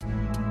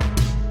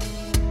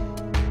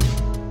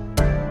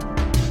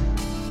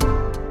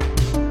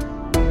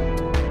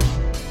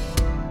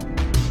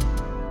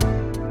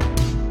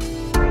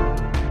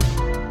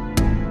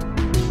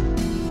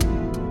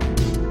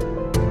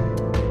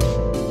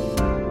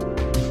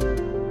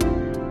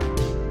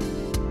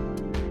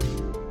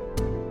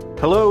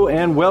Hello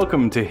and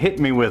welcome to Hit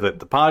Me With It,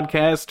 the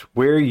podcast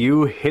where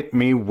you hit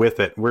me with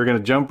it. We're going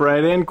to jump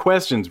right in.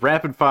 Questions,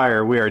 rapid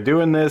fire. We are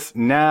doing this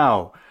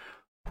now.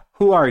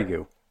 Who are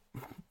you?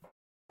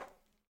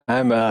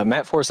 I'm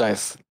Matt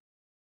Forsyth.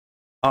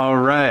 All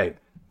right.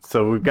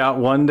 So we've got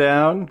one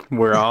down.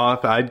 We're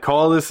off. I'd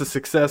call this a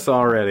success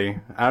already.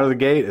 Out of the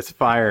gate, it's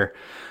fire.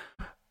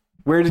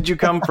 Where did you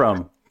come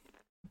from?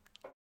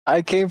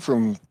 I came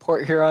from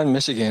Port Huron,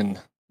 Michigan.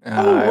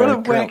 Oh, what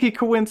a wacky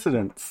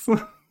coincidence.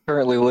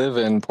 Currently live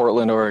in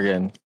Portland,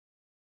 Oregon.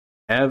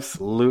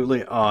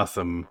 Absolutely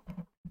awesome.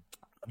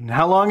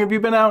 How long have you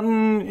been out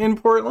in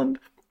Portland?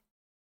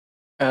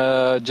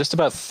 Just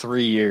about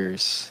 3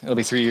 years. It'll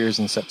be 3 years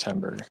in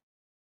September.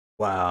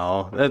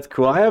 Wow, that's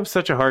cool. I have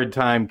such a hard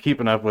time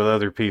keeping up with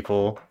other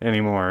people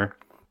anymore.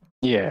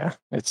 Yeah,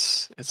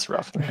 it's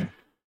rough, man.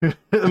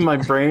 My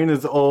brain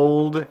is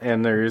old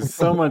and there's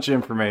so much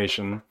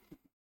information.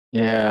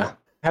 Yeah,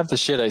 half the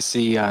shit I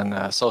see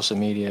on social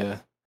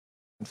media,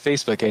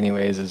 Facebook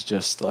anyways, is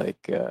just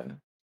like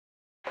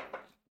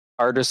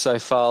artists I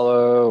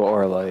follow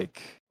or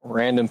like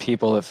random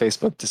people that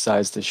Facebook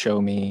decides to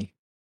show me.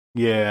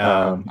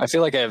 Yeah. I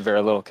feel like I have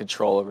very little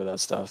control over that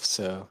stuff,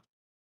 so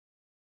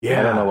yeah,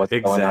 I don't know what's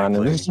going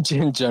on exactly.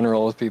 in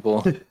general with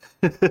people.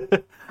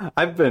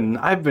 I've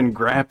been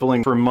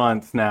grappling for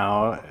months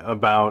now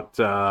about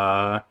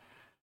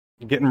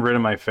getting rid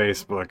of my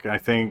Facebook. I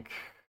think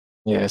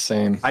Yeah,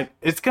 same.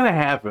 it's gonna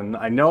happen.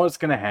 I know it's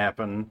gonna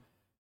happen.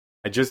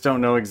 I just don't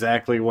know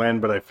exactly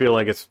when, but I feel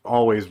like it's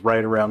always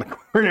right around the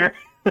corner.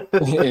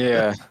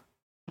 Yeah.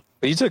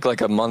 But you took like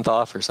a month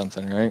off or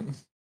something, right?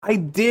 I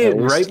did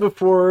right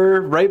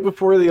before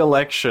the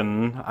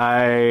election.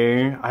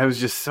 I was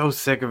just so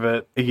sick of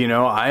it. You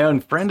know, I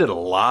unfriended a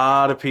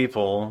lot of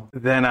people.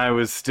 Then I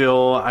was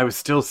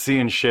still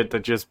seeing shit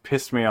that just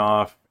pissed me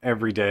off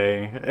every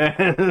day.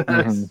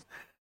 Mm-hmm.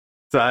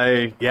 So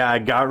I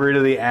got rid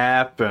of the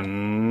app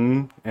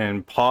and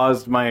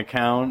paused my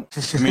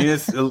account. I mean,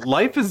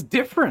 life is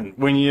different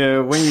when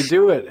you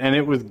do it, and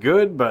it was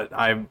good, but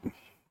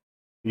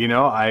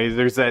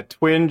there's that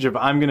twinge of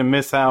I'm gonna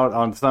miss out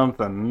on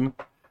something.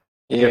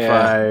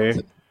 Yeah.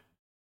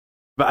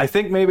 But I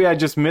think maybe I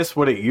just miss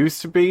what it used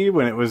to be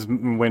when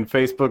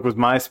Facebook was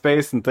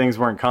MySpace and things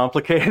weren't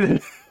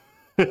complicated.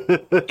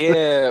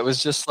 Yeah, it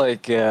was just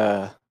like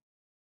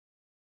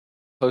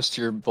post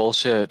your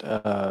bullshit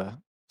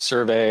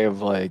survey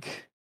of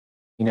like,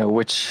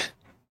 which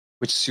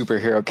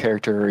superhero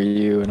character are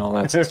you and all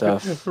that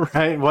stuff.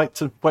 Right? What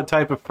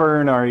type of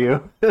fern are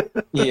you?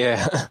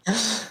 Yeah.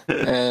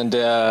 And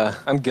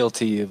I'm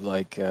guilty of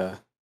like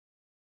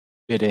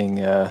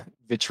bidding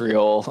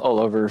vitriol all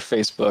over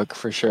Facebook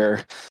for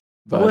sure.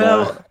 But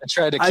I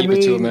try to keep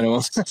it to a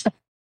minimum.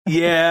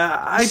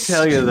 Yeah, I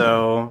tell you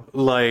though,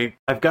 like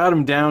I've got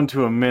them down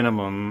to a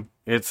minimum.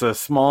 It's a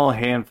small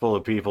handful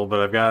of people, but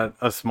I've got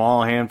a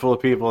small handful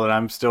of people that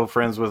I'm still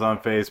friends with on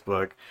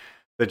Facebook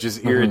that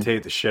just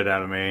irritate the shit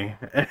out of me.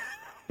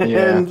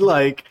 And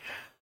like,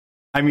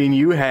 I mean,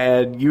 you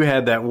had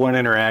that one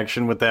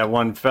interaction with that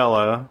one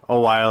fella a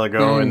while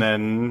ago, and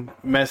then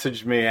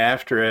messaged me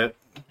after it.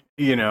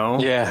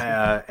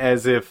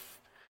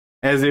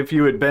 As if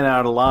you had been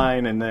out of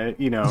line and that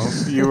you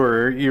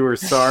were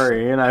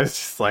sorry, and I was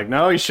just like,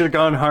 no, you should have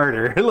gone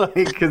harder.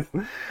 Like, 'cause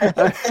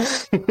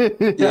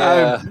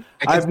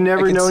I've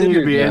never known you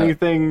to be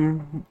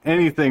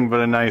anything but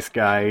a nice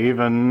guy,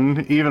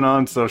 even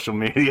on social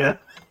media.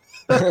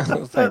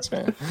 Thanks,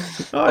 man.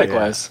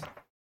 Likewise.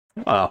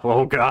 Yeah.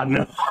 Oh God,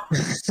 no.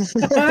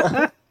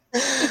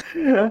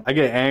 I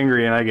get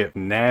angry and I get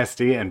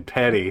nasty and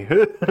petty.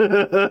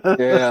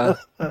 Yeah.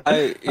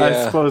 I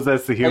suppose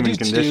that's the human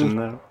condition,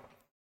 though.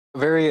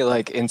 Very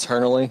like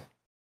internally.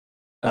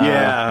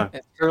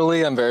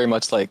 Internally, I'm very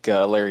much like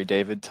Larry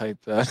David type.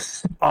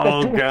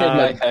 Oh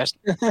God.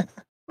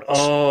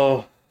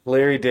 Oh,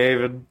 Larry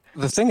David.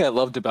 The thing I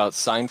loved about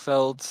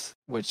Seinfeld,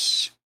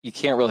 which you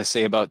can't really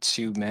say about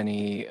too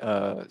many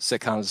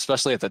sitcoms,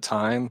 especially at the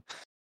time,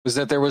 was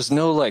that there was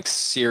no like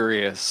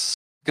serious.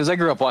 Because I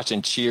grew up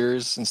watching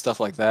Cheers and stuff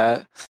like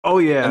that. Oh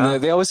yeah,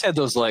 and they always had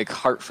those like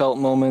heartfelt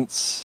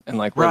moments and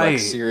like were like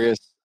serious.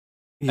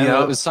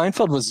 Yeah,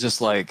 Seinfeld was just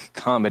like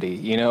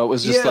comedy, it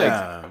was just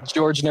like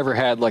George never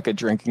had like a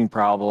drinking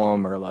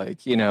problem or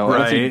like, and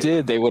if he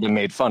did, they would have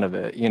made fun of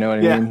it. You know what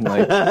I mean?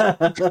 Like,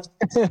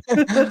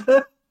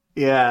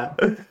 yeah.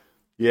 So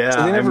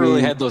they never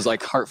really had those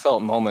like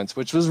heartfelt moments,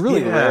 which was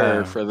really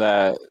rare for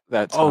that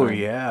time. Oh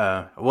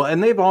yeah. Well,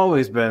 and they've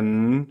always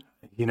been,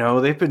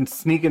 they've been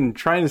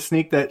trying to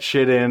sneak that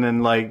shit in,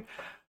 and like,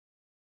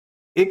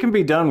 it can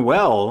be done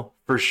well.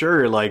 For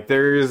sure, like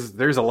there's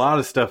a lot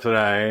of stuff that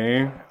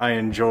I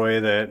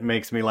enjoy that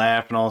makes me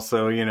laugh and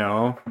also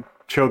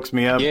chokes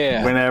me up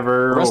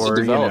whenever. Arrested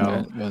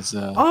Development was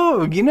like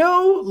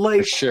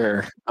for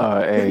sure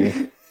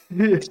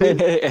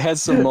it had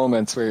some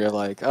moments where you're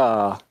like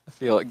I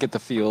get the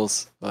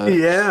feels. But...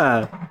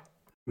 Yeah,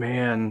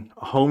 man,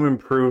 Home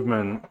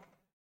Improvement.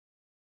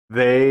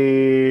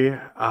 They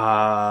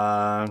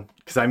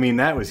because I mean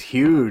that was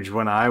huge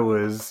when I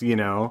was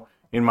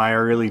in my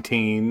early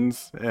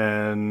teens.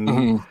 And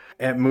Mhm.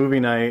 at movie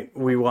night,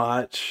 we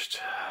watched,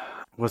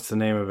 what's the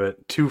name of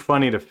it? Too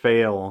Funny to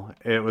Fail.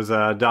 It was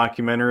a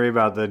documentary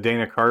about the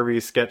Dana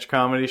Carvey sketch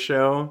comedy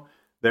show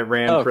that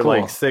ran Oh, for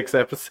like cool. 6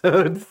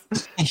 episodes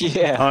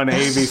Yeah. on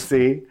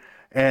ABC.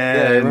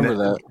 Yeah, I remember And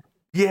that.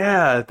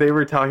 yeah, they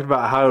were talking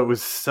about how it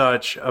was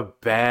such a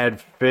bad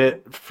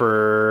fit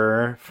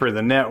for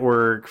the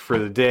network, for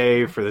the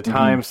day, for the Hmm.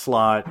 time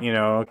slot.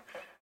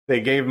 They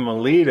gave him a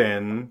lead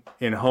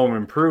in Home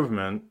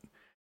Improvement,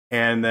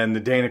 and then the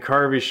Dana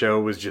Carvey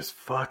show was just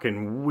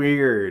fucking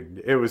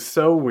weird. It was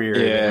so weird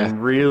Yeah.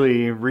 and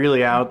really,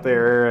 really out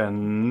there.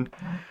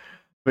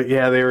 But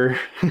yeah, they were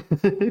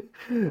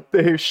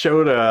they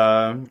showed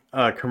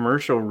a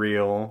commercial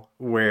reel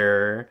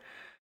where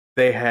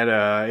they had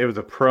it was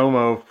a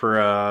promo for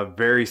a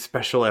very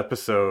special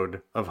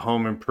episode of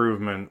Home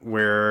Improvement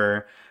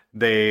where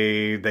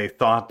they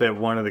thought that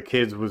one of the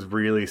kids was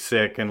really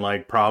sick and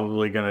like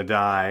probably gonna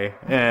die,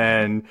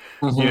 and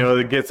Hmm.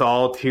 it gets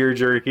all tear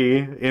jerky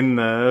in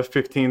the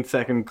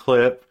 15-second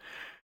clip,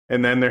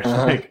 and then there's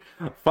Uh-huh. like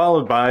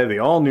followed by the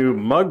all new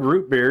mug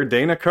root beer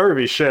Dana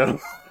Carvey show.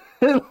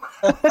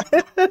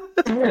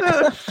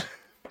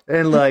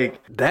 And like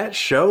that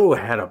show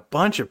had a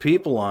bunch of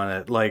people on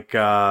it, like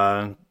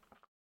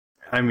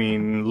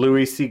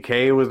Louis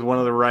C.K. was one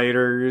of the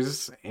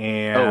writers, Oh,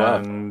 wow.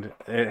 and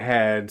it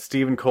had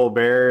Stephen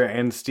Colbert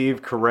and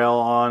Steve Carell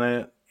on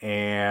it, Oh,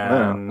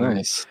 and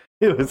nice.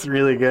 it was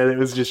really good. It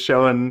was just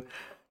showing,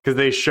 because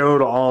they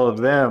showed all of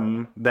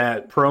them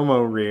that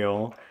promo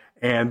reel,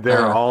 and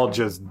they're Uh-huh. all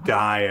just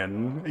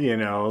dying,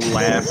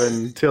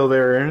 laughing till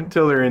they're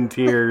in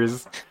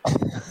tears.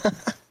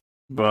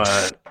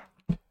 But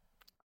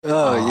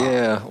Oh, oh,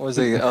 yeah. What was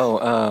it?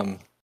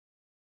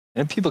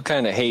 And people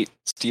kind of hate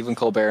Stephen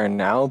Colbert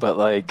now, but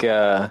like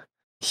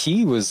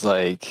he was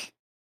like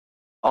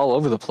all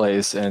over the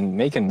place and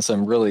making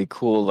some really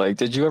cool, like,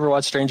 did you ever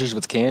watch Strangers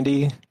with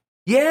Candy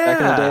back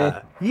in the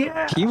day? yeah,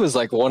 yeah, He was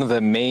like one of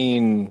the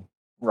main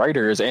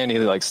writers, and he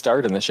like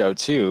starred in the show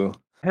too.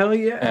 hell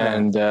yeah,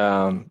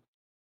 And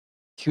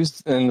he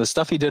was, and the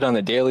stuff he did on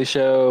the Daily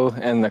Show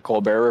and the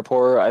Colbert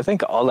Report, I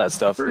think all that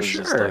stuff for was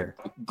just like sure,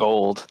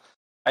 gold.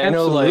 I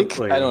know, like,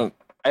 absolutely.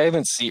 I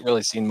haven't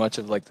really seen much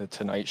of like the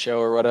Tonight Show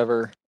or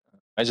whatever.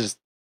 I just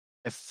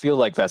I feel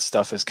like that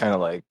stuff is kind of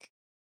like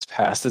it's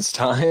past its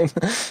time.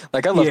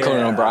 Like, I love Conan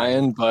Yeah.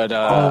 O'Brien, but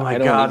Oh my I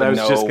don't God, I even was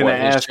know just gonna what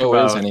his ask show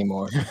is about.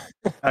 anymore.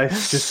 I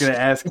was just gonna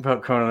ask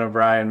about Conan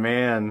O'Brien.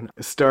 Man,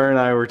 Star and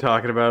I were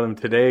talking about him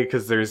today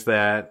because there's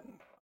that.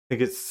 I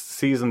think it's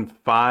season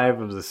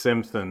 5 of The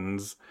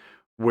Simpsons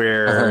Uh-huh.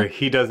 where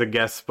he does a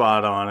guest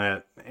spot on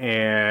it,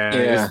 and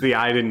it's Yeah. the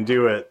 "I didn't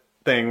do it"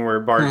 thing where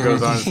Bart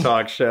goes on his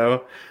talk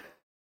show,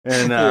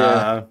 and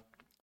Yeah.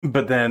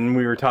 but then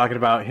we were talking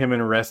about him in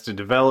Arrested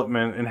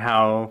Development and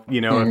how, if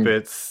Mhm.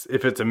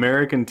 it's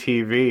American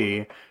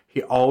TV,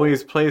 he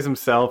always plays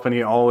himself and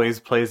he always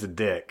plays a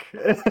dick.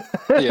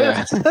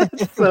 Yeah.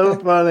 It's so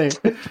funny.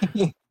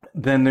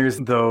 Then there's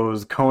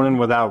those Conan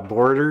Without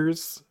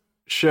Borders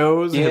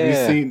shows. Have you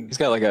Yeah. seen? He's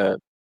got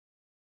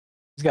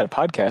a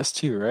podcast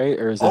too, right?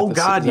 Or Oh is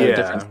God, that a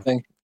different yeah.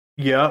 thing?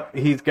 Yep,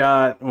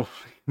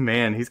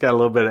 man, he's got a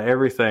little bit of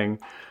everything.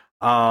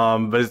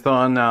 But it's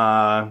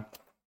on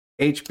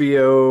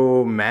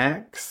HBO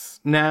Max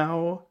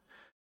now,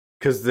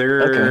 because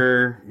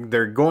Okay.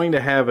 they're going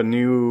to have a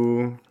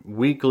new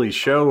weekly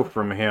show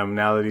from him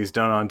now that he's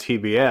done on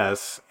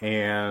TBS,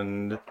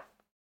 and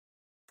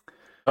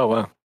Oh,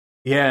 wow.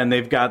 yeah, and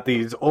they've got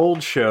these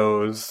old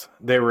shows.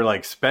 They were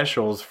like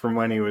specials from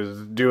when he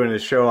was doing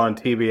his show on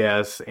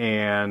TBS,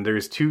 and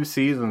there's 2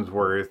 seasons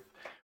worth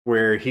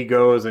where he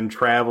goes and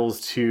travels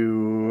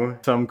to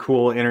some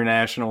cool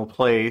international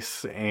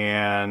place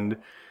and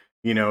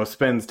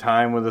spends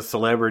time with a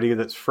celebrity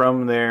that's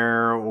from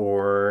there,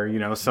 or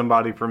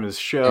somebody from his Mhm.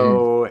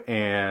 show,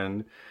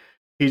 and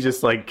he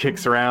just like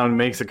kicks around,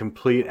 makes a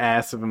complete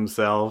ass of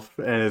himself,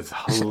 and it's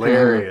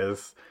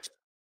hilarious.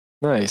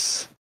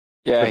 Nice.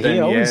 Yeah, But he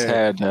then always yeah,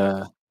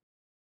 had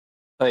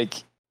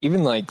like,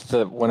 even like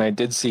the when I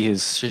did see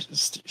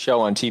his show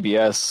on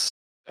TBS,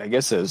 I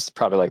guess it was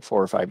probably like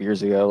 4 or 5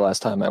 years ago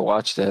last time I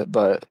watched it,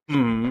 but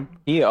mm,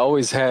 he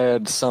always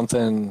had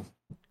something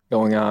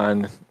going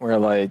on where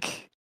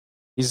like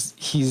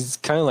he's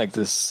kind of like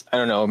this, I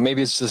don't know,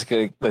 maybe it's just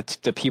like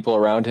the people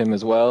around him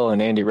as well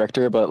and Andy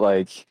Richter, but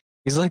like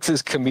he's like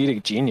this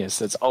comedic genius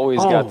that's always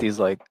got oh these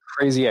like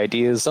crazy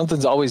ideas.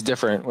 Something's always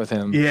different with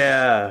him.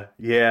 yeah,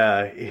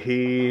 yeah.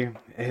 He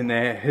and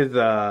his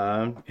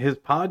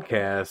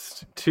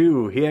podcast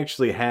too. He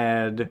actually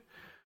had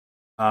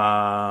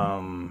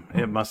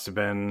it must have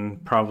been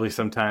probably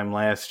sometime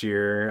last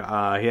year.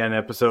 He had an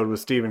episode with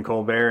Stephen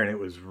Colbert, and it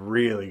was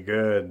really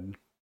good.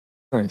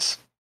 Nice.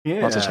 I'll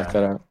have to check Yeah,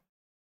 that out.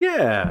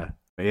 yeah,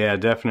 yeah.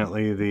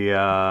 Definitely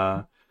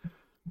the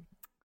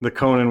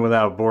Conan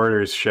Without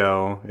Borders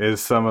show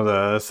is some of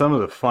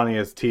the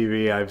funniest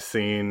TV I've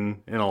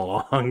seen in a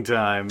long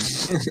time.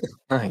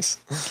 Nice.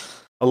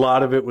 A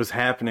lot of it was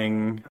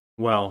happening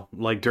well,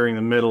 like during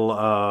the middle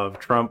of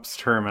Trump's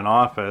term in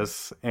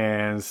office,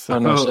 and Oh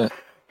no so shit.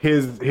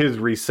 his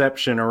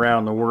reception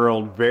around the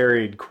world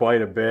varied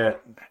quite a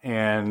bit,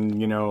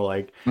 and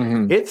like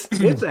Hmm.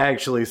 it's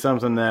actually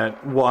something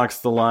that walks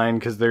the line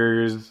because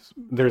there's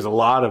a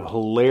lot of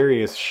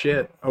hilarious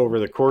shit over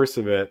the course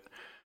of it,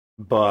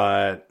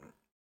 but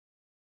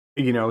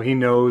he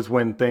knows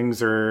when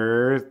things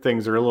are a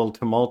little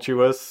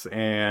tumultuous,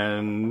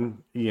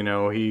 and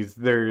he's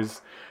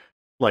there's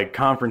like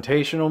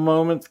confrontational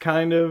moments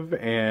kind of,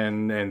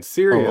 and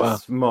Oh wow.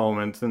 serious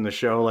moments in the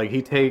show. Like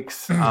he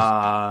takes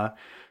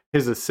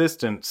his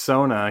assistant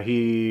Sona,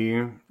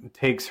 he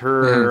takes Mhm.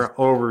 her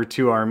over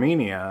to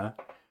Armenia,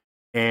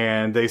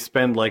 and they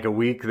spend like a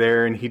week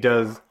there, and he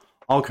does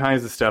all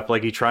kinds of stuff.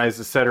 Like he tries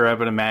to set her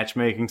up in a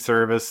matchmaking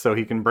service so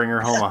he can bring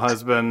her home a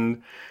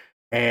husband,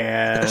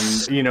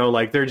 and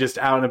like they're just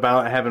out and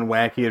about having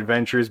wacky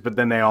adventures, but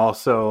then they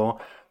also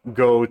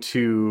go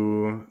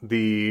to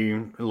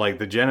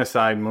the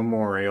genocide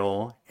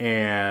memorial,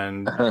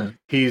 and Uh-huh.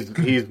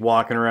 he's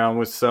walking around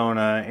with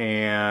Sona,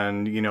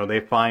 and they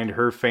find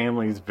her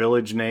family's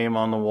village name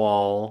on the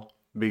wall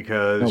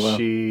Oh because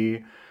wow.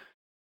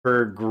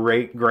 her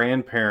great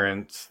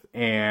grandparents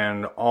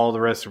and all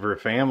the rest of her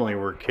family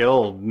were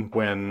killed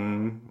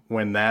when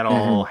that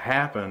all Hmm.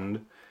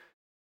 happened.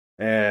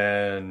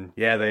 And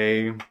yeah,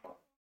 they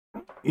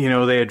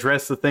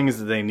address the things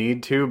that they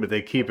need to, but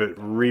they keep it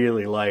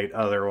really light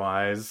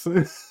otherwise.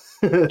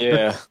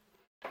 Yeah.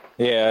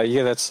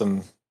 Yeah, that's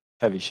some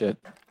heavy shit.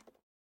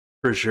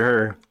 For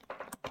sure.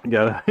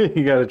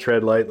 You gotta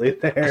tread lightly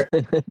there.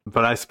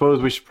 But I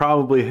suppose we should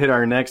probably hit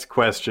our next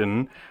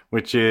question,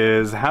 which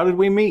is how did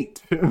we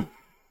meet?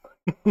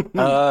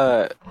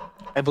 uh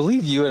I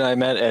believe you and I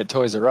met at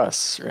Toys R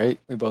Us, right?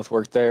 We both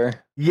worked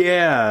there.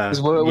 Yeah,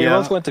 Because we both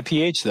yeah. went to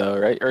PH though,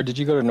 right? Or did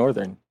you go to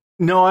Northern?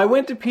 No, I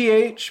went to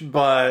PH,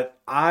 but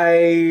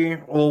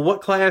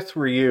what class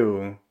were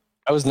you?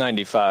 I was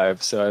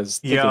 95, so I was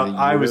thinking Yeah, the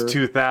I was year.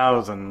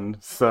 2000.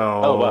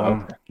 Oh wow, So,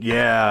 okay.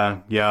 yeah,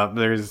 yeah,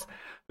 there's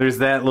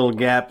that little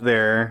gap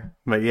there.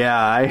 But yeah,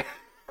 I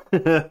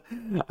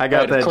I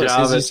got Right, of that course, job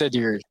because you at said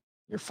you're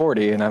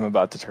 40 and I'm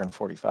about to turn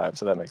 45,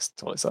 so that makes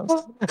total sense.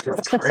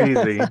 It's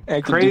crazy.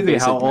 I can do Crazy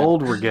how basic math.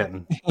 old we're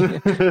getting.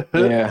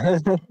 Yeah.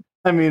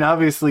 I mean,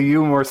 obviously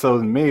you more so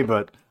than me,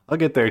 but I'll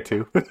get there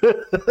too.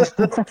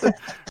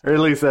 Or at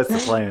least that's the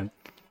plan.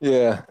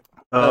 Yeah.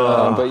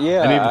 Oh, But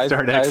yeah, I need to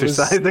start I was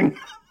exercising.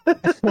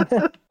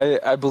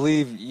 I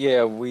believe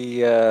yeah,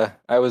 we I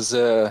was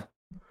I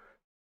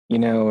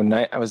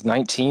was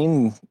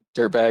 19,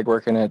 dirtbag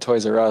working at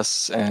Toys R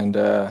Us, and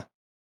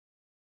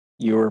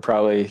you were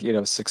probably,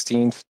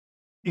 16,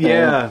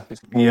 Yeah,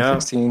 15, yeah.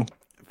 16.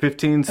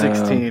 15, Um,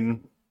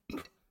 16.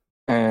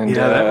 and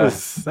Yeah,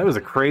 that was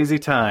a crazy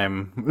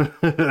time.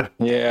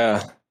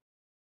 yeah,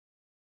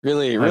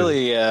 really, I-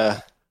 really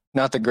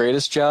not the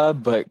greatest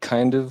job, but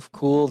kind of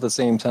cool at the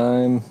same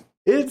time.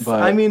 I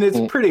But mean, it's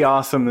pretty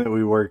awesome that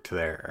we worked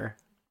there.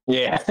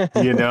 yeah.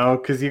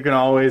 Because you can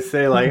always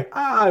say like,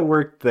 I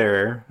worked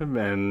there,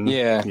 and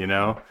Yeah,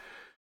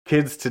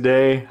 kids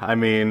today, I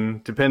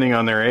mean, depending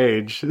on their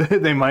age,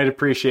 they might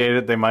appreciate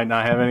it. They might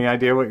not have any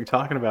idea what you're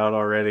talking about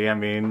already. I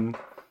mean,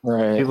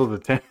 right.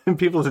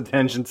 people's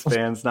attention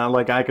spans not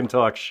like I can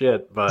talk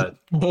shit, but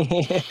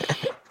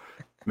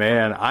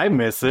man, I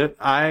miss it.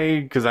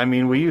 Because I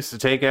mean, we used to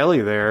take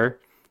Ellie there,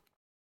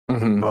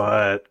 Hmm.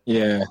 but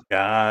Yeah.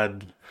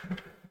 God,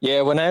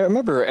 Yeah, when I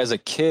remember as a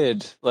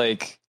kid,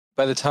 like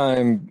by the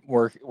time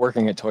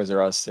working at Toys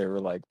R Us, they were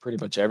like pretty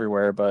much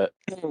everywhere. But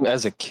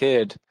as a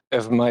kid,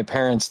 if my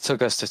parents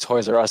took us to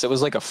Toys R Us, it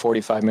was like a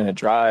 45-minute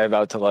drive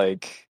out to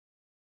like,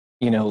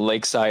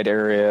 Lakeside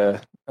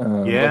area,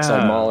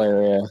 Lakeside yeah, Mall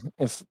area,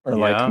 or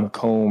like yeah.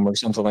 Macomb or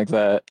something like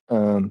that.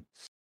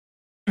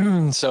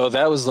 So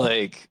that was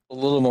like a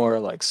little more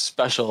like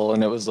special,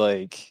 and it was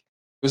like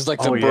the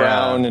Oh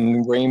brown yeah,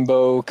 and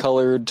rainbow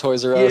colored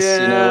Toys R Us,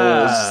 it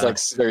was just like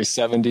yeah. very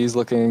 70s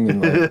looking,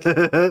 and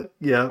like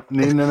Yeah,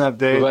 needing an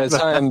but by update.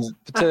 the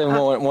time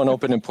one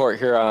opened in Port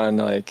Huron,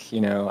 like,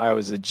 I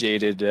was a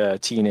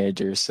jaded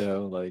teenager,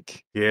 so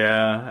like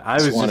Yeah, I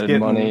just was just wanted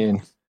money getting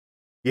and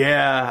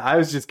Yeah, I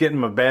was just getting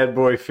my bad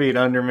boy feet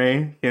under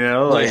me,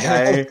 like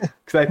yeah.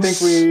 because I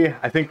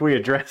think we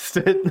addressed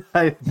it.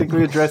 I think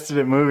we addressed it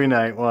at movie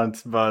night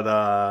once, but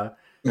uh,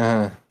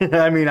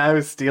 I mean, I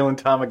was stealing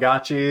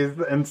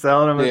Tamagotchis and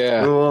selling them at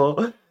yeah.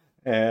 school,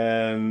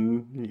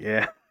 and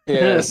yeah.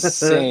 Yeah,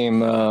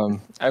 same. I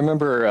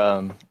remember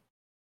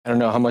I don't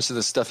know how much of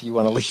the stuff you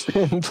want to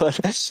leave in, but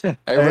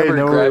I Hey, remember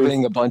no worries.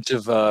 grabbing a bunch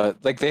of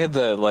like they had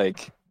the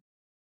like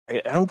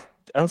I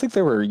don't think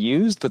they were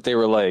used, but they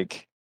were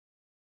like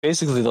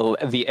basically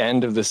the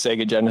end of the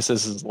Sega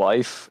Genesis's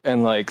life,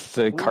 and like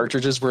the Ooh.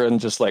 cartridges were in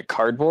just like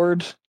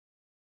cardboard.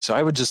 So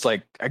I would just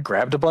like I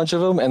grabbed a bunch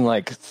of them and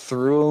like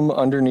threw them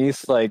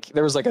underneath. Like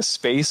there was like a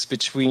space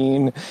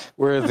between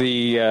where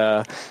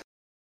the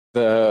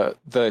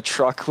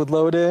truck would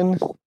load in,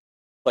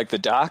 like the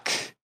dock,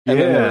 and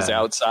then there was Yeah.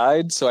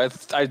 outside. So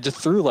I just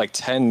threw like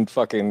 10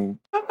 fucking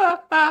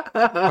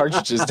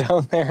cartridges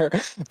down there,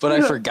 but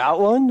I forgot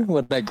one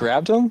when I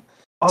grabbed them.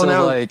 Oh So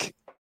no! like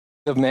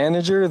the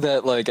manager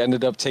that like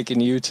ended up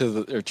taking you to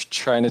the or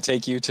trying to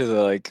take you to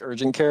the like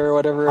urgent care or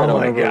whatever. I Oh don't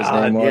my remember what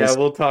his name god! Yeah, was.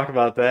 we'll talk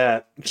about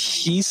that.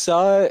 He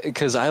saw it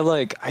because I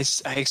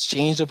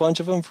exchanged a bunch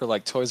of them for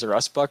like Toys R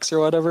Us bucks or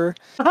whatever.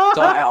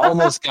 So I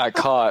almost got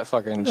caught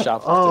fucking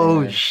shoplifting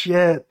Oh there.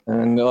 shit!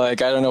 And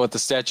like I don't know what the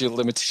statute of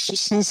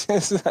limitations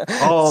is.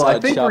 Oh, I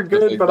on think we're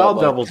shoplifting, good, but I'll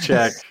like, double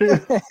check.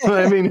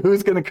 I mean,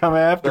 who's gonna come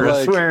after but,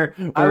 us?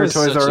 like, I We're was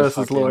Toys such R a Us's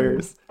fucking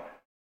lawyers.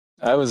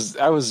 I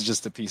was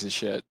just a piece of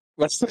shit.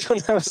 When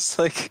I was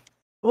like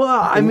Well,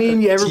 I in mean,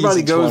 teens and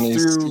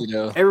 20s, you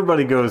know.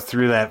 everybody goes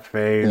through that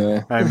phase.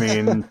 Yeah. I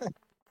mean,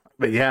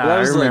 but yeah, But I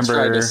like remember.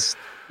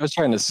 I was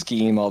trying to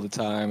scheme all the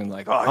time and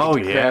like, oh, I Oh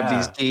get to grab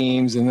these yeah,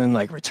 games and then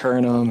like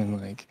return them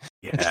and like,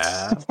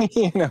 yeah,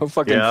 you know,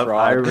 fucking yep. I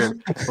fraud.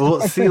 remember.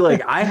 Well, see,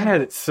 like I had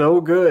it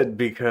so good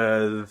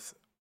because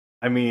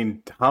I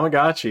mean,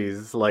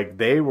 Tamagotchis, like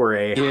they were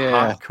a Yeah,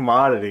 hot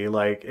commodity.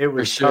 Like it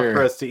was tough for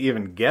sure. us to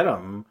even get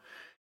them.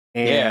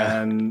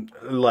 Yeah. And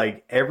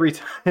like every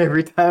time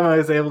I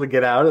was able to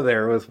get out of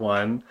there with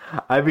one,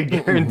 I'd be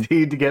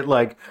guaranteed to get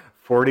like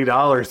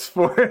 $40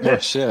 for Oh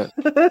it. shit.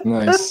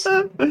 Nice.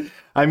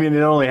 I mean,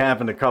 it only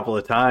happened a couple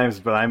of times,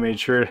 but I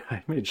made sure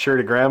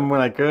to grab them when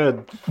I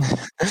could.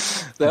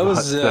 That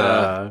was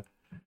But,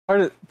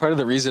 part of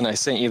the reason I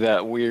sent you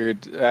that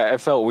weird. I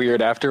felt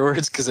weird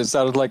afterwards because it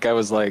sounded like I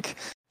was like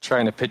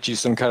trying to pitch you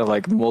some kind of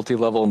like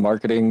multi-level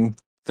marketing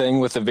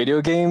thing with the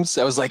video games.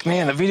 I was like,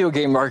 man, the video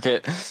game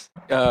market.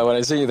 When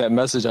I sent you that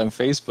message on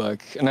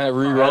Facebook, and I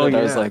reread oh it,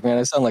 I was yeah. like, man,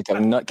 I sound like a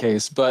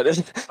nutcase. But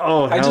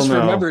Oh I hell just no.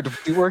 remembered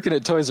working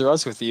at Toys R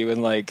Us with you,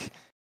 and like,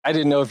 I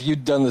didn't know if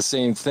you'd done the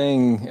same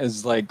thing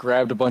as like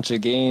grabbed a bunch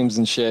of games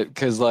and shit.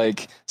 Because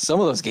like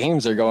some of those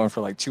games are going for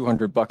like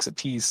 $200 a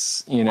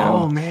piece, you know.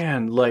 Oh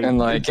man, like And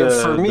like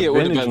for me, it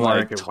would have been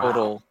like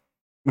total.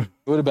 It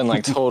would have been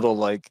like total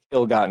like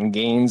ill-gotten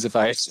gains if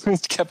I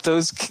kept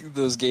those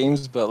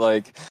games. But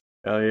like,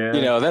 Hell yeah.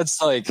 you know, that's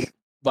like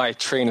my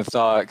train of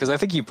thought because I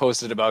think you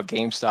posted about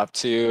GameStop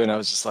too, and I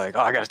was just like,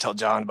 oh, I got to tell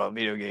John about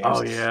video games.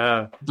 Oh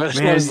yeah. But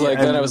Man, I was like,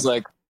 then I and- was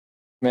like,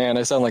 man,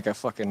 I sound like a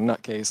fucking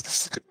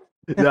nutcase.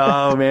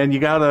 No, man, you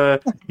gotta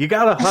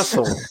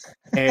hustle.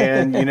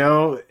 And you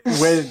know,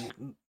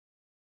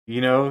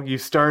 when you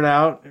start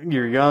out,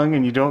 you're young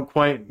and you don't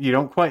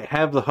quite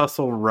have the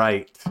hustle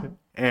right.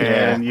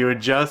 And you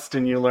adjust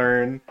and you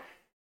learn,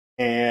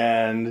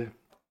 and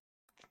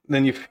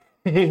then you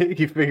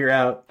you figure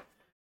out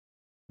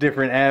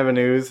different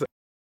avenues.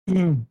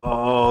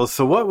 Oh,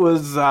 so what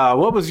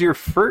was your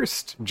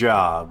first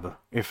job,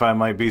 if I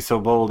might be so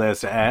bold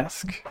as to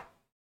ask?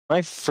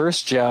 My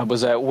first job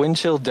was at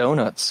Windchill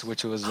Donuts,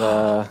 which was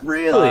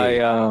Really?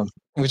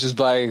 which is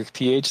by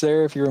PH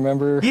there, if you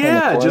remember. on the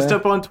Yeah, just corner.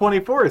 up on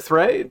 24th,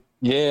 right?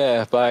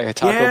 Yeah, by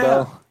Taco Yeah.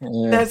 Bell.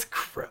 Yeah. That's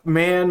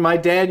man. My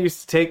dad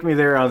used to take me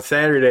there on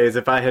Saturdays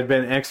if I had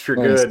been extra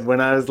Nice. good when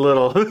I was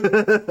little.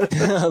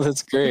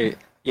 That's great.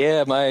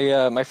 Yeah,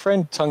 my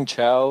friend Tung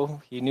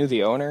Chow, he knew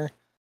the owner,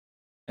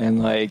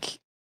 and like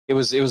it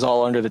was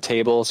all under the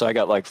table, so I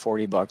got like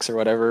 $40 or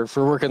whatever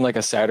for working like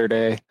a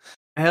Saturday.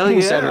 Hell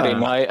yeah! Saturday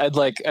night,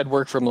 I'd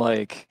work from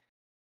like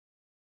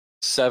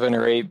 7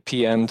 or 8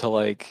 p.m. to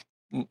like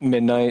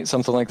midnight,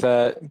 something like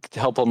that, to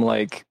help them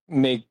like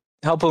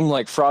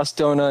frost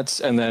donuts,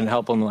 and then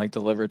help them like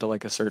deliver to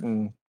like a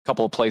certain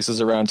couple of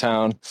places around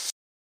town.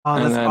 Oh,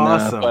 And that's then,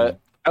 awesome. but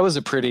I was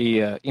a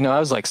pretty, I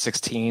was like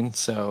 16,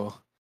 so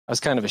I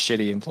was kind of a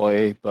shitty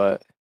employee,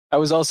 but I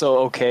was also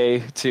okay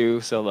too.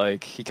 So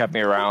like he kept me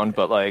around,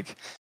 but like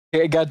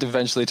it got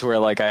eventually to where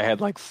like I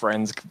had like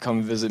friends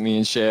come visit me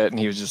and shit, and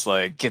he was just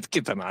like, get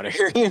them out of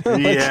here, you know?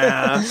 Like,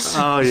 Yeah. Oh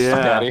fuck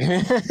yeah. out of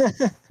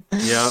here.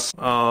 Yep.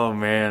 Oh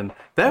man,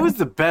 that was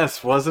the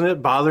best, wasn't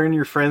it? Bothering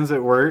your friends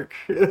at work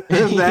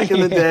back in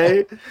the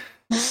day.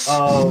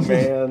 Oh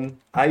man,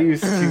 I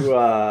used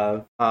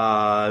to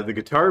the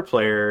guitar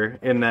player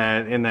in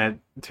that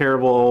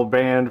terrible old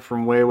band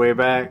from way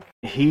back.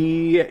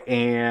 He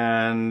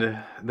and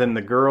then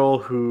the girl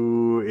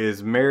who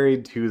is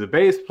married to the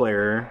bass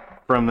player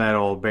from that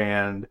old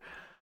band,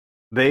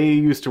 they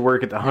used to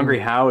work at the Hungry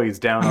Howie's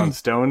down on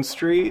Stone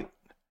Street.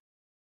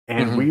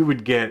 And we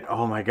would get,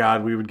 oh my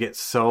God, we would get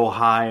so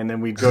high, and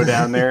then we'd go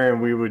down there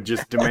and we would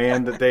just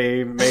demand that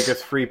they make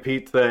us free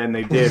pizza, and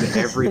they did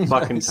every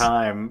fucking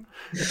time.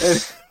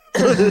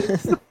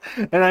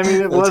 And I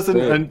mean, it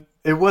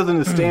wasn't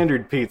a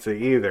standard pizza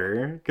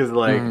either, because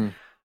like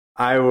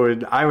I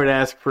would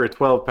ask for a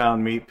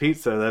 12-pound meat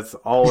pizza. That's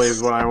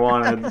always what I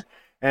wanted.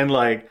 And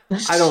like,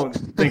 I don't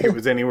think it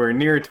was anywhere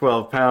near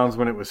 12 pounds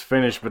when it was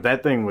finished, but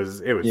that thing was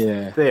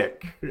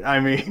thick.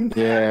 I mean,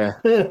 Yeah.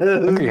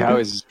 Hungry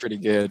Howie's is pretty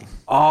good.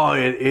 Oh,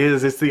 it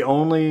is. It's the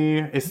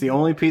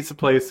only pizza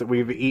place that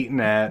we've eaten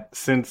at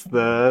since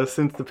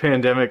the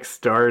pandemic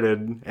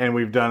started, and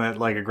we've done it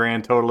like a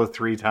grand total of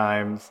 3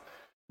 times.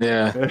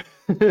 Yeah.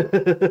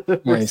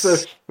 We're Nice. so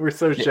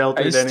I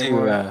sheltered used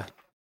anymore. to,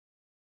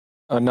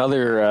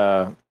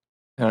 another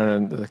I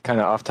don't know, kind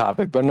of off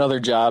topic, but another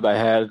job I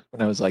had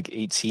when I was like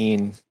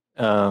 18.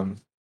 I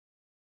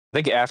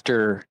think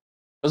after it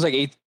was like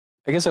eight.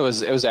 I guess it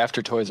was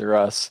after Toys R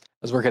Us. I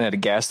was working at a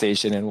gas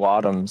station in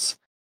Wadhams,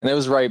 and it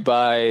was right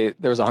by.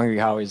 There was a Hungry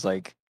Howie's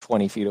like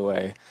 20 feet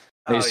away.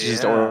 I Oh used to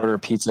just yeah. order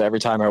pizza every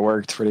time I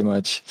worked, pretty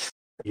much.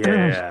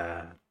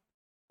 Yeah.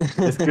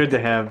 It's good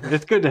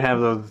to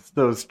have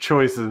those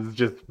choices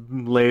just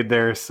laid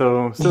there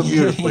so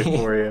beautifully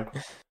for you.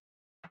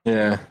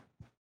 Yeah.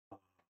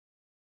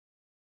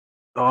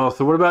 Oh,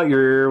 so what about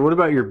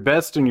your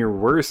best and your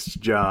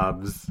worst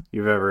jobs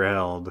you've ever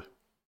held?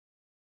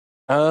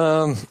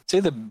 Say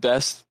the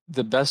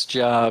best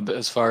job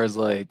as far as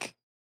like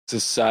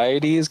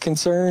society is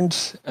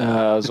concerned,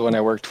 was when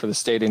I worked for the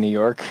state of New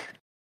York,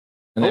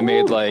 and I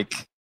made Oh, like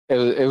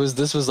it was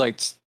this was like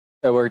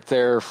I worked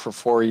there for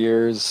 4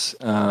 years,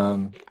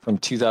 from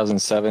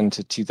 2007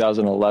 to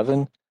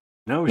 2011,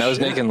 no and I was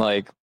shit. making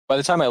like by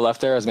the time I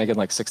left there, I was making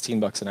like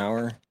 $16 an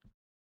hour,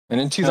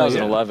 and in Hell yeah.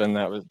 2011,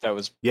 that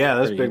was Yeah,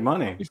 that's big pretty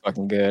money. pretty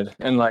fucking good,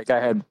 and like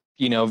I had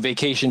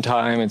vacation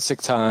time and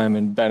sick time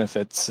and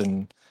benefits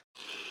and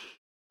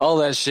all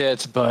that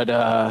shit, but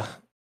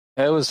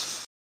it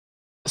was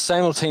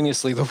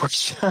simultaneously the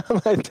worst job,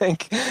 I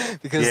think,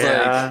 because like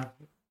Yeah.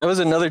 it was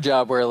another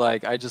job where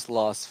like I just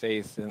lost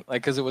faith in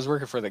like because it was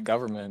working for the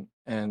government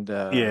and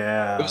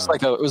Yeah. it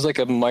was like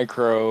a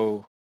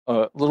micro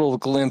little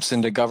glimpse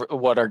into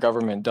what our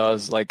government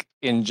does like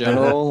in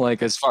general,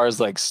 like as far as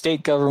like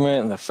state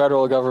government and the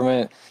federal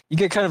government, you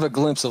get kind of a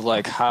glimpse of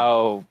like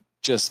how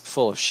just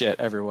full of shit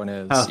everyone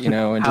is, how,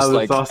 and how just the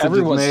like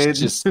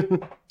sausage is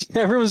made.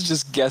 everyone's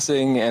just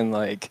guessing and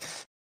like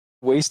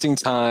wasting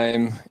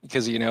time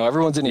because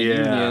everyone's in a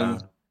union, Yeah.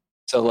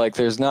 so like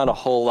there's not a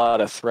whole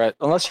lot of threat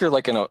unless you're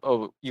like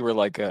you were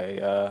like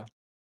a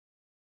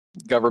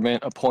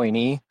government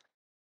appointee,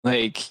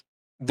 like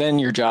then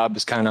your job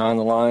is kind of on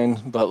the line,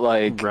 but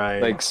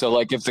Right. so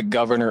like if the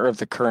governor of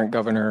the current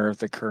governor of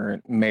the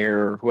current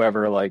mayor or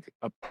whoever like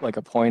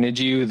appointed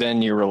you,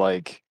 then you were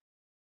like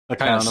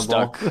kind of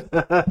Accountable.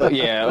 stuck. But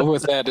yeah,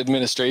 with that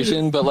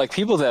administration, but like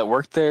people that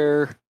worked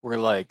there were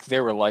like they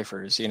were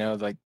lifers,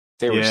 like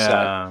they were set.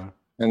 Yeah.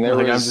 And there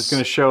Like I'm just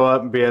gonna was show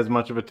up and be as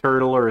much of a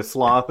turtle or a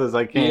sloth as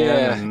I can,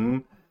 yeah,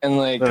 and and then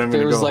like I'm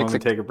there gonna was go like home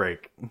and take a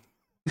break.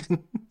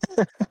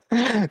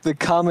 the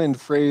common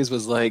phrase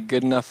was like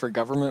good enough for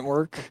government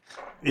work.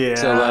 So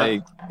Yeah.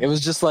 like it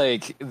was just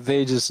like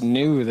they just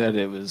knew that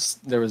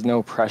there was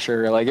no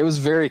pressure. Like it was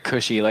very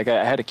cushy. Like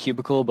I had a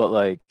cubicle, but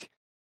like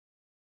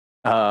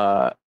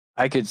uh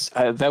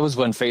that was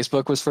when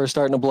Facebook was first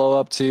starting to blow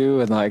up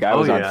too, and like I Oh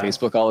was on yeah.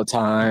 Facebook all the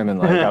time, and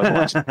like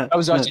I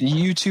was watching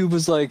YouTube.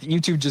 Was like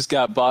YouTube just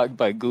got bought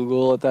by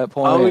Google at that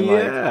point, Oh and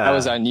like I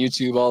was yeah. on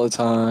YouTube all the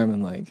time,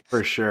 and like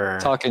For sure.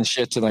 talking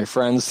shit to my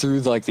friends through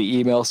like the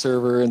email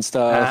server and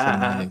stuff,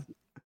 and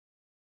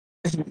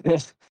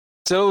like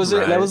so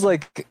that Right. was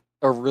like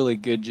a really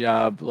good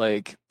job.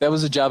 Like that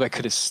was a job I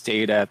could have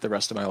stayed at the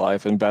rest of my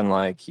life and been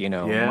like,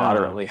 Yeah.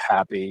 moderately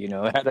happy.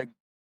 I had to,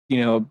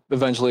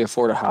 eventually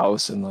afford a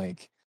house and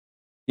like,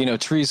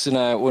 Teresa and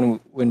I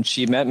when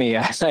she met me,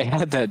 I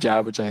had that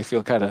job, which I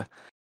feel kind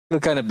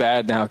of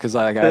bad now because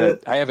like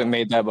The I haven't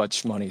made that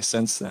much money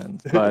since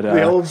then. But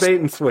the old bait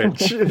and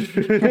switch.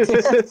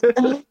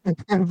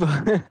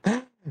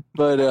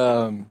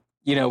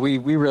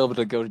 we were able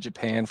to go to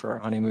Japan for our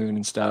honeymoon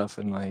and stuff,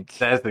 and like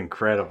That's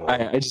incredible.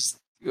 I just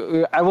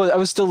I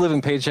was still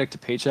living paycheck to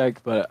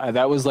paycheck, but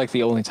that was like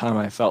the only time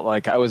I felt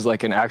like I was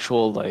like an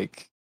actual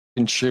like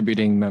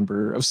contributing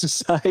member of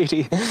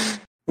society,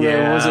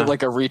 where it wasn't Yeah.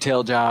 like a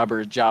retail job or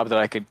a job that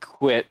I could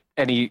quit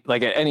at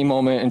any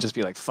moment and just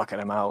be like, fuck it,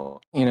 I'm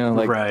out.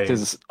 Like Right.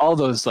 because all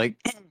those like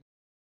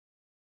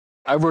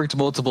I've worked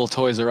multiple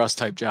Toys R Us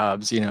type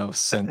jobs, Yeah.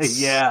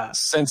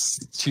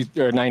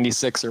 or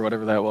 96 or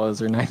whatever that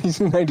was, or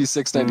 90,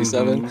 96,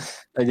 97, Hmm.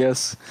 I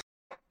guess.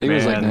 I think it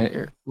was like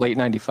Man. late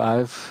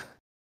 95.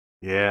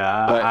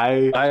 Yeah. But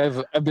I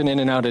I've been in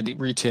and out of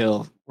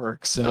retail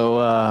work. So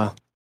I'd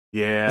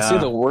say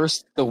the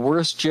yeah.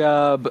 worst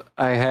job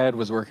I had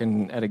was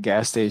working at a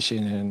gas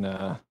station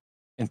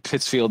in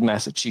Pittsfield,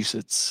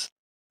 Massachusetts.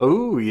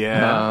 Oh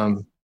yeah.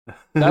 Um,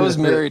 I was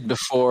married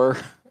before.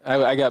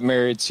 I got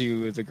married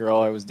to the girl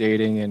I was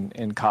dating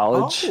in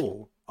college,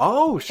 Oh.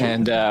 Oh shit.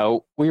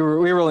 and we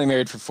were only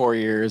married for 4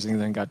 years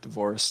and then got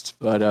divorced.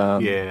 But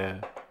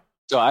Yeah.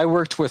 so I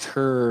worked with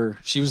her.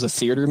 She was a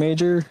theater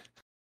major,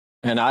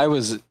 and I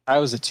was a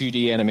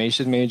 2D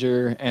animation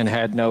major and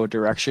had no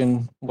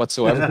direction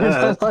whatsoever in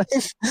my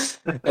life.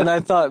 And I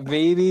thought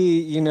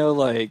maybe,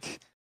 like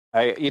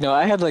I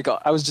had like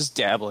I was just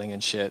dabbling in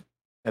shit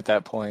at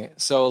that point.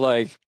 So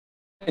like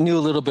I knew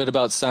a little bit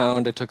about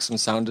sound. I took some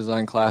sound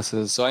design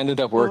classes. So I ended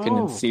up working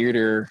in Oh.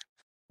 theater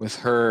with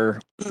her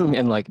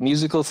in like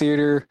musical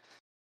theater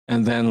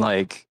and then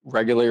like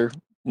regular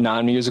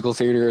non-musical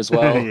theater as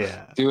well,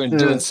 Yeah.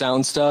 doing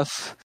sound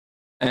stuff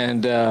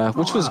and Oh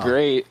which was wow.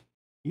 great.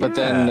 But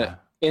then Yeah.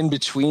 in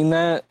between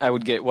that, I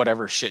would get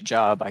whatever shit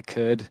job I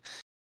could.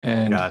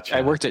 And I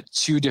Gotcha. worked at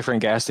two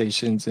different gas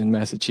stations in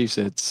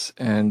Massachusetts.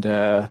 And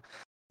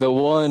The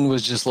one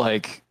was just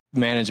like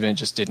management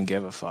just didn't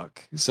give a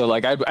fuck. So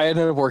like I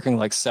ended up working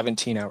like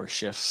 17-hour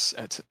shifts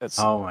at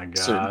Oh my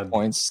certain god.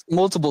 points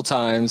multiple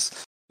times,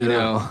 you Yeah.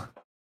 know.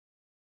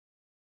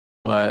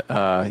 But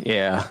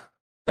yeah,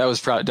 that was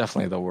probably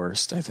definitely the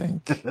worst, I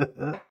think.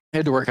 I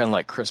had to work on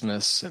like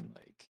Christmas and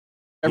like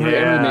every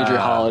major Yeah.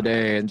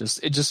 holiday, and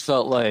it just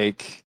felt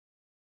like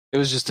it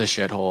was just a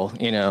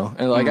shithole, you know.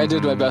 And like I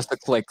did my Mhm. best to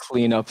like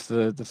clean up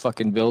the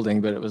fucking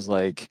building, but it was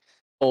like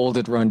old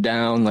and run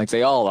down, like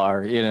they all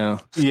are, you know.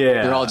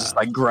 They're all just Yeah.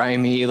 like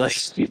grimy, like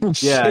Yeah,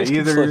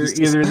 shitty places.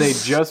 either they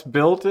just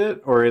built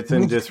it or it's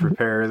in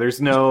disrepair.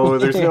 There's no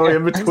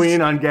in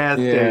between on gas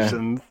Yeah.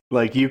 stations.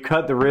 Like you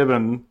cut the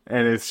ribbon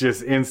and it's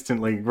just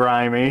instantly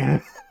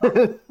grimy.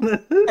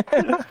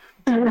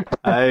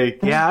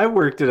 I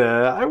worked at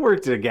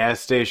a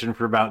gas station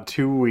for about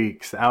 2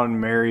 weeks out in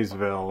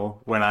Marysville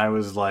when I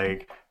was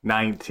like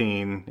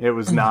 19. It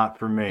was not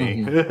for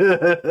me.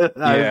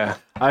 Yeah.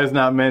 I was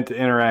not meant to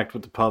interact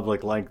with the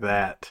public like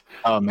that.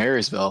 Oh,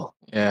 Marysville.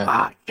 Yeah.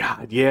 Ah,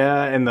 God,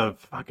 yeah, and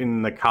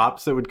the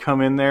cops that would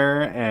come in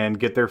there and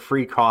get their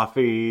free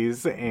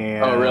coffees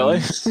and Oh,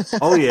 really?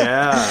 oh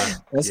yeah,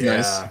 That's yeah,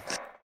 nice.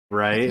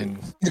 right,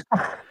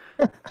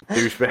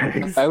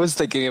 douchebags. I was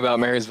thinking about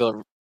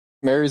Marysville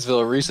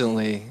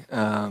recently,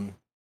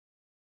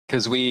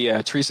 because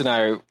Teresa and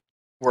I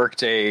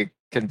worked a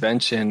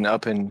convention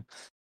up in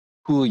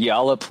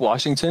Puyallup,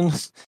 Washington,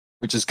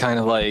 which is kind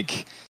of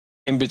like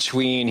in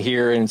between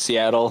here in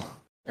Seattle,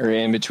 or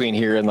in between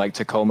here and like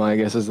Tacoma, I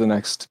guess is the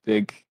next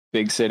big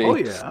city. Oh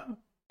yeah,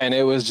 And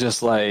it was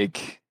just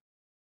like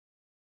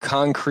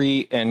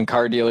concrete and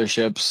car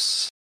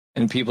dealerships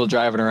and people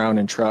driving around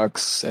in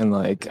trucks, and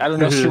like I don't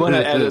know if you want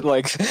to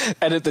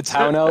edit the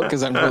town out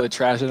because I'm really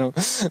trashing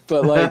them,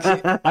 but like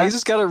I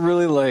just got a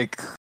really like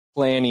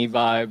clanny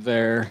vibe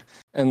there,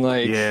 and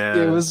like Yeah.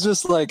 it was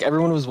just like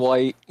everyone was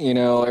white, you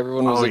know,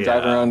 everyone was Oh, like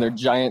driving yeah. around their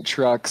giant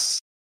trucks,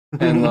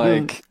 and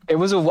like it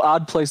was an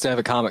odd place to have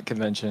a comic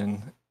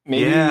convention.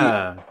 Maybe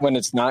yeah, when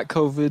it's not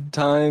COVID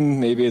time,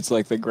 maybe it's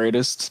like the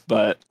greatest,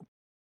 but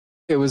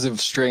it was a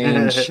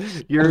strange.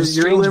 your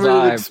strange limited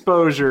vibe.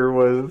 exposure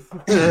was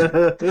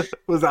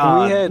was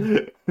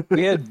odd.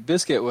 We had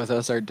Biscuit with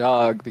us, our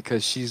dog,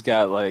 because she's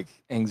got like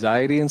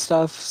anxiety and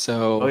stuff.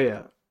 So Oh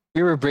yeah,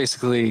 we were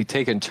basically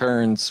taking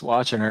turns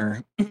watching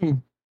her.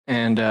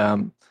 And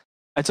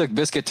I took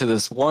Biscuit to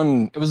this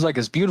one, it was like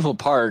this beautiful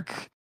park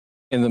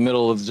in the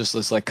middle of just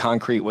this like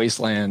concrete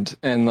wasteland.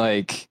 And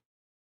like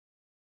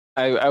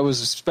I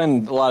was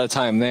spending a lot of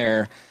time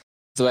there.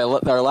 So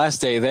our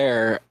last day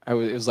there, it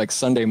was like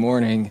Sunday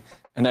morning,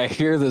 and I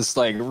hear this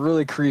like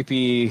really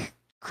creepy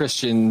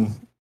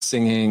Christian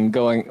singing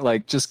going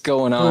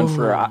on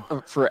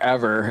for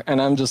forever,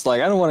 and I'm just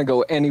like, I don't want to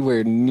go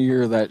anywhere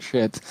near that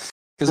shit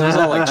because there's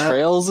all like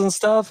trails and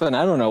stuff, and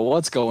I don't know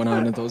what's going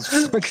on in those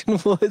fucking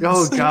woods.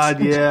 oh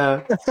God,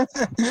 yeah.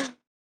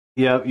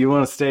 Yep, you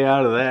want to stay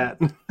out of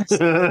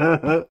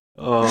that.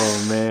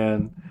 Oh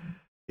man,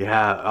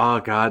 yeah. Oh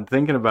God,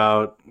 thinking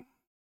about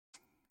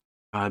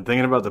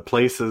the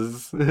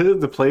places,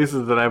 the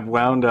places that I've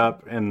wound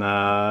up in.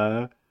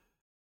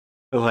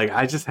 Like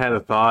I just had a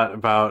thought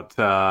about.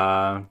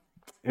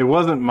 It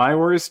wasn't my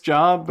worst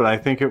job, but I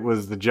think it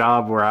was the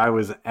job where I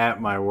was at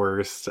my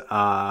worst.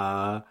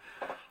 I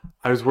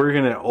was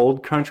working at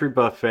Old Country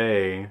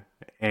Buffet,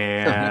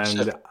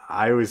 and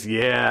I was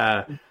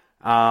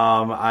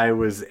I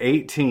was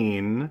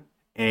 18,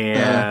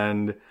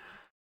 and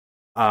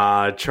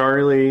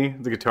Charlie,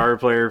 the guitar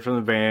player from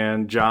the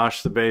band,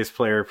 Josh, the bass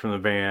player from the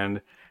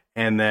band,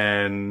 and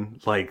then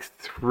like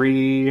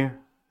three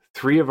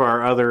of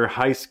our other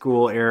high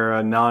school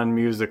era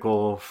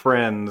non-musical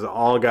friends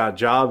all got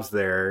jobs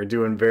there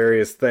doing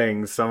various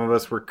things. Some of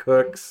us were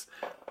cooks.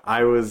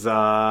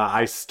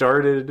 I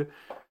started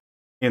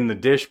in the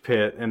dish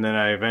pit, and then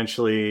I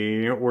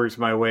eventually worked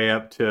my way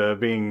up to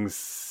being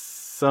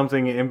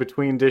something in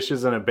between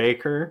dishes and a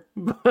baker.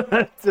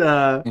 But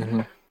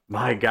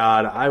my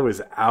God, I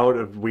was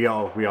we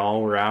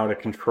all were out of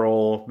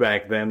control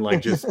back then,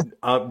 like just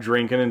up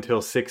drinking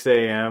until 6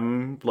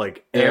 a.m.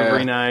 like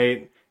every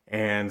night,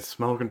 and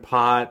smoking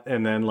pot,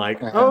 and then like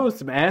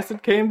some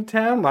acid came to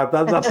town, blah,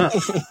 blah, blah.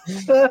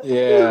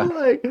 Yeah.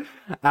 Like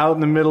out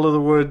in the middle of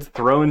the woods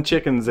throwing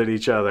chickens at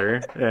each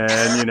other,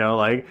 and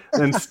like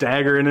then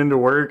staggering into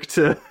work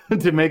to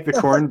make the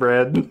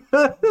cornbread.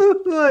 Like,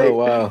 oh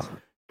wow.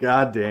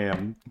 God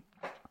damn.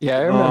 Yeah,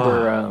 I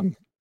remember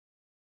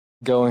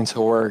going to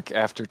work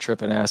after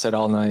tripping acid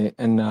all night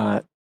and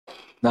not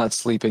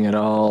sleeping at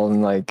all,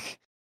 and like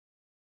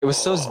it was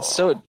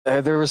so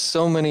there was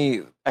so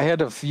many. I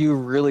had a few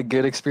really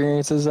good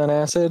experiences on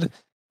acid,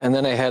 and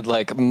then I had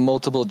like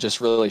multiple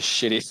just really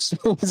shitty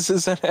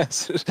experiences on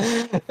acid.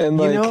 And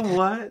like, you know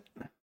what?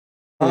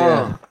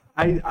 Yeah.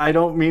 I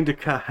don't mean to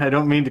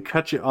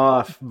cut you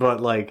off, but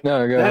like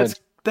No, go ahead.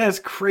 That's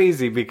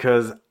crazy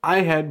because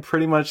I had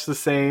pretty much the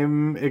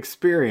same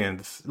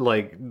experience,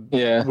 like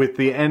with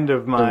the end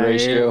of my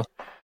ratio.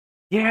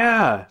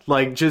 Yeah,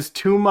 like just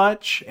too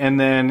much, and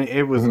then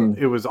it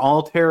was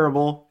all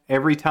terrible,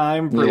 every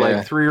time for like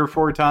Yeah. 3 or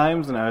 4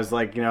 times, and I was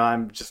like,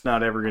 I'm just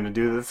not ever going to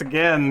do this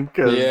again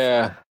because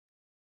Yeah.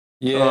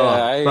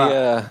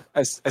 Yeah.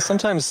 but I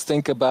sometimes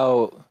think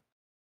about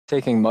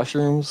taking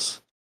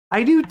mushrooms,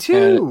 I do and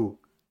too.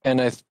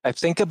 I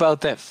think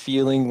about that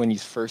feeling when you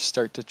first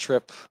start to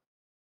trip,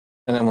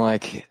 and I'm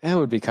like, that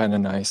would be kind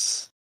of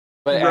nice.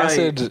 But Right.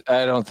 acid,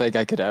 I don't think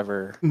I could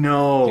ever do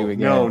No, no,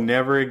 again.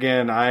 never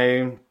again.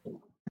 I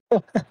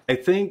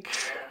think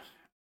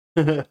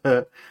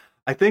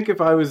I think if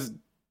I was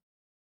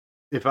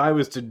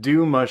to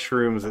do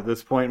mushrooms at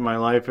this point in my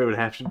life, it would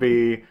have to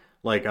be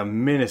like a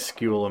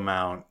minuscule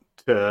amount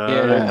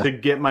Yeah. to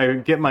get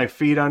my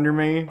feet under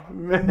me.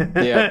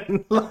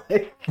 Yep.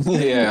 Like,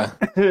 Yeah.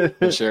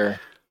 For sure.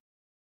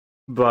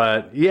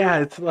 but yeah,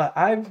 it's like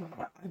I've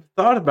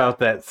thought about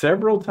that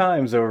several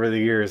times over the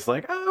years.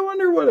 Like, I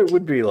wonder what it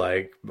would be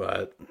like,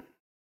 but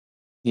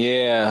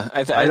Yeah. I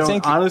I don't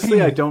think.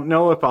 honestly. I don't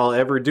know if I'll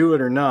ever do it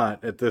or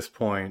not at this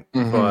point.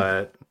 Mhm.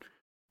 But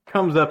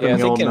comes up in Yeah, I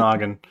the think old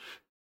noggin.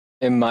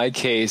 in my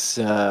case,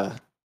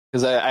 because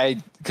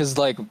because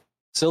like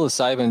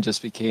psilocybin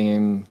just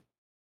became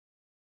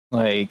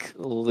like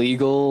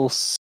legal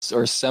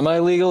or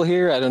semi-legal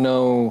here. I don't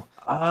know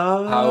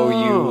how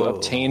you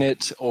obtain Oh,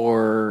 it,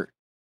 or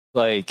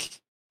like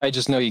I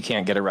just know you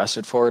can't get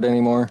arrested for it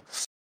anymore.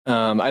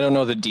 I don't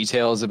know the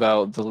details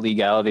about the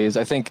legalities.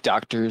 I think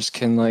doctors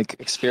can like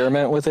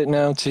experiment with it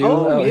now too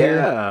oh out here.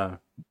 yeah.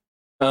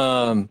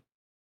 Um,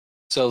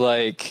 so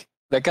like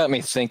that got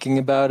me thinking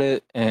about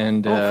it,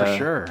 and Oh, for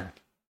sure.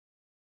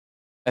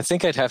 I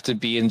think I'd have to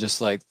be in just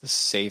like the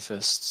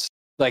safest.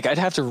 Like I'd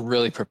have to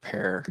really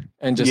prepare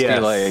and just be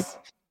like, Yes.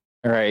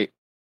 all right,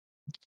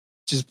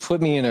 just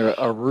put me in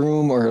a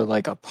room or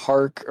like a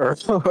park or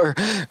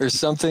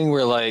something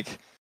where like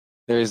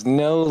there's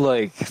no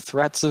like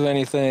threats of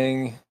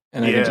anything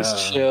and I can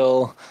just Yeah.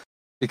 chill.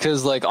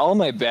 Because like all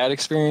my bad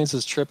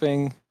experiences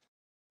tripping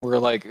were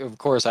like of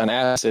course on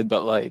acid,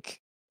 but like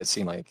it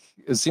seemed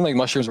like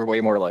mushrooms were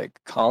way more like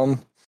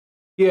calm.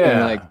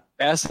 And like Yeah.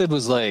 acid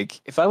was like,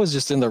 if I was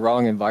just in the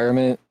wrong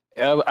environment,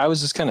 I was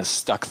just kind of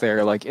stuck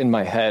there, like in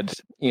my head,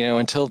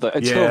 until the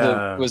it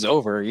Yeah. was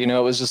over. It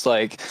was just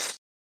like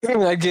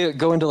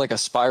go into like a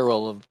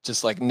spiral of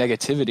just like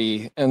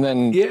negativity,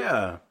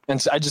 Yeah. and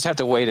so I just have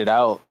to wait it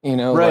out.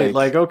 Right.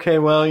 Like, okay,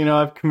 well,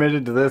 I've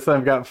committed to this.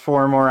 I've got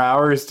 4 more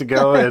hours to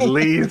go at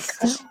least.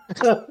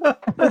 So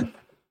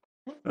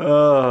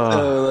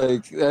Oh.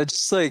 like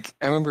just like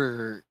I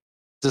remember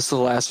just the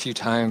last few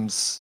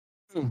times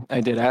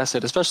I did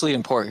acid, especially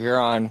in Port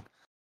Huron.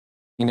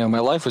 My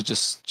life was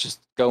just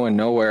going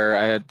nowhere.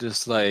 I had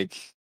just like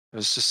I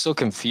was just so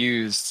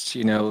confused,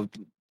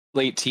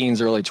 late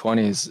teens, early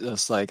 20s.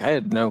 It's like I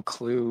had no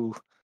clue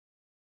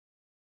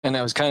and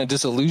I was kind of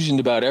disillusioned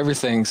about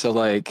everything. So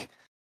like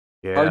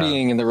Yeah.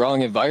 partying in the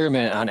wrong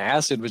environment on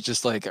acid was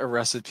just like a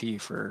recipe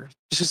for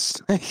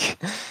just like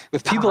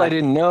with people I God.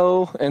 didn't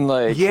know and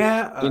like,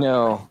 Yeah.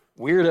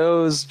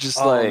 weirdos just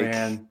Oh like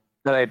man.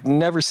 that I'd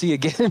never see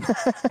again.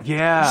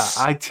 Yeah.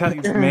 I tell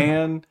you,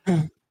 man.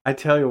 I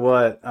tell you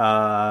what.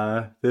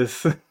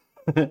 This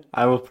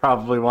I will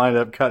probably wind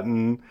up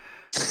cutting.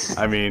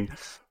 I mean,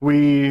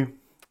 we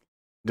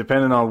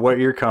depending on what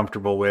you're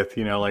comfortable with,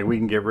 like we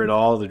can get rid of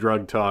all the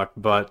drug talk,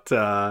 but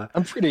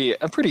I'm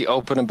pretty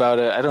open about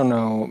it. I don't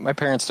know. My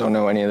parents don't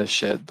know any of this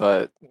shit,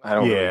 but I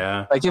don't really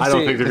yeah, like I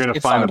don't think they're if gonna they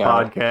find the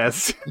found out.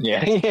 podcast.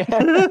 Yeah,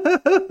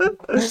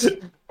 yeah.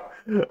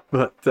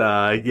 But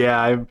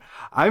yeah,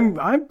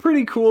 I'm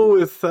pretty cool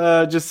with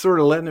just sort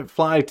of letting it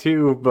fly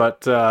too.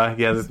 But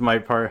yeah, this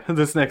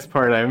next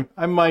part,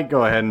 I might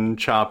go ahead and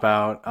chop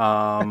out.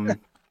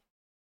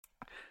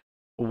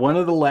 One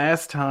of the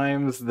last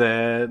times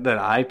that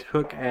I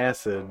took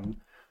acid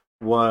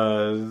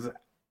was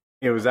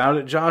it was out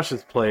at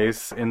Josh's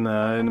place in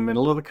the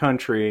middle of the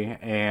country,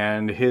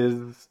 and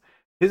his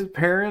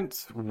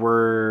parents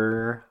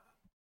were.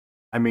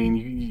 I mean,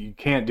 you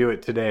can't do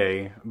it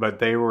today, but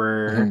they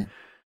were Mhm,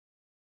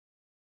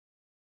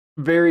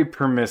 very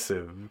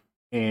permissive,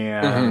 mhm,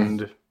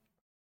 and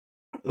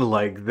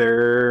like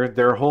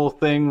their whole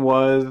thing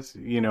was,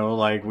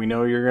 like we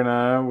know you're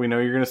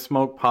gonna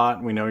smoke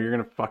pot, we know you're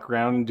gonna fuck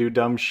around and do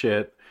dumb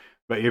shit,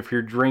 but if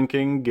you're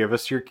drinking, give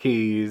us your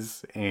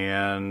keys,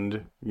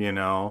 and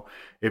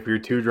if you're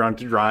too drunk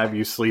to drive,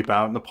 you sleep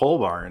out in the pole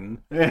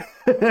barn. Like,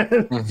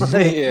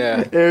 mhm.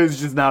 Yeah. it was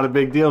just not a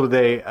big deal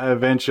today.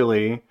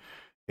 Eventually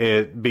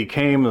it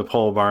became the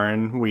pole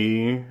barn.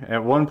 We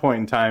at one point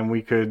in time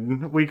we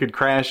could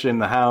crash in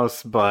the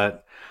house,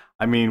 but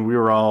I mean we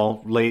were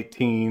all late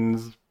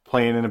teens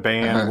playing in a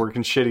band, Uh-huh.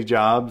 working shitty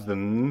jobs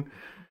and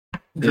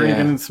drinking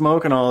Yeah. and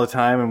smoking all the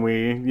time, and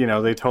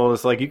they told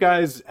us like you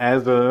guys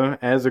as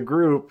a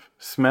group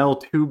smell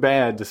too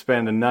bad to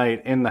spend a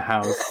night in the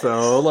house.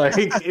 So like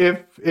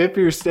if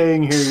you're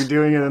staying here, you're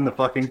doing it in the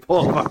fucking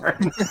pole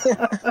barn.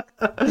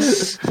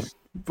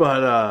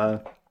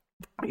 But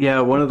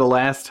yeah, one of the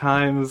last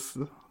times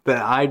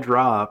that I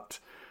dropped,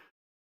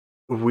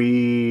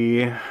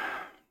 we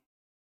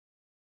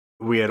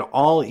we had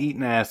all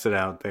eaten acid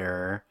out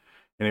there,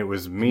 and it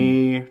was Mhm,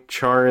 me,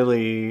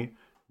 Charlie,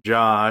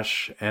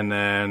 Josh, and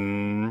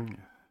then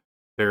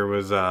there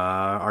was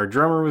our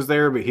drummer was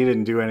there, but he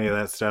didn't do any of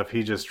that stuff.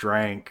 He just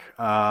drank.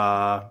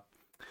 And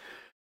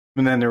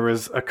then there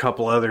was a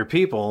couple other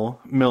people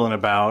milling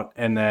about,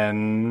 and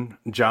then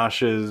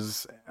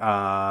Josh's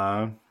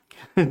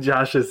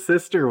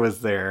sister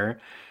was there,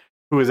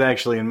 who was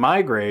actually in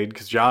my grade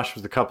because Josh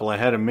was a couple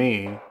ahead of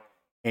me,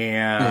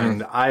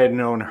 and I had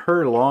known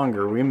her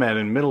longer. We met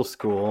in middle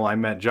school. I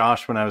met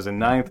Josh when I was in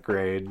 9th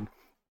grade,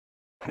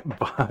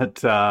 but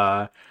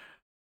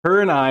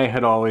her and I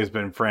had always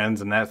been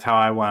friends, and that's how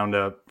I wound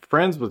up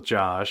friends with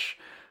Josh.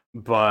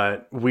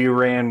 But we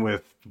ran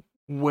with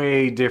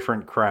way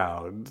different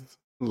crowds.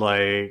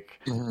 Like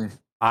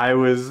I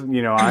was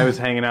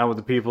hanging out with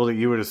the people that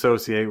you would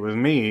associate with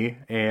me,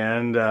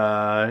 and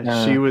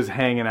she was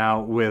hanging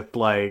out with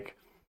like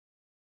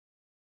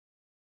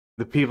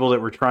the people that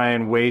were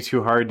trying way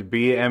too hard to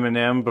be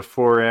Eminem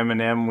before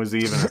Eminem was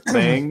even a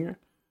thing.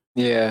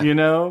 Yeah. You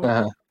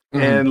know?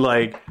 And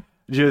like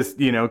just,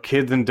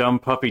 kids in dumb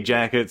puppy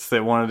jackets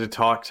that wanted to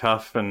talk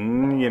tough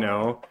and,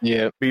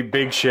 be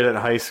big shit at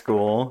high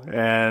school.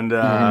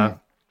 And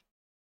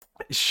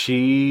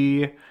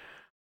she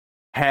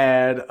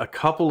had a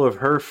couple of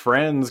her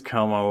friends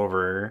come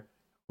over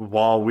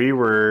while we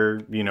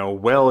were,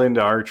 well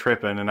into our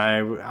tripping. And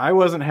I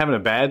wasn't having a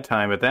bad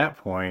time at that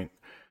point.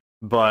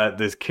 But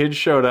this kid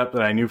showed up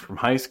that I knew from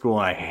high school,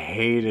 and I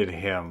hated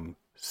him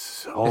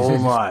so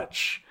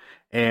much.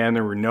 And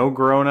there were no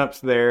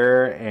grown-ups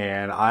there,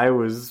 and I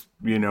was,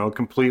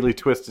 completely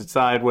twisted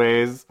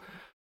sideways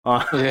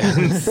on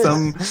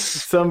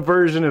some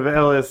version of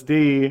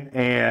LSD.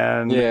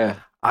 And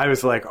I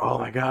was like, oh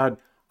my God,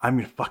 I'm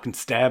going to fucking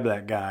stab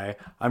that guy.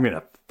 I'm going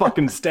to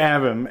fucking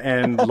stab him.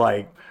 And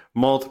like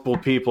multiple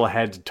people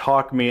had to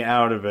talk me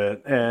out of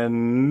it.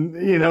 And,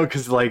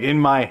 because like in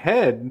my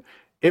head,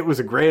 it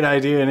was a great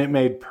idea and it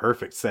made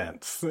perfect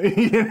sense.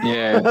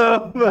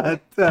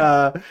 But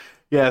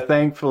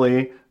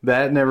thankfully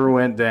that never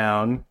went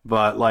down.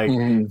 But like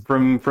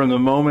from the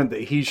moment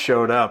that he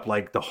showed up,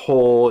 like the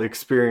whole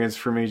experience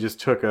for me just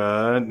took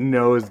a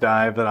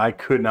nosedive that I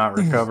could not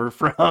recover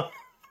from.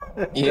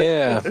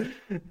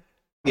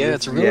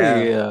 It's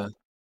really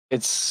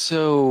it's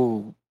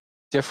so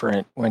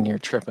different when you're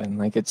tripping.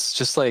 Like it's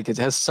just like it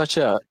has such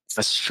a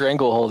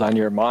stranglehold on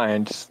your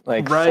mind,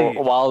 like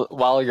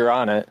while you're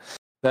on it,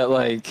 that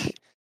like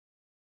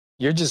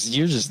you're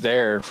just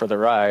there for the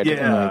ride.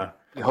 And, like,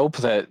 you hope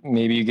that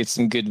maybe you get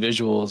some good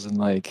visuals and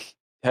like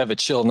have a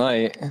chill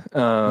night,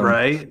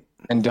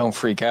 and don't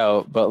freak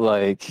out. But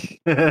like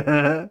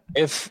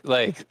if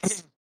like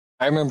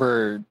I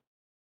remember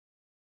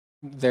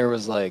there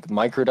was like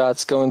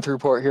microdots going through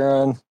Port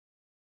Huron,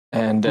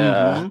 and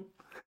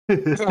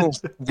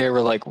they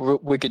were like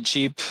wicked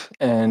cheap,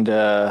 and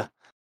I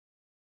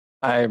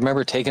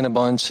remember taking a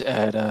bunch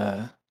at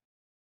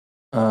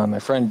my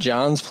friend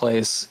John's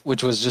place,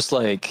 which was just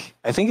like,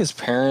 I think his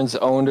parents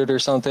owned it or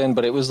something,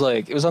 but it was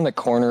on the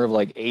corner of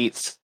like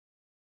 8th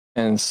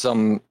and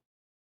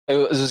it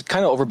was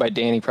kind of over by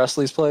Danny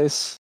Presley's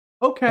place.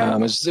 Okay. It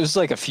was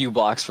like a few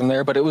blocks from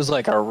there, but it was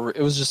like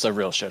it was just a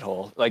real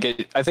shithole.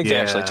 Like I think they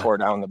actually tore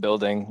down the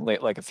building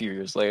like a few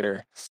years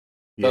later.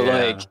 But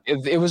like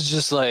it was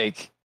just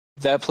like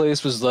that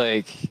place was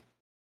like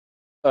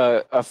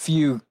a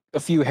few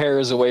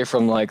hairs away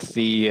from like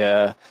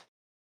the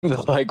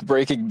like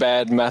Breaking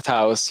Bad meth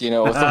house,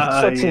 with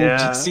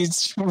fucking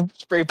seeds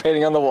spray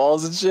painting on the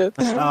walls and shit.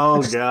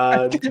 Oh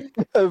God.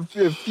 a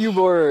few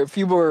more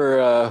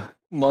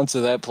months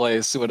of that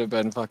place would have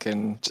been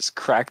fucking just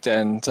crack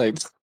den type.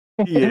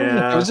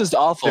 It was just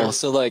awful.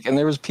 So like, and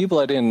there was people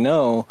I didn't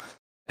know,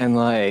 and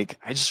like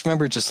I just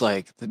remember just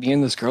like me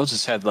and this girl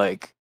just had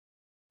like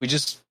we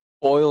just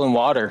oil and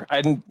water.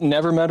 I'd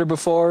never met her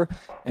before,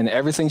 and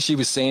everything she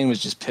was saying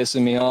was just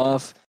pissing me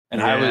off.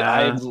 And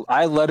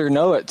I let her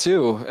know it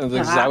too,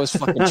 because I was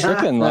fucking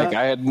tripping. Like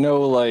I had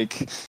no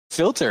like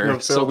filter,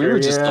 so we were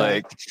just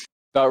like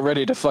about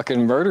ready to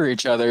fucking murder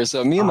each other.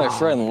 So me and my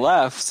friend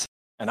left,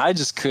 and I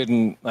just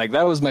couldn't. Like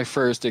that was my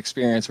first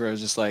experience where I was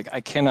just like, I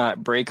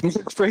cannot break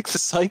the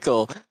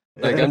cycle.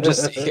 Like I'm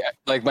just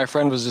like my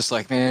friend was just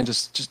like, man,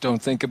 just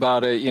don't think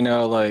about it,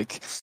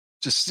 like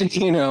just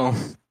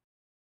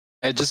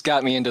it just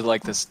got me into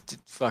like this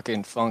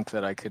fucking funk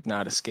that I could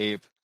not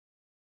escape.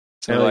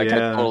 So I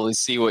totally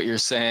see what you're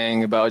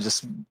saying about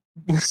just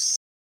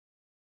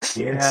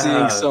seeing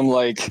some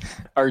like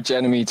arch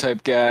enemy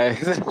type guy.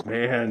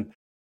 Man.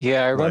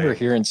 Yeah, I remember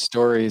hearing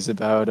stories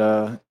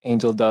about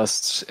angel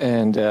dust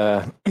and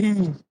that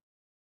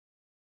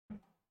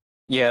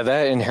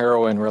and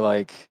heroin were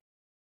like,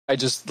 I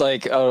just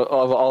like of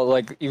all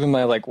like even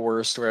my like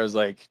worst where I was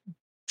like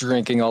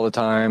drinking all the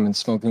time and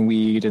smoking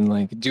weed and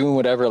like doing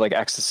whatever like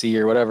ecstasy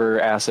or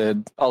whatever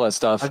acid, all that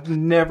stuff. I've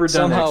never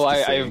done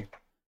ecstasy.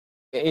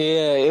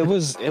 It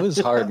was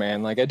hard,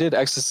 man. Like I did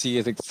ecstasy,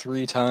 I think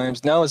 3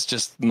 times. Now it's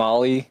just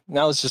Molly.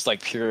 Now it's just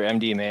like pure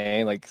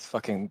MDMA. Like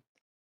fucking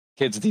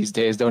kids these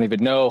days don't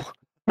even know.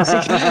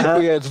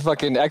 We had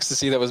fucking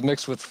ecstasy that was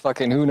mixed with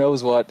fucking who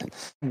knows what.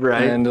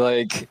 Right. And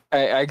like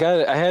I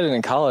had it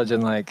in college,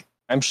 and like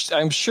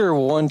I'm sure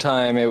one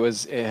time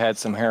it had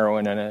some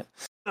heroin in it,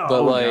 but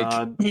Oh like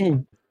God.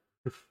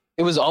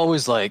 it was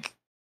always like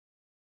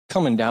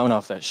coming down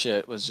off that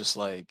shit was just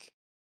like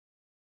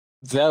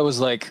that was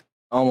like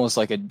almost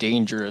like a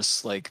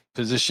dangerous like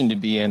position to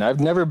be in. I've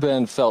never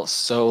been felt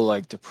so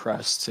like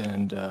depressed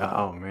and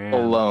Oh man.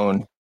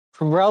 alone.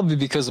 Probably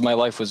because my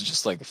life was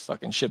just like a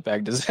fucking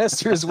shitbag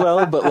disaster as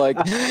well. But like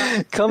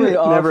coming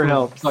off Never of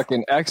helps.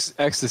 fucking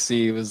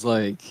ecstasy was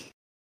like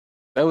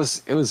it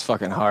was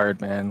fucking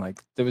hard, man.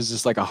 Like there was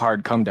just like a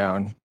hard come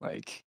down.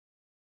 Like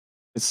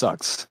it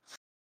sucks.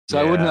 So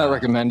I would not Yeah.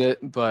 recommend it,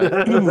 but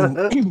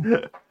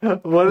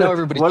now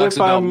everybody What talks if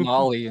about I'm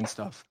Molly and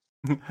stuff.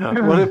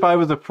 what if I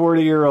was a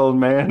 40-year-old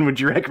man? Would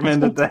you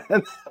recommend it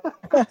then?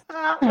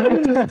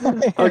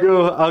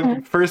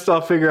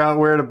 I'll figure out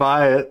where to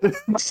buy it.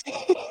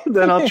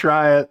 Then I'll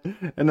try it,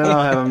 and then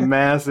I'll have a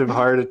massive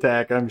heart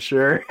attack, I'm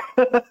sure.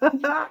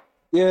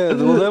 Yeah,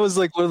 well, that was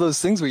like one of those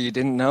things where you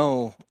didn't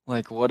know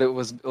like what it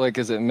was like.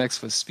 Is it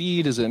mixed with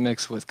speed? Is it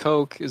mixed with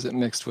coke? Is it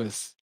mixed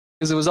with?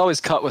 Because it was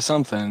always cut with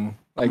something.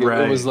 Like it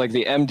was Right. like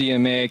the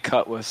MDMA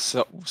cut with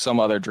some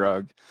other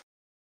drug,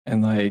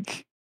 and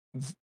like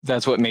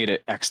that's what made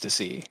it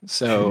ecstasy.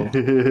 So,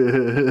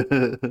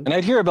 and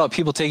I'd hear about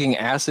people taking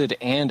acid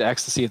and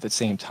ecstasy at the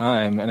same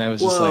time, and I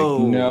was just like,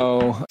 Whoa.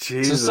 no. So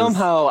Jesus.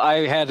 somehow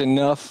I had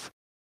enough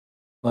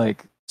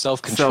like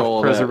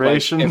self-control that like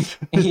Self-preservation. if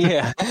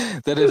yeah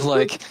that if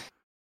like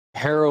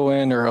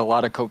heroin or a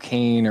lot of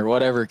cocaine or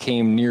whatever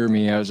came near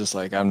me, I was just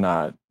like, I don't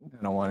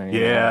want any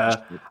more of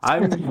Yeah.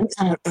 I'm this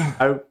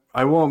shit.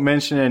 I won't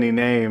mention any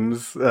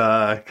names.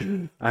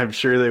 I'm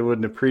sure they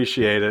wouldn't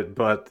appreciate it,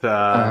 but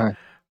uh,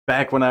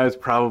 back when I was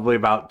probably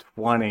about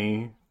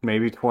 20,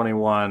 maybe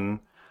 21,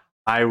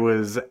 I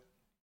was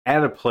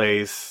at a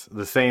place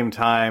the same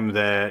time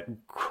that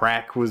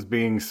crack was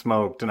being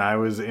smoked, and I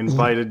was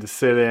invited to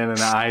sit in, and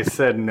I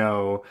said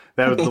no.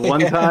 That was the one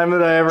yeah, time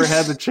that I ever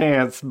had the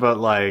chance, but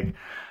like,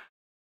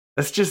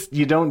 that's just,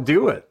 you don't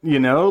do it,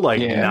 like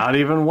yeah, not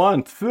even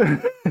once.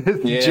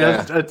 It's yeah,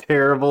 just a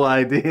terrible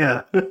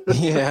idea.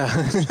 yeah.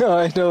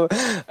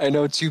 I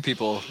know two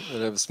people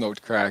that have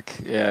smoked crack.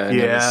 Yeah, and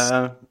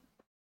Yeah,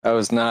 I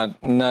was not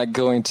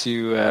going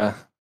to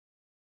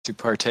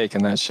partake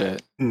in that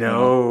shit.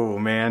 no,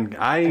 man.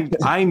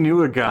 I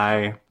knew a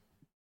guy.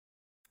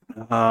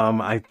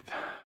 I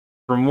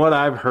From what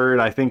I've heard,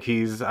 I think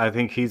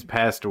he's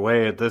passed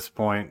away at this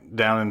point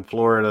down in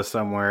Florida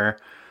somewhere.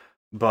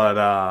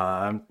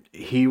 But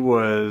he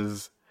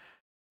was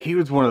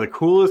one of the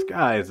coolest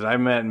guys that I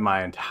met in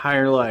my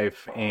entire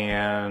life,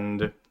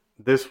 and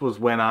this was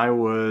when I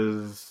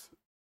was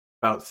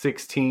about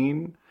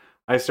 16.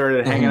 I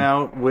started hanging Mhm.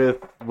 out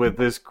with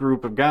this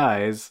group of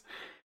guys,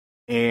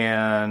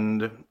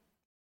 and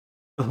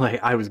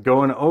like I was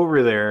going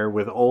over there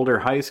with older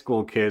high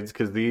school kids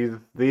because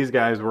these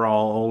guys were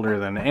all older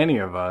than any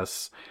of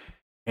us.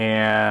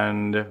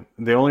 And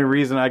the only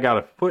reason I got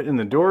a foot in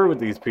the door with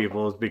these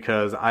people is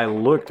because I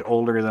looked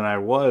older than I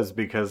was,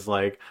 because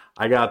like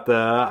I got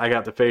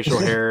the facial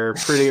hair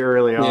pretty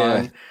early Yeah.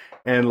 on,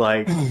 and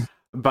like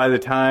by the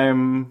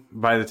time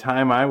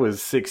I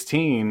was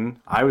 16,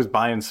 I was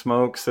buying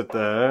smokes at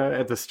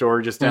the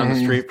store just down the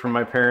Mhm. street from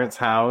my parents'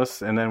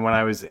 house, and then when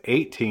I was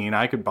 18,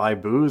 I could buy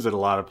booze at a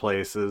lot of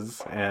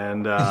places.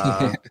 And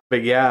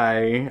but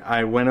yeah,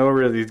 I went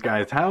over to these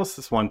guys' house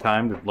this one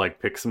time to like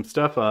pick some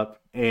stuff up,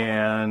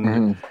 and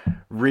Mhm.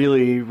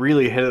 really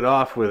really hit it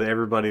off with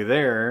everybody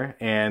there,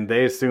 and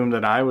they assumed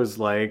that I was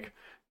like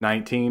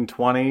 19,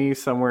 20,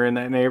 somewhere in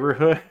that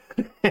neighborhood.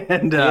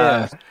 and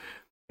Yeah.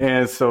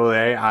 so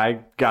I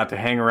got to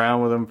hang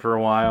around with him for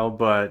a while.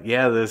 But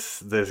yeah,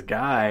 this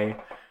guy,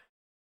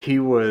 he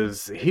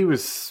was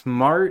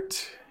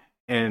smart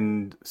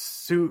and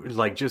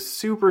like just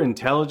super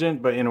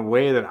intelligent, but in a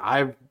way that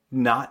I've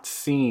not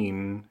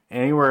seen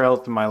anywhere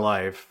else in my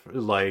life.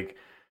 Like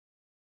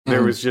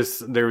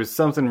Mhm. there was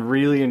something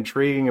really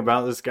intriguing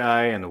about this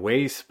guy and the way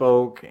he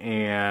spoke,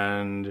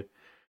 and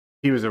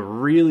he was a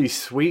really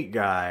sweet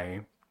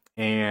guy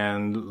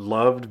and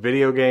loved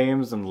video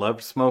games and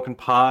loved smoking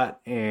pot,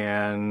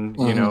 and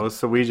Mhm.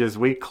 so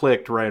we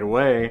clicked right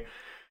away.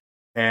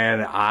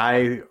 And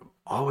I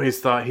always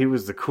thought he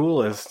was the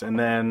coolest, and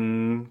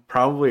then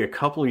probably a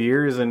couple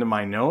years into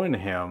my knowing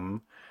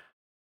him,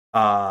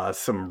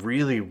 some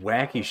really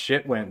wacky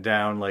shit went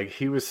down. Like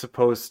he was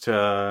supposed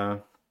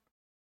to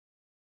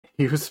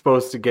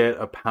get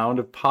a pound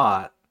of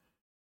pot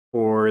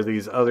for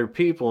these other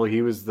people.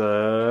 He was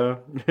the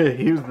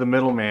he was the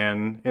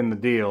middleman in the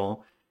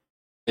deal,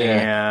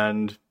 Yeah.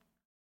 and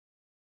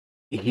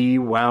he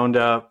wound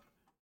up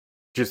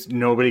just,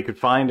 nobody could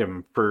find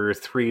him for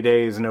 3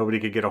 days. Nobody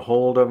could get a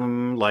hold of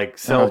him. Like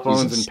cell Oh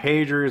phones and Jesus.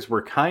 pagers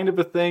were kind of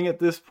a thing at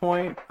this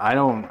point.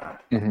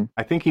 Mhm.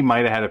 I think he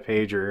might have had a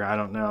pager. I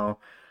don't know,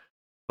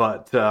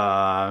 but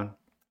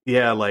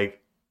yeah,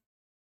 like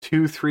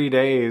 2 3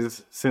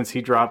 days since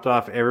he dropped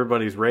off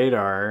everybody's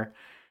radar.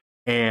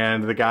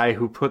 And the guy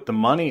who put the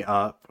money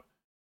up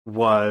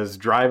was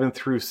driving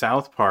through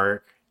South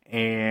Park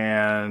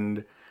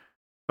and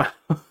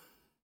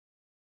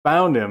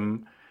found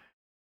him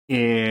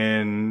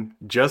in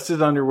just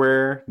his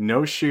underwear,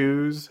 no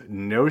shoes,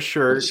 no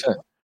shirt. Shit.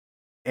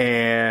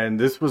 And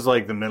this was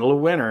like the middle of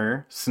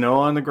winter, snow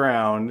on the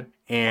ground,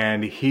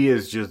 and he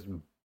is just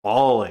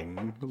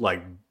bawling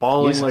like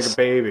Jesus. a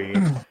baby.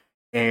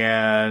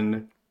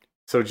 And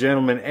so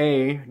gentleman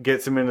A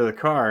gets him into the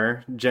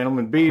car.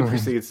 Gentleman B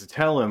proceeds to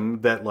tell him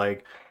that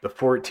like the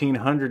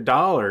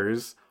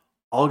 $1,400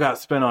 all got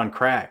spent on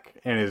crack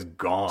and is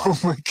gone. Oh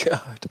my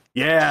god.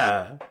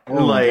 Yeah.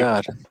 Oh my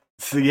god.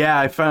 So yeah,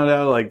 I found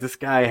out like this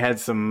guy had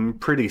some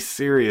pretty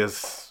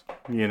serious,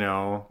 he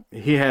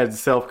had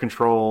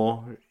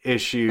self-control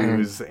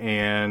issues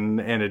and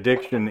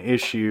addiction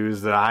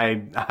issues that I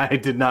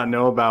did not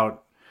know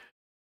about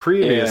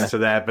previous to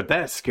that, but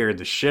that scared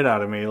the shit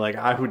out of me. Like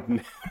I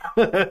would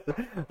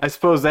I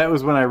suppose that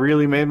was when I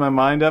really made my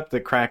mind up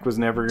that crack was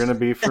never going to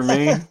be for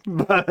me.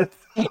 But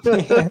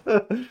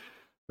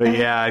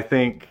yeah, I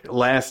think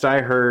last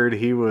I heard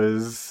he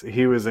was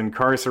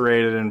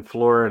incarcerated in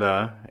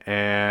Florida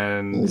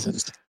and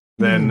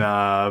then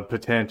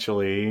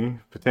potentially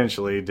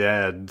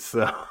dead.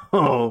 So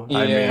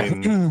I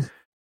mean,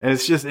 and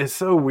it's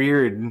so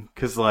weird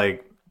because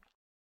like,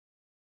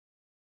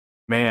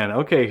 man,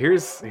 okay,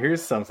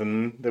 here's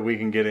something that we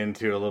can get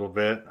into a little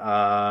bit.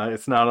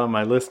 It's not on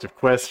my list of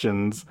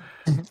questions,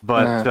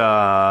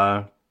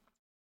 but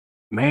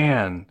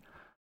man,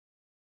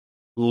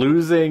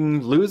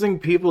 losing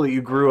people that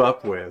you grew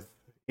up with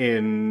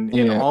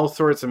in all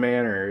sorts of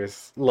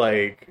manners,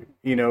 like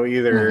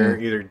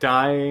either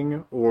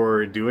dying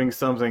or doing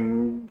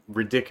something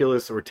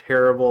ridiculous or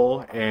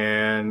terrible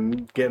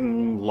and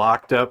getting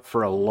locked up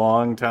for a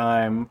long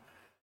time.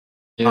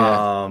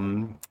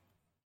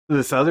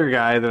 This other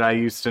guy that I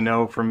used to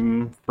know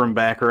from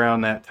back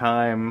around that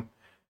time,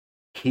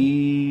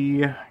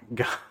 he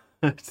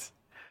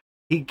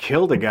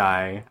killed a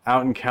guy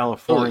out in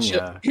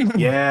California.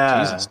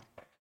 Yeah. Jesus.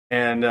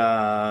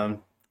 And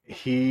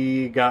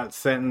he got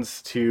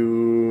sentenced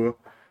to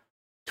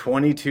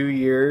 22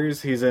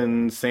 years. He's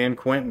in San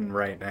Quentin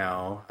right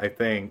now, I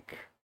think.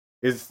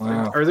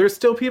 Are there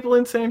still people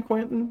in San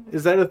Quentin?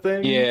 Is that a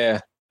thing?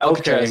 Yeah.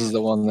 Alcatraz is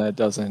the one that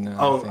doesn't.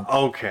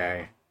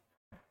 Okay.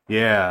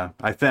 Yeah,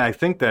 I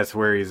think that's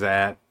where he's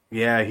at.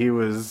 Yeah, he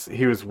was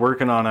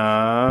working on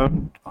a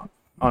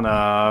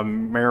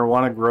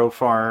marijuana grow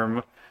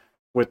farm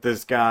with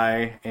this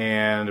guy,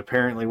 and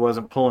apparently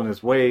wasn't pulling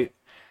his weight,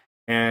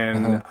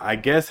 and I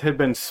guess had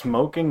been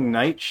smoking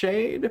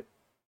nightshade.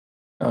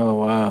 Oh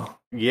wow!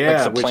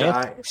 Yeah,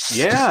 like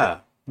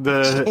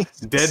the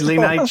deadly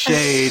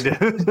nightshade.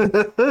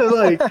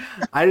 Like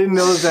I didn't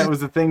know that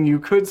was a thing you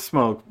could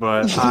smoke,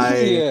 but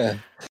I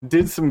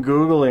did some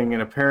Googling,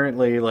 and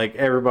apparently like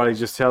everybody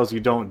just tells you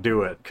don't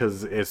do it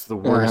because it's the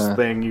worst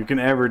thing you can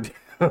ever do.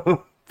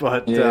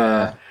 But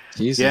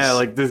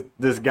like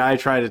this guy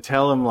tried to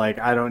tell him like,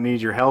 I don't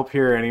need your help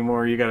here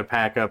anymore, you got to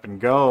pack up and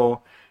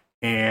go.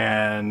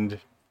 And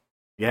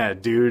yeah,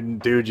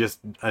 dude just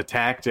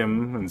attacked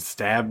him and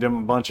stabbed him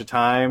a bunch of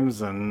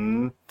times.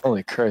 And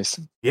holy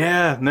Christ.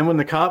 Yeah, and then when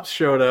the cops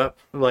showed up,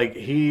 like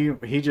he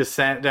just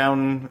sat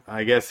down.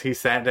 I guess he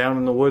sat down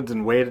in the woods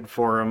and waited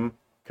for him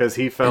because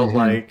he felt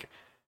like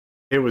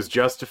it was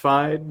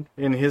justified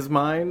in his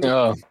mind.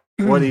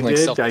 What he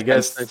did, I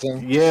guess.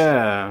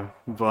 Yeah,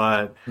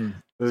 but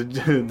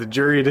the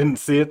jury didn't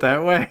see it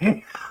that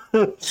way.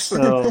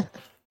 So,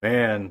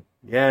 man,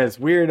 yeah, it's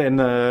weird. And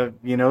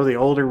the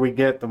older we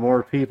get, the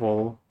more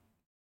people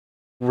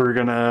we're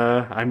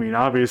gonna. I mean,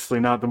 obviously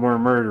not the more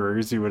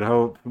murderers you would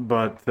hope,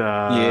 but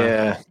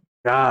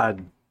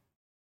God,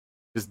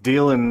 just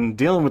dealing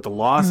with the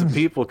loss of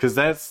people, because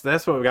that's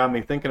what got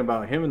me thinking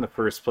about him in the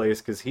first place,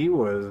 because he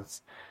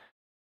was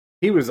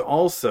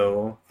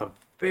also a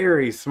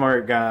very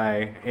smart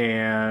guy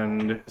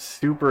and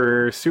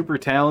super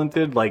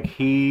talented. Like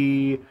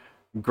he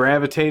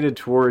gravitated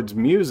towards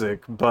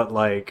music, but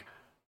like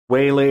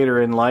way later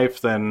in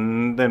life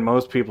than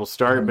most people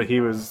start. But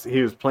he was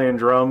playing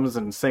drums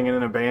and singing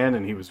in a band,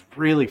 and he was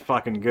really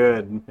fucking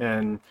good.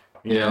 And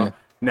you know,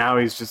 now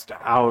he's just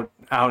out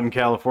in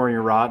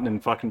California rotting in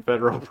fucking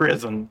federal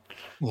prison.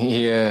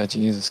 Yeah,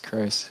 Jesus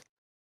Christ.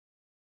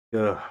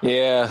 Ugh.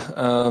 Yeah,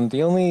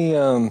 the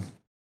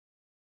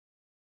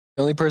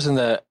only person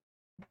that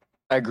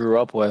I grew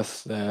up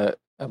with that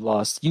I've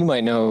lost, you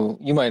might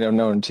have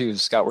known too,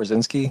 is Scott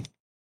Wierzinski.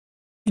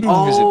 He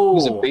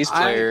was a bass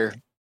player.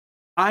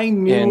 I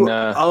knew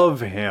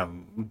of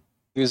him.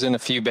 He was in a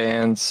few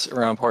bands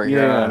around Port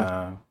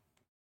Huron.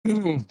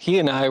 He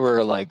and I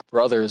were like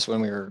brothers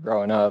when we were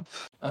growing up.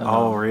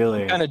 Oh,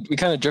 really? We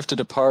kind of drifted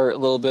apart a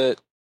little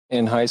bit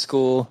in high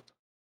school,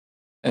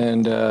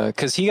 and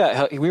because we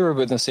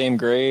were in the same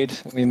grade.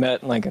 We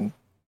met like in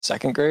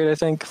second grade, I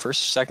think,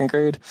 second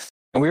grade,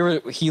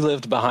 and he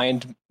lived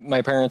behind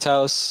my parents'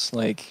 house,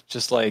 like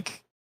just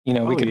like we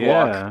could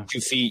walk 2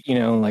 feet,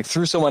 like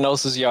through someone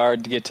else's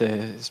yard to get to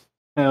his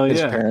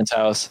parents'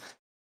 house,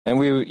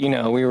 and he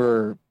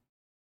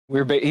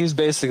was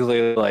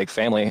basically like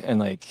family, and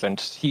like, and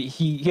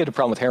he had a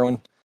problem with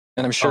heroin,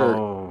 and I'm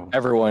sure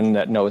everyone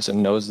that knows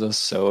him knows this.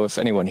 So if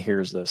anyone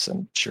hears this,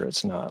 I'm sure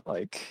it's not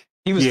like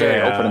He was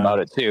very open Yeah. about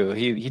it too.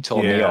 He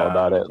told me all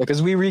about it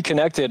because we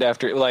reconnected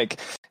after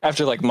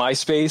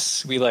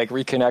MySpace. We like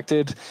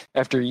reconnected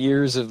after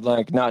years of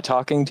like not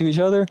talking to each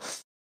other,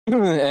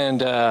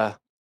 and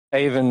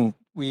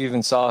we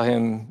even saw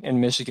him in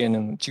Michigan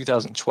in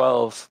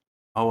 2012.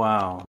 Oh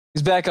wow.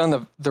 He's back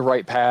on the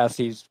right path.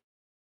 He's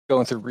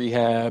going through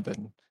rehab,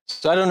 and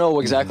so I don't know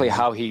exactly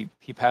how he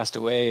passed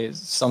away. Is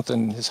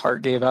something his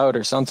heart gave out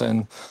or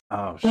something?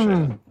 Oh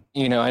shit.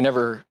 You know, I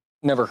never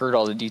heard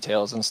all the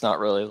details, and it's not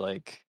really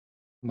like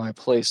my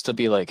place to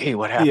be like, hey,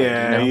 what happened?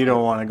 Yeah, you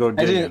don't want to go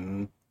I didn't-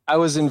 digging. I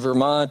was in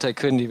Vermont. I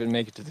couldn't even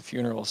make it to the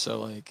funeral, so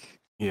like,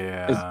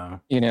 Yeah.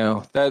 you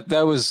know, that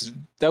was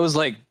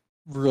like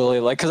really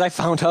like because I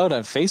found out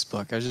on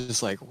Facebook. I was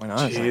just like, when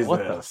I was like, what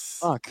the Jesus.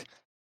 fuck?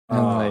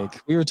 And like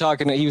we were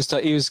talking, he was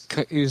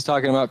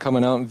talking about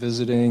coming out and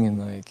visiting, and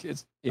like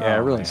it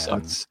really man.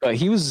 sucks. But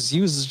he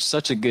was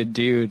such a good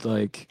dude.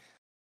 Like,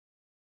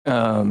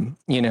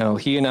 you know,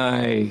 he and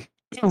I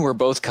were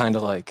both kind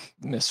of like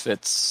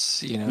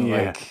misfits. You know,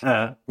 like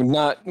we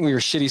were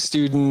shitty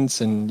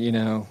students, and you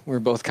know, we were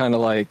both kind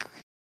of like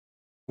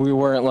we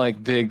weren't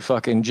like big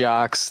fucking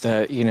jocks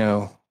that you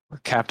know were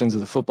captains of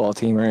the football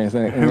team or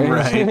anything,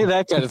 Right.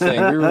 that kind of thing.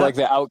 We were like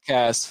the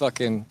outcast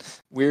fucking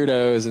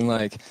weirdos, and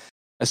like.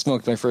 I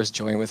smoked my first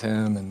joint with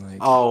him, and like,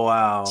 oh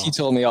wow. he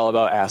told me all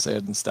about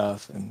acid and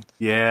stuff, and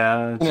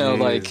Yeah. you know,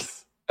 like,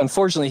 jeez.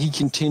 unfortunately, he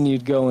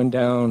continued going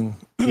down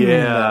Yeah.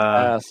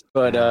 that path.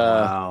 But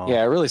Wow.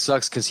 yeah, it really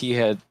sucks because he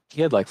had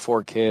like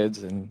 4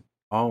 kids and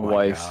Oh a my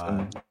wife, God.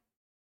 and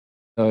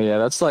oh yeah,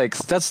 that's like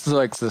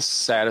the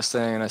saddest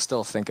thing, and I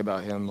still think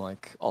about him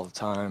like all the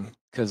time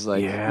because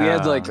like we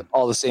had like Yeah.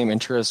 all the same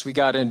interests. We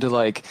got into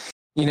like.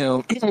 You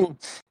know,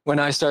 when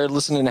I started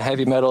listening to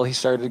heavy metal, he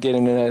started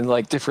getting into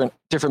like different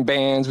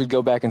bands. We'd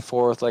go back and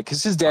forth, like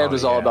because his dad Oh,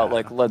 was all about yeah.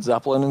 like Led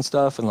Zeppelin and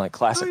stuff, and like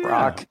classic Oh, yeah.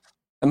 rock.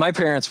 And my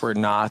parents were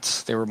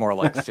not; they were more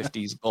like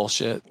 '50s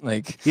bullshit.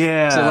 Like,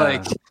 Yeah. so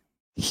like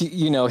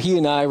he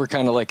and I were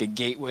kind of like a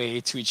gateway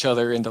to each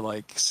other into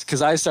like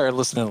because I started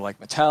listening to like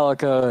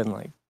Metallica and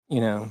like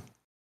you know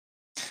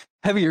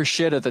heavier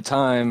shit at the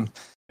time,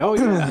 Oh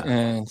yeah.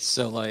 and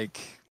so like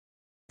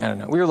I don't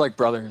know, we were like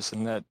brothers,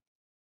 and that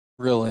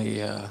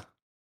really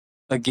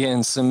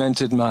again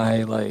cemented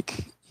my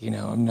like you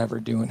know I'm never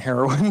doing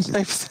heroin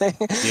type thing.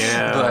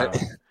 Yeah.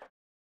 But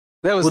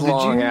that was Well, did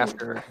long you-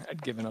 after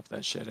I'd given up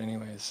that shit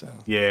anyway. So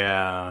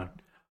Yeah.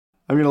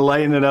 I'm gonna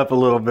lighten it up a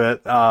little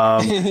bit.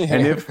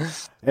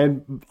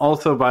 And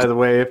also, by the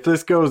way, if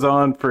this goes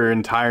on for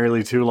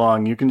entirely too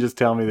long, you can just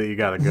tell me that you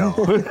gotta go.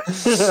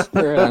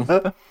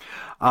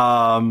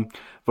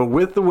 But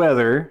with the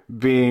weather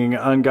being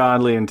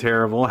ungodly and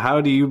terrible,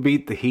 how do you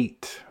beat the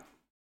heat?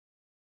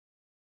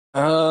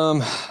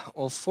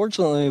 Well,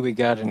 fortunately, we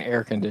got an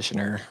air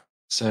conditioner,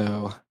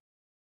 so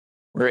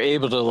we're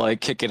able to like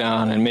kick it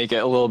on and make it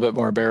a little bit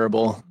more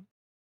bearable.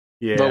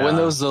 Yeah. But when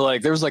there was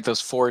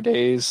those 4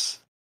 days,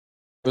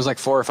 it was like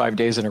 4 or 5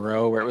 days in a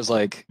row where it was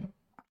like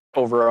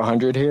over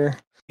 100 here.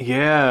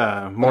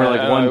 Yeah, more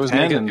like it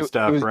 110 was and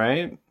stuff,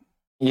 right?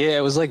 Yeah,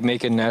 it was like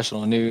making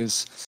national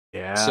news.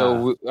 Yeah.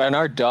 So and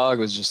our dog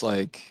was just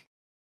like,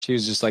 she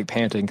was just like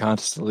panting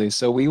constantly.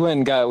 So we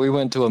went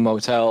to a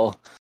motel.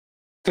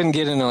 Couldn't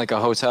get into like a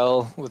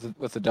hotel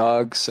with the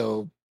dog.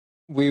 So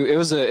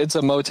it's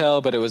a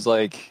motel, but it was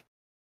like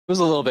it was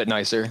a little bit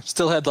nicer.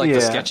 Still had like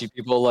the sketchy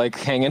people like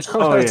hanging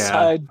out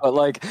outside, but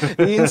like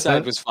the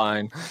inside was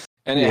fine,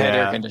 and it had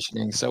air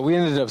conditioning. So we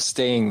ended up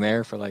staying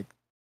there for like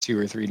 2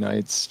 or 3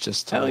 nights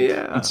just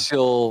to,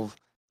 until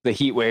the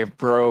heat wave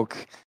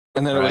broke.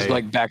 And then it was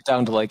like back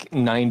down to like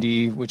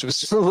 90, which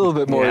was a little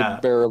bit more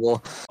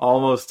bearable.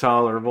 Almost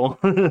tolerable.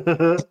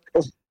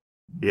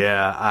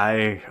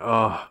 Yeah,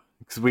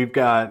 because we've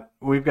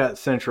got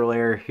central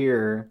air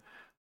here,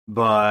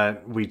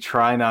 but we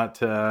try not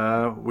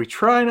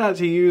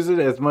to use it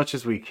as much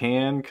as we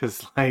can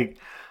because like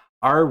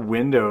our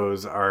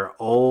windows are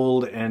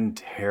old and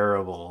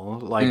terrible.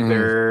 Like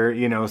they're,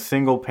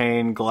 single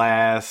pane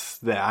glass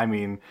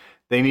that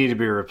they need to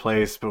be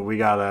replaced, but we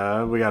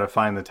gotta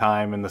find the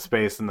time and the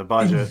space and the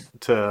budget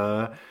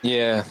to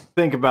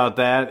think about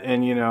that.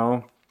 And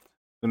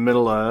the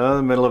middle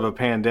of a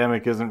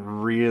pandemic isn't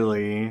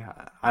really.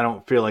 I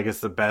don't feel like it's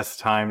the best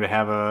time to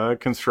have a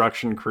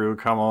construction crew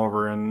come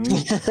over and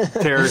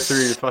tear through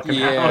your fucking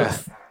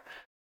house.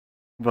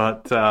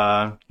 But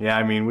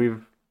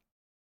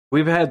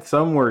we've had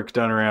some work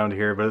done around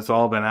here, but it's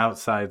all been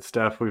outside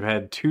stuff. We've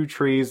had 2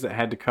 trees that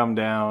had to come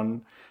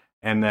down.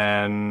 And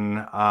then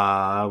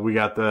we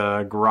got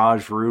the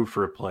garage roof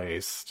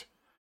replaced.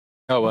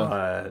 Oh well,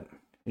 but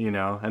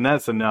and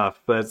that's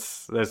enough.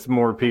 That's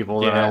more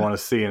people than I want to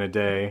see in a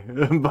day.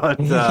 But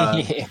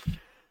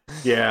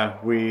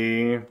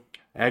we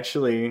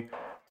actually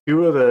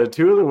 2 of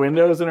the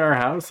windows in our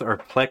house are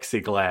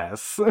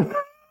plexiglass.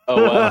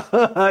 Oh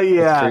wow,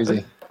 yeah, that's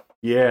crazy.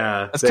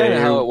 Yeah, that's kind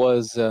of how it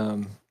was.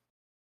 And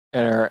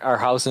our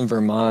house in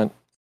Vermont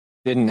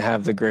didn't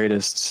have the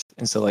greatest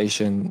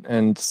insulation,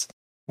 and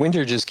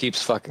winter just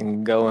keeps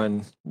fucking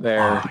going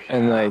there.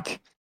 And like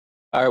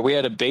All right, we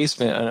had a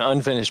basement, an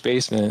unfinished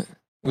basement.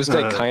 It was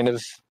like kind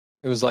of,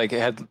 it was like it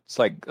had it's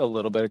like a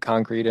little bit of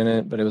concrete in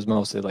it, but it was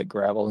mostly like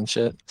gravel and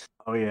shit.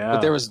 Oh But yeah.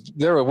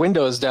 there were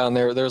windows down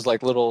there. There was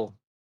like little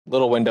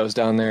windows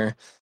down there,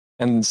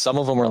 and some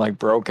of them were like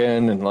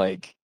broken and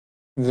like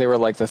they were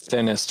like the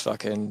thinnest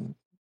fucking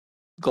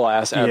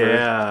glass ever.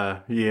 Yeah,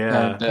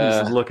 yeah. And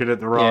Just look at it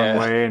the wrong yeah,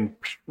 way and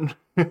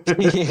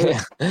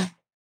yeah,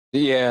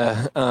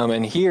 yeah.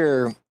 And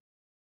here,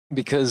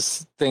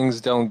 because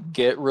things don't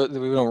get we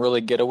don't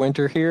really get a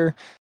winter here.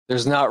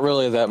 There's not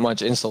really that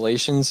much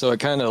insulation, so it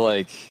kind of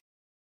like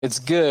it's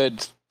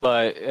good,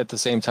 but at the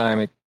same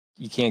time,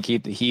 you can't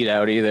keep the heat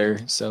out either.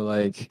 So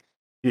like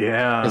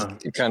yeah.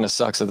 it kind of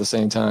sucks at the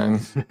same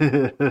time.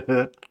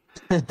 Oh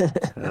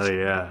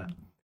yeah.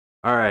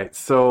 All right.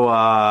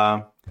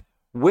 So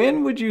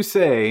when would you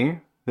say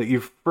that you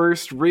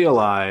first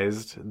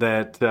realized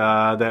that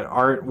that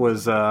art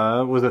was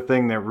a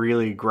thing that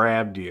really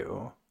grabbed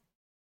you?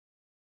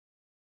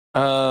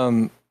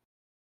 um,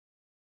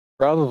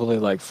 Probably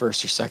like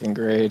first or second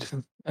grade.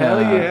 Hell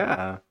Uh,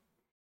 yeah.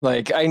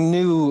 like I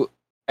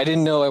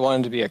didn't know I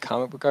wanted to be a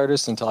comic book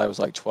artist until I was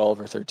like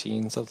 12 or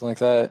 13, something like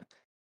that.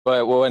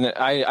 But when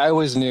I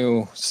always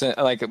knew,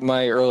 like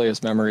my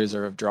earliest memories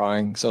are of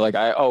drawing. So like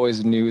I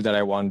always knew that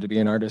I wanted to be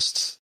an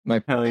artist.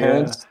 My Hell yeah.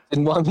 parents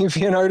didn't want me to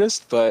be an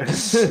artist,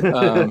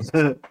 um,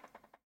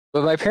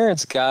 but my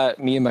parents got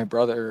me and my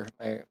brother,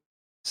 my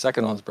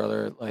second oldest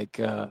brother, like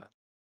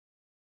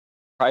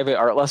private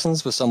art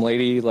lessons with some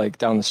lady like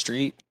down the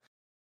street.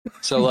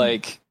 So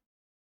like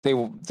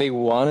they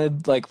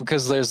wanted like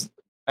because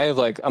I have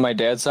like on my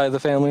dad's side of the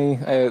family,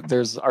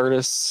 there's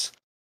artists.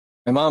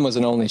 My mom was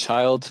an only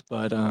child,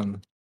 but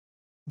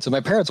so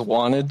my parents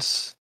wanted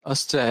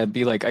us to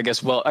be like I guess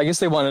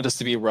they wanted us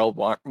to be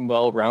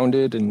well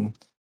rounded and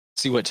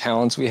see what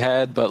talents we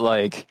had, but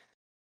like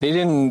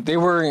they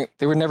were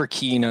never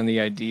keen on the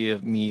idea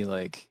of me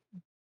like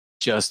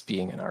just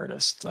being an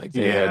artist. Like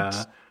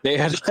Yeah. they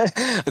had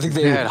I think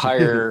they had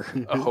higher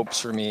hopes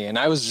for me, and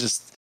I was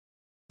just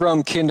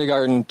from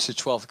kindergarten to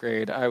 12th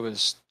grade, I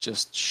was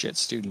just shit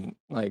student.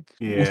 Like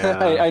Yeah.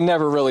 I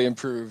never really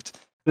improved.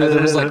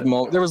 There was like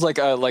there was like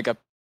a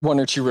one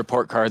or two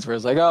report cards where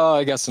it's like, oh,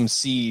 I got some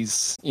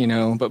C's, you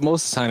know, but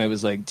most of the time it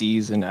was like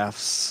D's and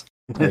F's.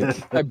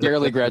 Like I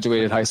barely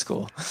graduated high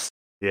school. But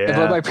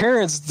Yeah. my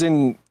parents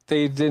didn't.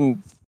 They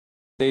didn't.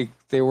 They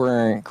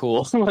weren't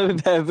cool. They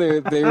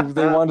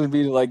wanted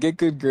me to like get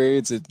good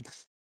grades and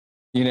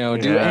do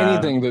Yeah.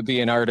 anything but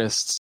be an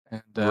artist.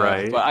 And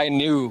Right. but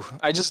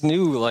I just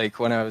knew like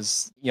when I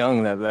was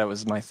young that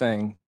was my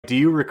thing. Do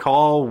you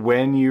recall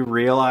when you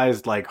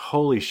realized, like,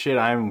 holy shit,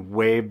 I'm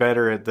way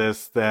better at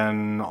this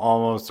than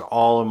almost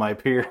all of my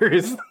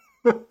peers?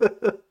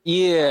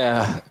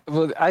 Yeah,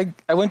 well, I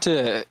went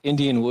to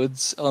Indian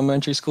Woods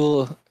Elementary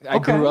School. I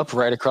grew Okay. up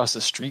right across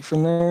the street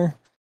from there.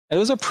 It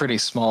was a pretty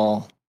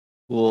small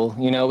school.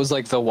 It was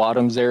like the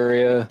Wadhams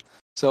area,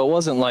 so it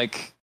wasn't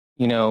like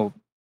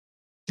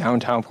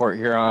downtown Port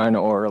Huron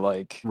or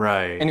like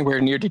Right.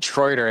 anywhere near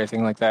Detroit or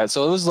anything like that.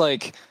 So it was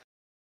like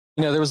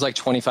there was like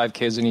 25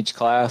 kids in each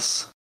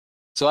class.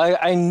 So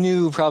I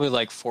knew probably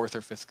like fourth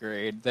or fifth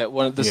grade that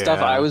one of the stuff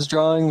I Yeah. was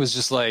drawing was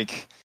just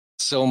like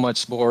so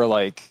much more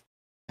like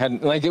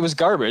had like it was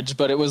garbage,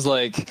 but it was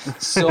like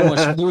so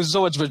much it was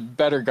so much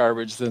better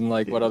garbage than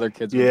like what other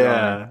kids were drawing.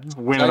 Yeah. So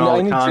Winning all I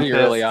the knew pretty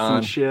early contests and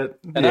on. shit.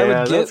 And I would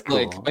Yeah, that's get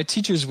like cool.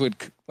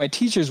 my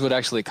teachers would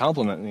actually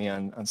compliment me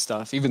on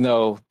stuff, even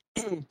though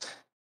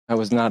I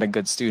was not a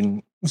good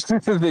student.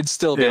 They'd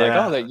still be like,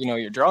 "Oh, Yeah. that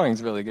your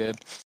drawing's really good."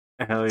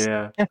 Hell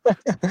yeah.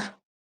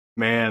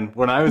 Man,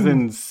 when I was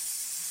in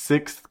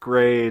sixth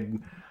grade,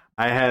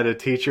 I had a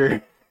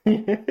teacher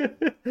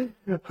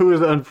who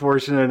was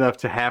unfortunate enough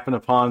to happen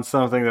upon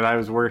something that I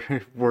was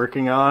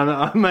working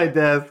on my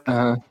desk,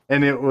 Uh,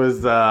 and it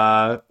was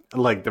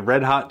like the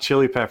Red Hot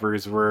Chili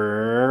Peppers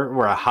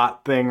were a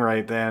hot thing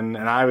right then,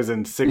 and I was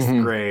in 6th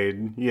mhm.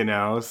 grade,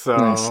 Nice.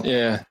 so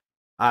Yeah.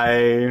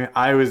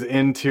 I was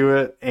into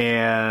it,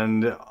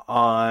 and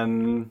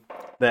on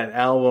that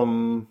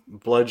album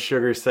Blood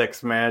Sugar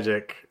Sex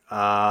Magic,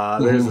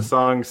 there's a Mhm.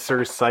 song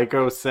Sir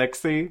Psycho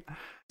Sexy,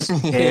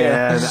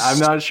 Yeah. and I'm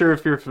not sure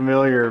if you're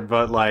familiar,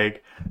 but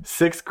like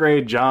 6th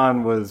grade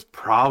John was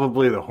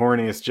probably the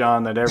horniest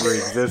John that ever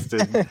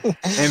existed.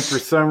 And for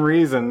some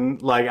reason,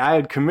 like I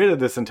had committed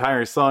this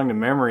entire song to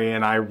memory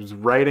and I was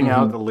writing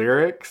out Mhm. the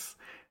lyrics,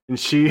 and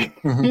she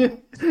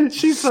Mhm.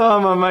 she saw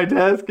him on my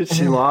desk and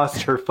she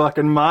lost her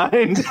fucking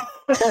mind.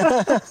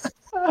 I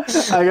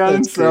got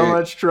in That's so great.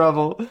 much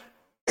trouble.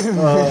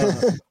 Uh,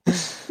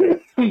 so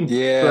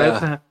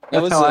Yeah.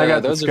 that's how I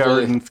got That was a discovered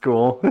really in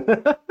school.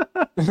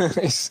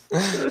 nice.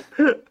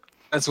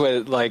 That's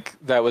what like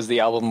that was the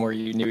album where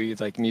you knew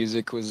like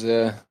music was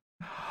an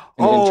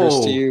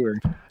interest to Oh, you or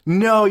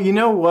no, you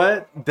know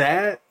what?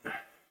 That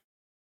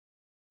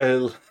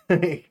uh,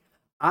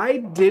 I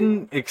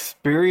didn't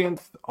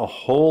experience a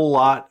whole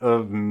lot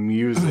of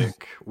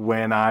music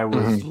when I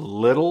was Mhm.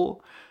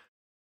 little.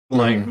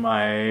 Like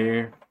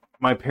Mhm.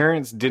 my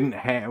parents didn't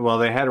have, well,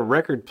 they had a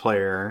record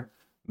player,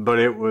 but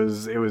it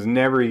was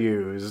never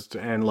used.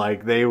 And like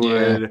Yeah. they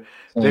would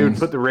Same.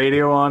 put the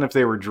radio on if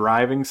they were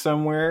driving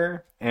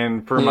somewhere.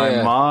 And for my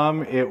Yeah.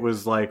 mom, it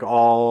was like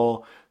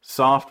all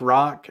soft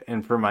rock,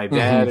 and for my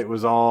dad, Hmm. it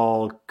was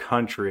all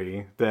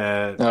country.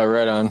 That Oh,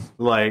 right on.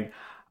 like,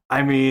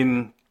 I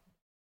mean,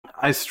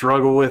 I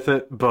struggle with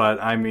it,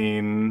 but I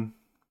mean,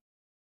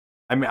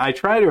 I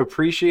try to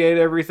appreciate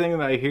everything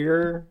that I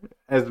hear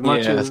Yeah.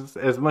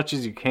 as much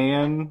as you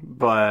can,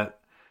 but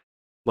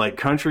like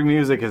country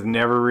music has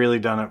never really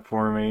done it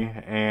for me,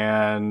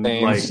 and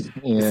Same. like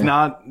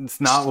Yeah.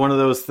 it's not one of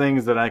those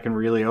things that I can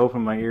really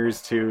open my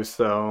ears to.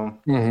 So,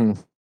 Hmm.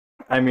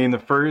 I mean, the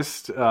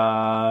first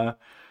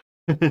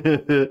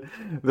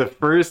the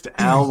first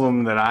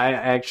album that I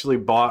actually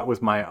bought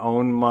with my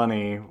own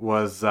money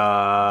was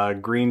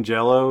Green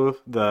Jello,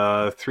 the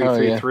Oh, yeah.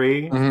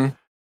 333. Hmm.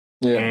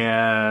 Yeah.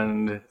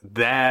 And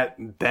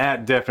that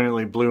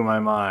definitely blew my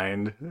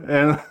mind.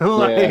 And Yeah.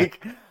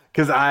 like,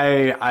 because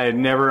I had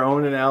never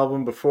owned an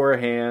album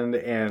beforehand,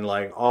 and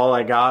like all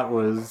I got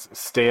was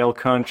stale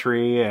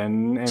country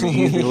and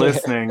easy Yeah.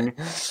 listening, and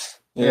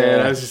I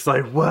Yeah. was just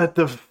like, what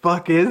the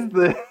fuck is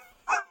this?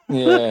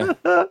 Yeah.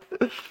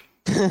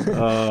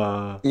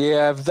 uh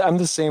Yeah, I'm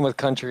the same with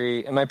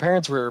country, and my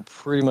parents were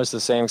pretty much the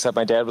same, except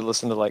my dad would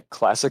listen to like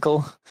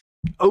classical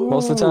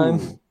most of the time.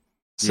 oh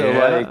So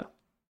like yeah.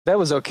 that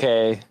was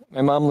okay.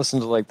 My mom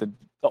listened to like the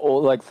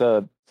old like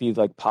the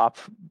like pop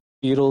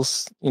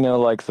Beatles,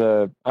 like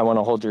the I Want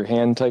to Hold Your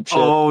Hand type shit,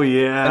 Oh and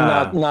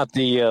not yeah. not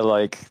the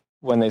like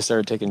when they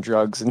started taking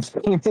drugs and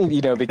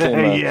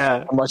became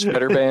Yeah. a much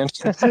better band.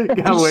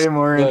 Got way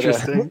more But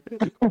interesting.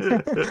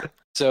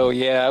 so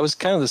yeah, I was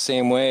kind of the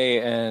same way,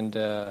 and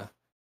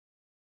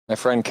my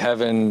friend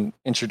Kevin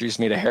introduced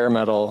me to hair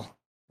metal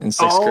in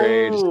sixth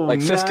grade. Oh,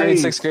 Like fifth grade,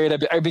 sixth nice.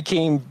 grade, I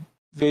became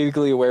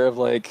vaguely aware of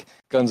like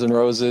Guns N'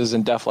 Roses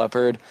and Def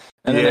Leppard,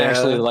 and then I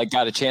actually Yeah. like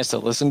got a chance to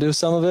listen to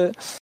some of it.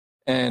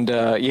 And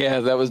yeah,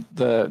 that was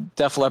the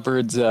Def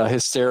Leppard's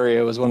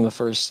Hysteria was one of the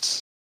first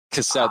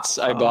cassettes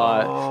I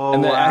bought, Oh,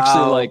 and that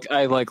actually wow. like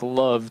I like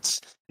loved.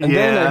 And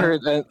then I Yeah.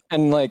 heard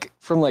and like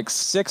from like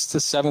sixth to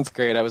seventh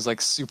grade, I was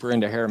like super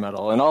into hair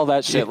metal and all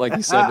that shit. Like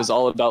you said, Yeah. was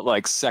all about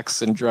like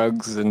sex and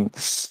drugs and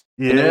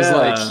it was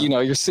like Yeah.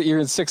 you're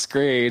in sixth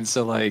grade,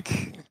 so like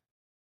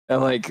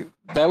and like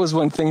that was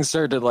when things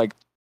started to like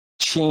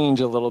change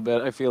a little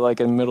bit. I feel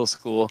like in middle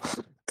school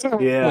when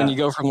Yeah. you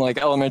go from like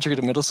elementary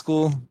to middle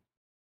school,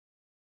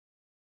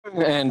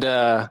 and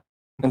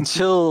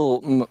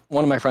until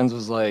one of my friends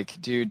was like,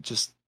 "Dude,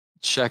 just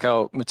check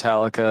out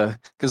Metallica,"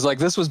 because like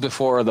this was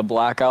before the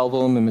Black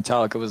Album, and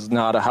Metallica was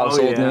not a Oh,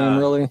 household name yeah.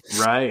 really.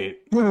 Right.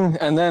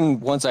 And then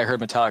once I heard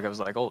Metallica, I was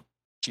like, "Oh,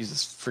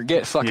 Jesus,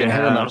 forget fucking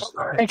hair Yeah. metal."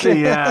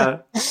 Yeah.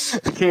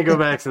 I can't go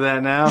back to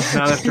that now,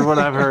 not after what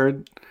I've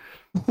heard.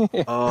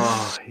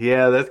 Oh,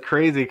 yeah, that's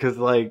crazy because,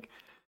 like,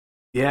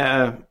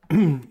 yeah,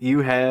 you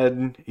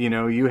had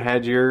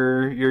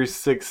your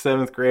sixth,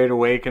 seventh grade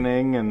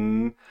awakening,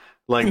 and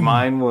like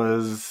mine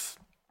was,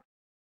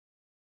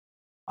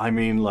 I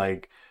mean,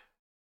 like,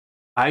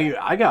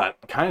 I got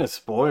kind of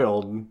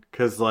spoiled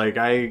because like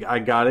I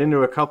got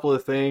into a couple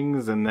of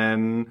things, and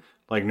then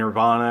like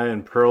Nirvana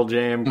and Pearl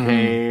Jam Hmm.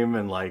 came,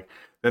 and like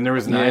then there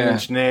was Nine Yeah,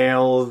 Inch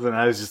Nails, and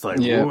I was just like,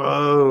 yeah,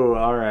 whoa,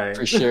 all right.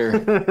 for sure. Yeah,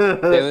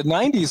 the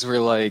 '90s were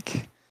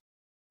like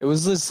it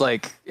was this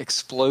like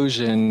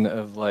explosion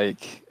of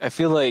like I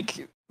feel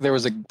like there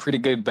was a pretty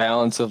good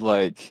balance of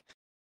like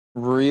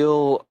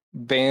real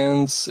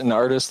bands and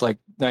artists like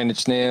Nine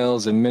Inch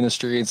Nails and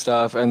Ministry and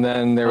stuff, and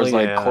then there Oh was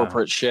like yeah,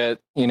 corporate shit,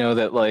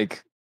 that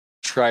like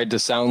tried to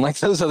sound like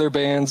those other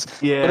bands.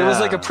 But it was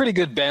like a yeah, pretty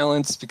good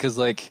balance because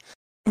like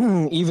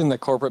even the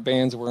corporate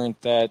bands weren't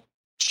that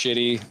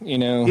shitty.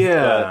 But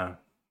yeah.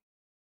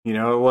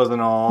 It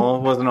wasn't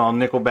all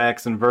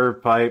Nickelbacks and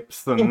Verve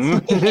Pipes,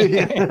 and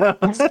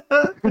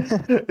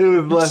it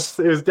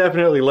was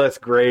definitely less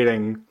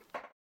grating.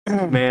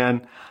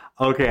 Man,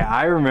 okay,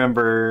 I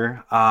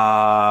remember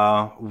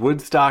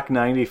Woodstock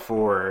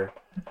 94.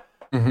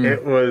 Mhm.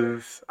 It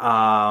was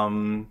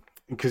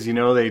because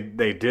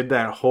they did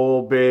that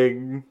whole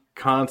big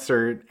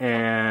concert, Mhm.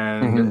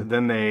 and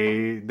then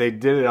they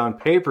did it on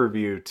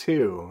pay-per-view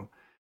too.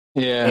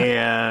 Yeah.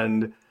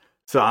 And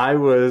so I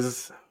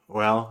was,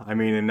 well, I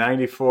mean in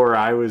 94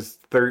 I was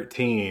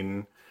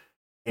 13,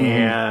 Mhm.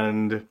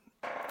 and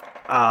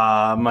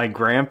my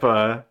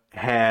grandpa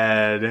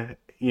had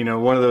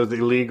one of those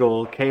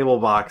illegal cable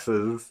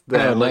boxes Oh,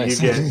 that let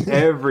you nice. get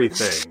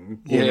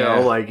everything, Yeah,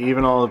 like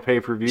even all the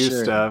pay-per-view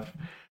sure. stuff.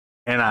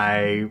 And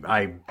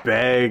I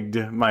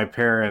begged my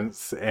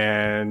parents,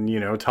 and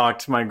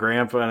talked to my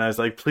grandpa, and I was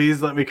like,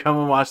 please let me come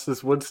and watch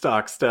this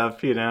Woodstock stuff,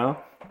 'cause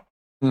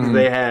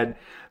Mhm.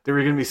 there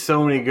were going to be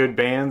so many good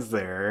bands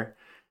there.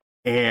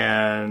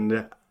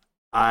 And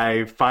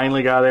I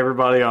finally got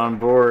everybody on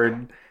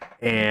board,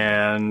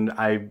 and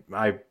I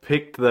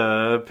picked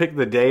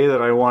the day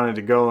that I wanted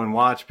to go and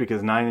watch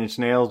because Nine Inch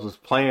Nails was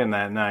playing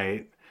that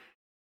night.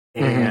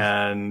 Mhm.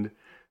 And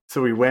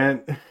so we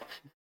went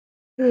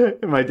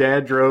My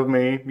dad drove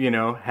me,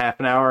 half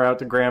an hour out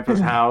to Grandpa's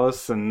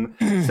house and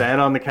sat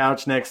on the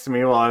couch next to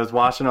me while I was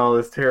watching all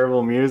this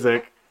terrible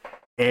music.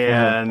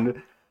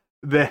 And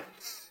then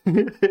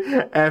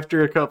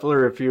after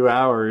a few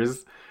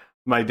hours,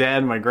 my dad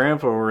and my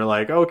grandpa were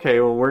like, "Okay,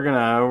 well we're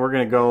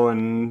gonna go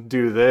and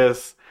do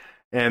this,"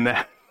 and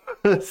that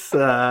was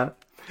that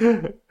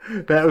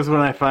was when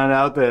I found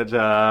out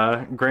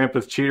that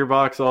Grandpa's Cheater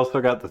Box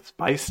also got the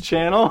Spice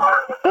Channel.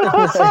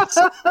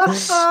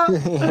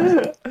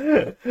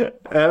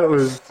 That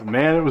was,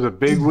 man, it was a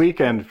big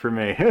weekend for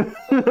me.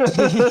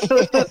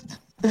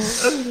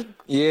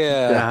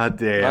 Yeah. God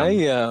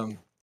damn.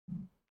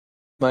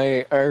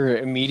 Our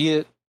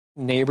immediate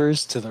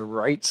neighbors to the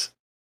right,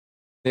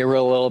 they were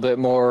a little bit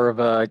more of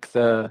like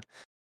the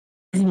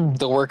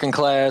the working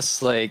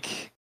class.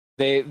 Like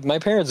my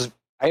parents,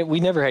 we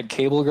never had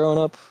cable growing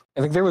up.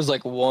 I think there was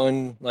like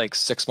one like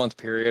 6-month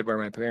period where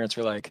my parents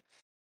were like,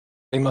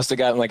 they must have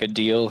gotten like a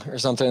deal or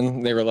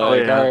something. They were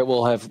like, yeah. all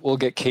right, we'll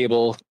get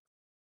cable.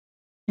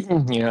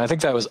 I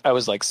think I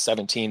was like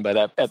 17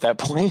 at that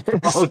point.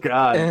 Oh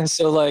God. And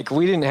so like I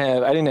didn't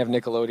have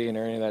Nickelodeon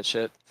or any of that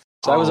shit.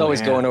 So I was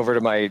always going over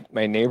to my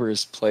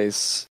neighbor's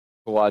place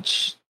to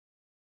watch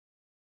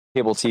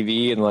cable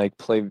TV and like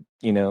play,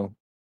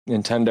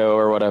 Nintendo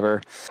or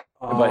whatever.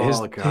 But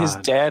his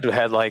dad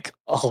had like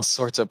all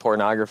sorts of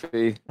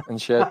pornography and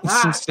shit.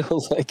 So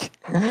like,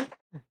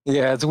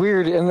 yeah, it's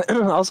weird. And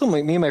also, me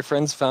and my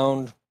friends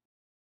found.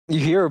 You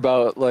hear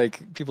about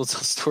like people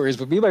tell stories,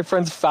 but me and my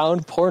friends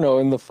found porno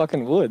in the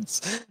fucking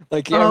woods.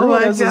 Like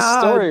everyone has a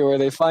story where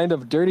they find a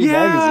dirty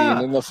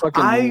magazine in the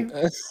fucking.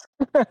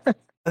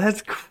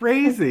 That's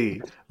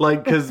crazy.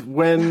 Like, because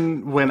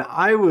when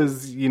I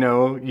was,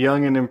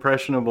 young and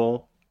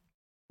impressionable,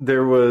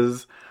 there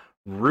was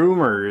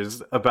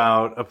rumors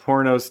about a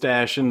porno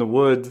stash in the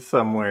woods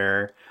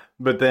somewhere.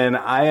 But then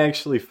I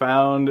actually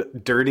found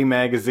dirty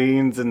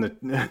magazines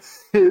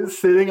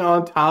sitting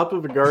on top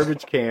of a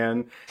garbage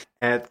can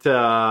at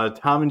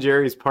Tom and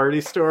Jerry's Party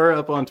Store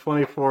up on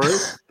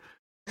 24th.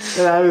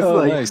 And I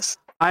was nice.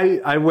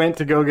 I went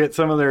to go get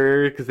some of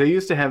their, because they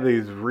used to have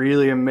these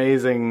really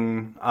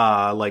amazing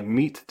like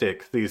meat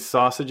sticks, these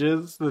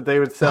sausages that they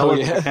would sell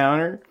at the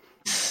counter.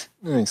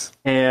 Nice.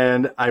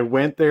 And I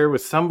went there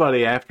with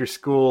somebody after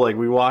school. Like,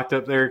 we walked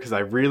up there because I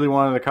really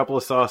wanted a couple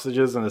of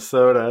sausages and a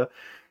soda.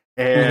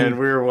 And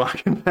we were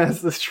walking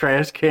past this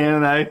trash can,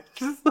 and I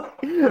just,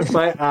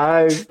 my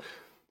eyes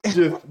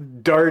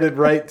just darted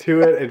right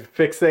to it and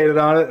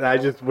fixated on it. And I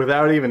just,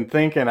 without even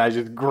thinking, I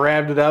just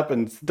grabbed it up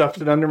and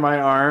stuffed it under my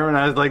arm. And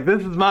I was like,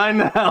 this is mine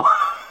now.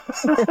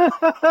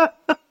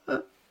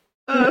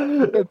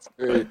 That's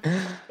great.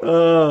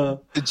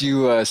 Did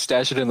you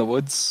stash it in the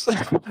woods?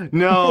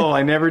 No,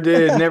 I never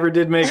did. Never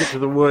did make it to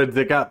the woods.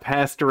 It got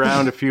passed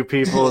around a few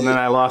people, and then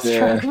I lost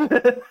track of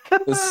it.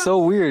 It's so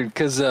weird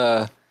because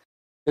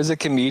there's a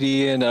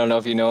comedian. I don't know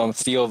if you know him,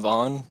 Theo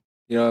Vaughn.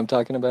 You know what I'm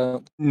talking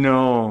about?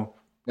 No.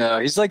 No,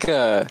 he's like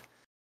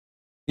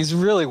he's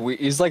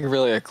like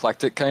really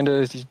eclectic kind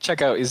of. You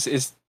check out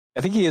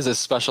I think he has a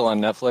special on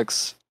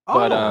Netflix,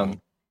 but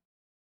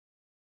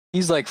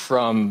he's like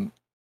from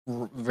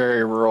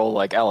very rural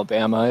like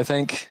Alabama, I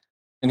think,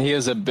 and he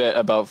has a bit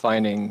about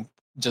finding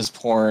just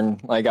porn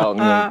like out in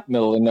the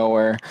middle of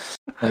nowhere.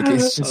 Like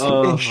it's just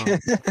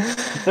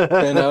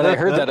and when I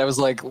heard that, I was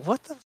like,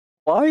 what the.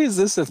 Why is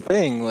this a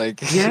thing?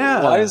 Like,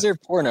 why is there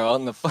porno out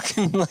in the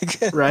fucking like?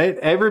 Right?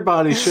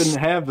 Everybody shouldn't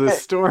have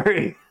this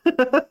story.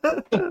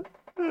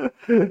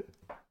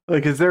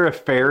 Like, is there a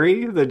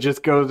ferry that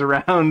just goes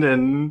around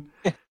and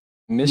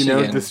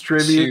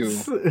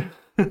distributes?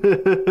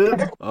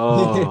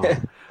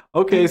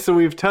 Okay, so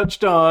we've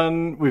touched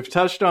on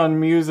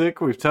music,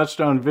 we've touched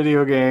on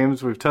video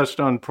games, we've touched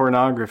on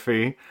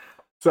pornography.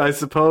 So I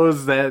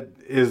suppose that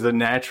is a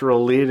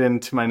natural lead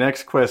into my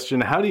next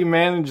question. How do you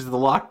manage the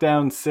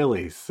lockdown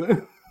sillies?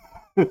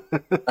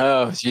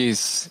 Oh,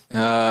 jeez.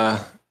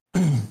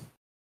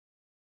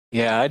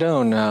 Yeah, I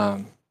don't.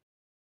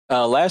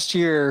 Last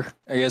year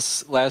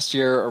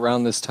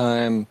around this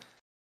time,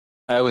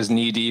 I was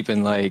knee deep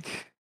in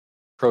like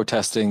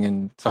protesting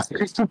and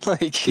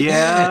like.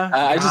 Yeah.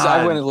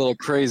 I went a little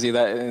crazy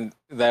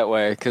that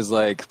way because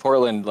like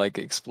Portland like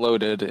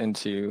exploded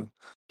into.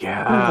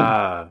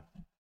 Yeah.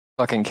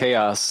 Fucking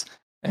chaos.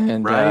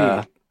 And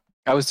I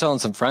was telling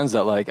some friends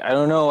that like I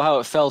don't know how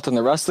it felt in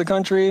the rest of the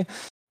country,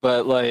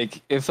 but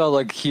like it felt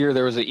like here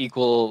there was an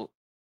equal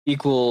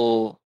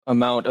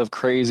amount of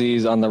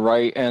crazies on the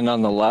right and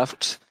on the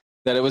left,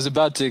 that it was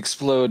about to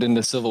explode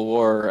into civil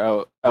war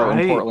out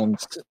in Portland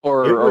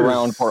or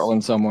around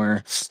Portland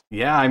somewhere.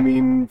 Yeah, I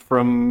mean,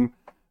 from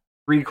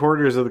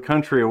 3/4 of the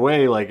country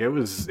away, like it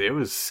was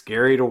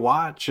scary to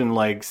watch, and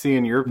like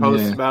seeing your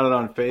posts about it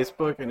on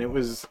Facebook, and it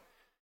was,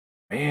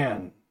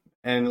 man.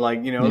 and like,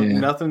 Yeah.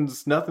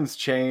 nothing's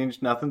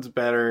changed, nothing's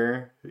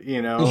better,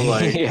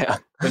 like Yeah.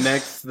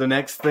 the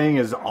next thing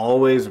is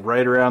always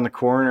right around the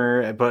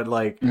corner. But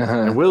like, I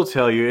Uh-huh. will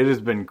tell you, it has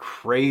been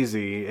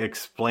crazy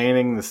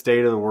explaining the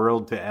state of the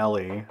world to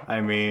Ellie. I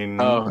mean,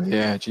 Oh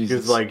yeah, because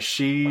Jesus. like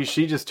she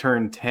just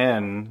turned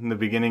 10 in the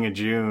beginning of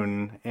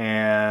June,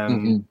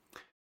 and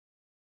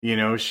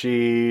Hmm.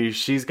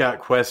 she's got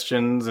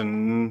questions,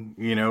 and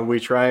we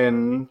try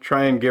and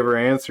give her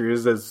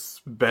answers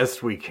as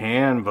best we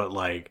can. But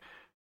like,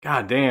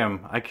 god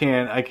damn, I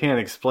can't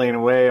explain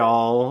away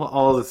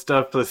all the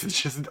stuff that's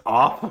just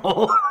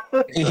awful.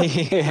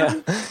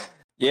 Yeah.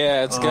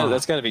 Yeah, Oh,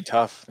 that's gotta be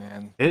tough,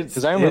 man.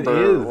 Because I it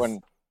remember is.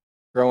 when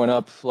growing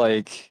up,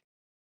 like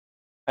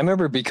I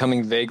remember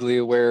becoming vaguely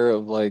aware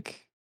of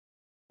like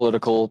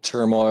political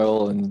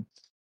turmoil and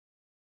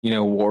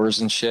wars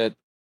and shit.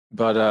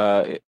 But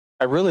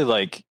I really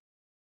like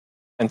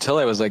until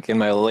I was like in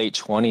my late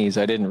 20s,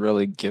 I didn't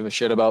really give a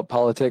shit about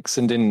politics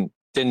and didn't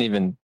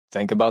even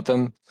think about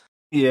them.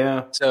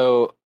 Yeah.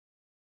 So,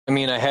 I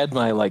mean, I had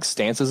my like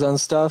stances on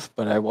stuff,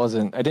 but I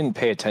didn't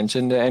pay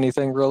attention to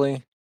anything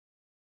really.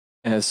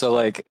 And so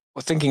like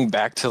thinking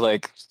back to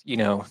like,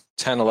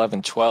 10,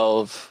 11,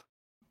 12,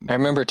 I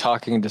remember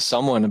talking to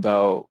someone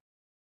about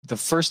the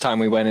first time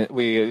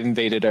we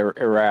invaded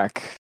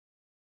Iraq,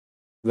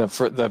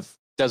 the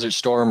Desert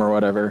Storm or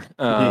whatever.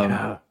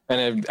 Yeah.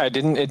 And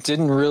it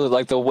didn't really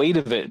like the weight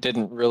of it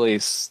didn't really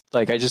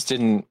like I just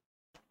didn't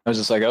I was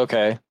just like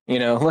okay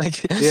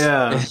like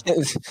Yeah.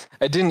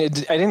 I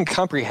didn't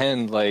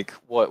comprehend like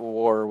what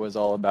war was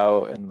all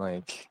about and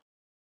like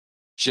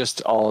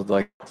just all of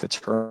like the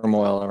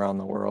turmoil around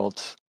the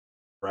world.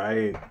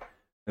 Right.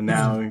 And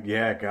now,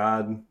 yeah,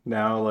 God,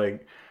 now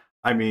like,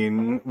 I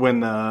mean, when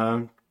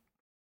the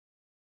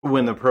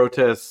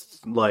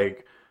protests,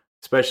 like,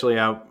 especially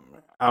out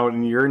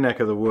in your neck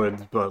of the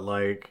woods, but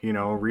like,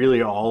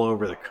 really all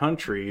over the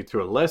country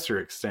to a lesser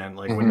extent,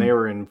 like when Hmm. they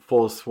were in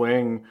full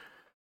swing,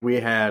 we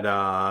had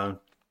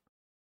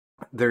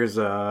there's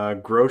a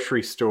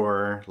grocery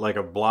store like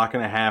a block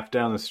and a half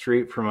down the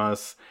street from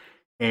us,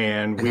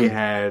 and we Hmm.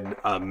 had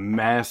a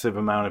massive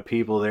amount of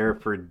people there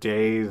for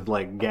days,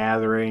 like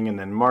gathering and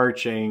then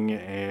marching.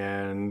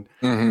 And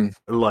Hmm.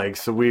 like,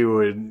 so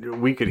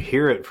we could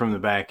hear it from the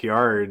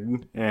backyard,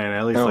 and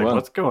at least Oh like, well.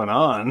 what's going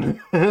on?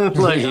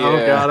 Like, oh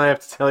Yeah. god, I have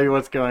to tell you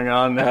what's going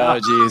on now. Oh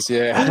geez,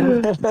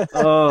 yeah.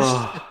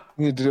 Oh,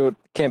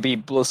 Can't be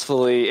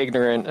blissfully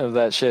ignorant of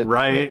that shit.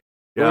 right.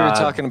 What we were God.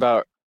 talking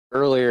about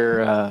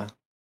earlier,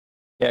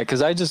 yeah,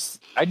 because I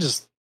just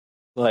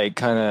like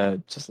kind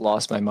of just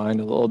lost my mind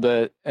a little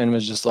bit and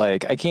was just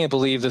like, I can't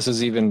believe this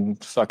is even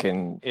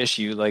fucking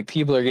issue. Like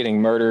people are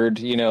getting murdered,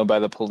 by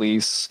the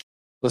police.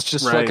 Let's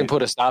just fucking Right.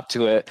 put a stop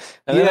to it.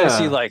 And then I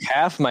see Yeah. like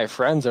half my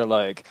friends are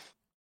like,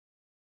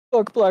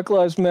 fuck Black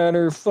Lives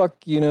Matter, fuck,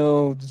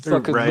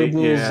 fucking Right. liberals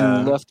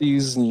and Yeah.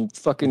 lefties and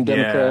fucking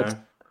Democrats. Yeah.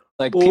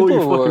 Like Oh, you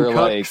people fucking were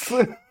cucks.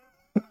 like,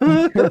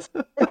 like,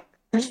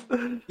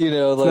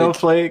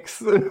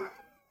 Snowflakes.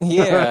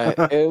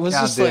 yeah, it was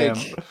God just damn.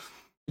 like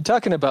you're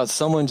talking about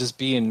someone just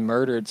being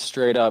murdered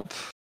straight up.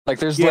 Like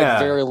there's like Yeah.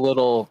 very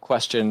little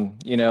question,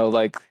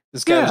 like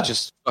this guy was Yeah.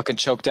 just fucking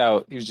choked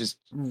out. He was just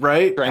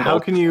Right? How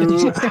strangled. can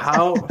you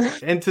how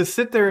and to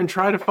sit there and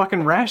try to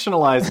fucking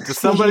rationalize it to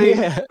somebody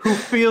Yeah. who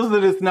feels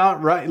that it's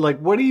not right? Like,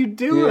 what are you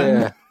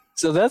doing? Yeah.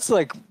 So that's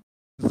like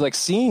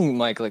seeing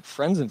like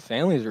friends and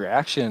family's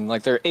reaction,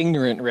 like their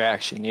ignorant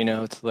reaction,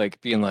 to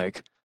like being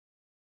like,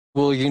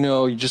 well,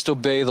 you just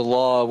obey the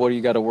law. What do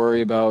you got to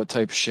worry about?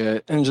 Type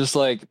shit. And just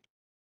like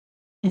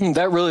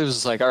that really was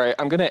just like, all right,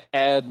 I'm gonna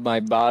add my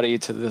body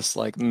to this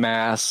like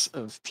mass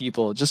of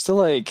people just to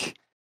like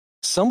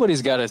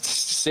somebody's got to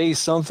say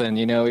something.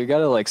 You got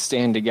to like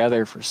stand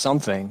together for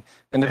something.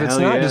 And if it's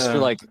Hell not just for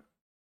yeah. like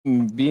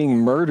being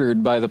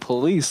murdered by the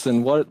police,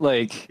 then what's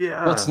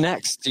Yeah.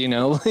 next?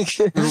 Like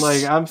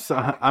Like,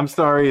 I'm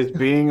sorry, is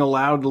being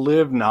allowed to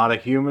live not a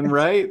human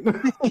right?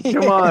 Come yeah.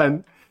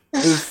 on.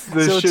 This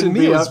So to shouldn't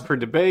me, be up for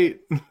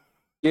debate.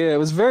 it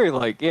was very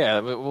like, yeah,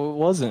 it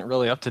wasn't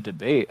really up to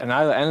debate. And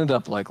I ended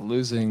up like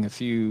losing a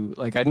few,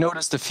 like I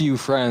noticed a few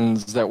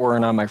friends that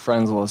weren't on my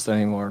friends list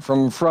anymore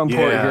from Port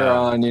Yeah.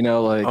 Huron,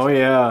 Oh like, I was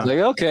yeah. like,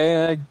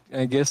 okay,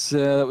 I guess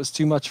that was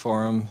too much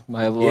for him.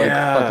 My like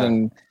Yeah.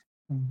 fucking,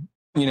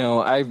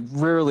 I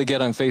rarely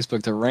get on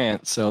Facebook to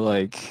rant. So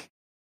like,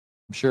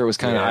 I'm sure it was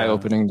kind of eye Yeah.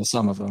 opening to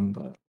some of them,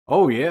 but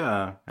Oh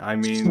yeah. I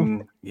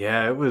mean,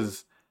 yeah,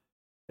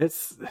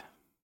 it's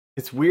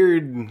it's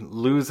weird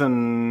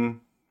losing.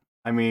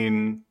 I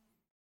mean,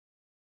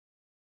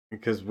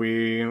 because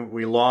we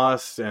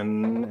lost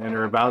and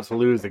are about to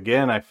lose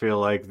again. I feel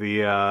like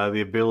the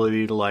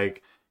ability to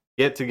like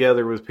get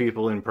together with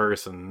people in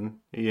person,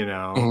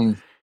 Mhm.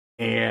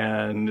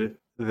 and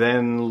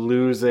then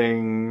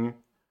losing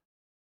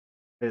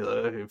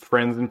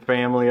friends and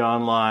family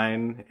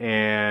online,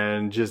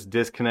 and just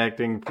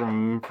disconnecting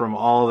from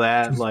all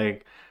that.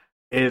 Like,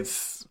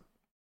 it's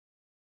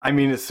I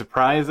mean, it's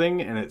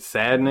surprising and it's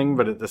saddening,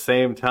 but at the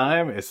same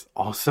time, it's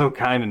also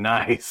kind of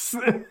nice,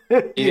 you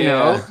know?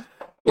 Yeah.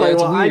 Yeah, Like,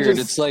 it's well, I weird. just,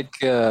 It's like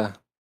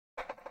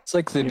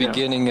the you know,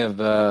 beginning of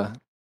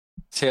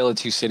Tale of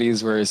Two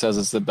Cities, where he says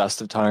it's the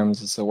best of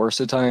times, it's the worst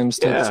of times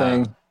type yeah.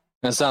 thing.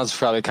 And it sounds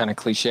probably kind of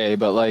cliche,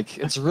 but like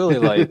it's really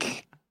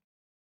like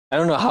I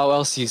don't know how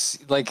else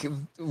like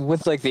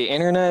with like the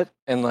internet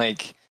and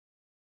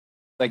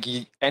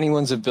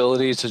anyone's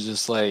ability to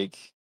just like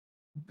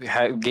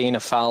gain a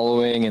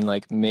following and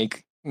like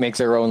make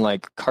their own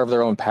like carve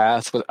their own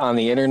path on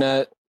the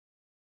internet,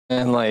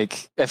 and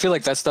like I feel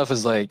like that stuff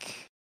is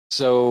like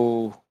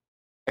so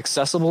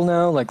accessible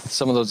now. Like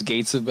some of those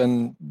gates have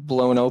been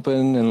blown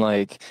open, and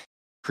like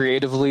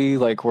creatively,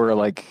 like we're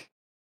like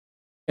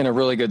in a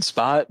really good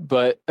spot.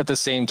 But at the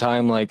same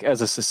time, like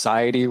as a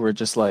society, we're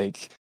just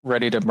like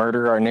ready to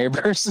murder our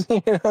neighbors.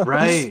 You know?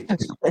 Right.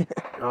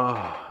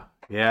 Oh,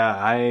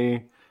 yeah.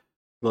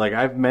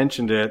 I've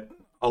mentioned it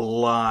a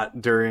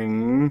lot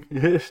during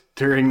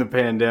during the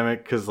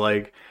pandemic because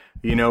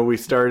we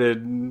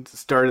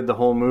started the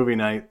whole movie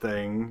night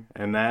thing,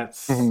 and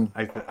that's Mhm.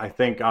 I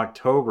think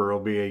October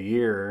will be a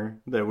year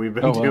that we've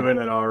been Oh well. doing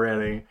it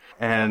already.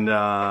 And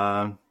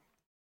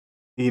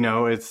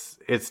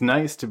it's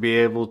nice to be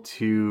able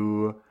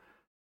to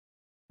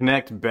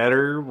connect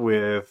better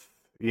with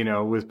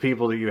with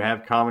people that you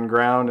have common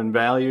ground and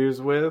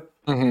values with.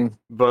 Hmm.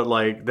 But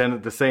like then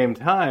at the same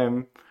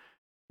time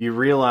you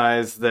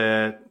realize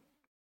that,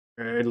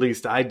 or at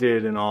least I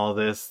did in all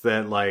this,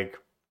 that like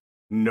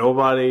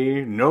nobody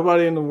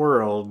in the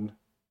world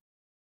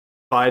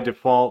by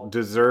default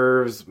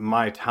deserves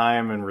my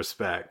time and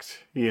respect,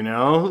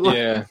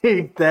 Yeah.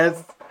 like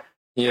that's kind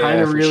Yeah,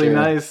 of for really sure.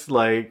 nice,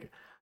 like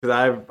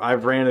because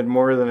I've ranted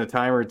more than a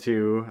time or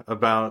two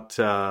about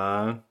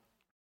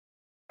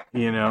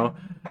you know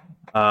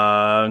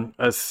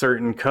a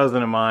certain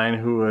cousin of mine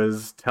who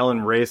was telling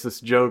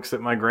racist jokes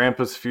at my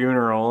grandpa's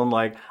funeral, and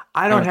like,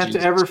 I don't Oh, have to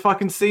Jesus. ever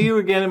fucking see you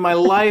again in my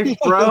life,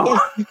 bro.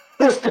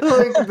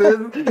 Like,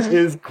 this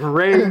is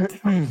great.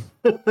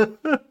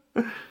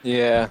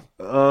 Yeah.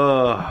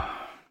 Oh,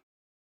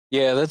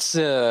 Yeah, that's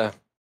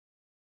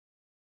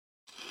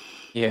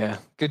yeah.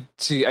 Good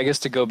to I guess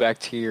to go back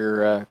to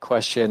your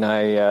question,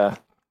 I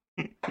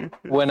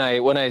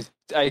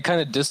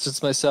kind of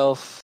distanced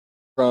myself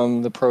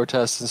from the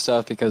protests and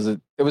stuff because it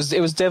was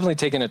definitely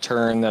taking a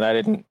turn that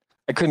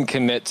I couldn't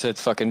commit to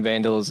fucking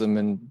vandalism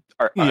and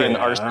yeah,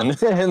 arson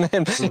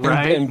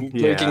right, and breaking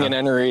yeah, and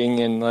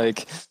entering and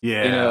like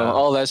yeah,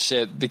 all that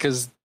shit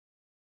because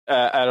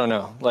I don't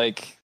know,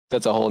 like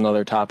that's a whole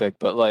nother topic,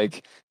 but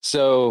like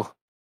so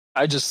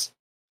I just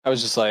I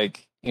was just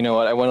like, you know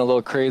what, I went a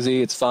little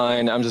crazy, it's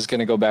fine. I'm just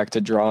gonna go back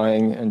to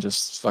drawing and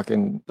just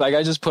fucking like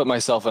I just put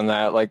myself in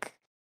that. Like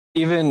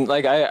even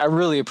like I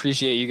really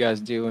appreciate you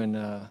guys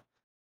doing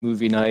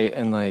movie night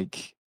and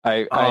like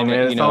I oh man,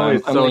 you it's know,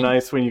 always I'm so like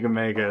nice when you can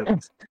make it.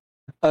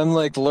 I'm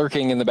like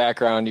lurking in the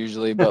background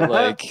usually, but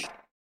like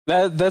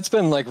that's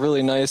been like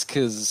really nice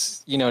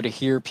because to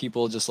hear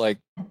people just like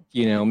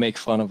make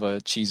fun of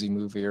a cheesy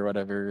movie or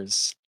whatever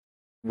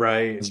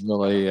Right. is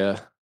really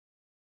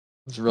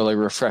it's really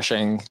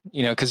refreshing,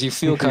 because you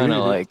feel kind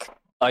of like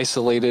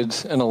isolated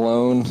and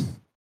alone with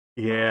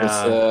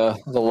Yeah,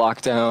 the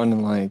lockdown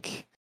and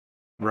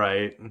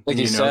right. like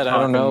you said, I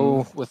don't Talking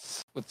know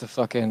with the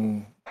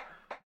fucking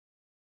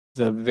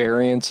the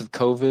variants of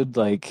COVID,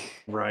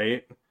 like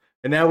right.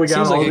 And now we it got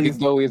seems like all it could these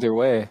go either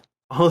way.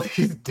 all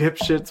these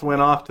dipshits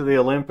went off to the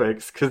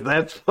Olympics because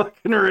that's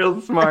fucking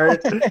real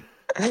smart.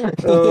 Yeah.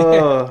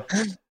 Oh,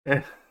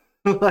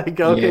 like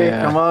okay,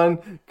 Yeah.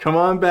 come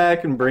on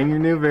back and bring your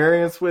new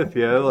variants with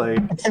you.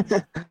 Like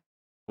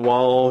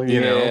while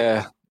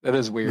Yeah. That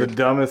is the weird.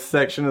 dumbest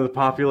section of the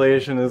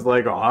population is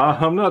like, oh,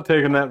 I'm not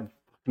taking that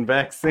fucking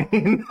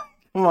vaccine.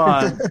 Come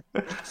on.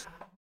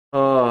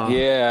 Oh,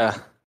 Yeah.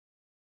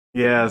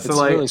 yeah. So It's a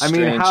like, really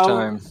strange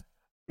time.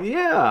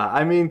 Yeah,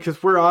 I mean,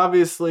 because we're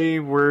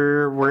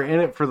in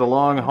it for the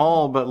long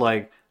haul, but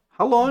like,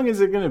 how long is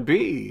it gonna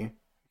be?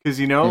 Because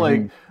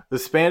like Hmm. the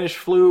Spanish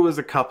flu was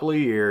a couple of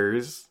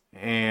years,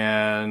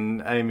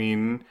 and I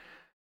mean,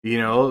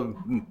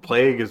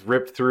 plague is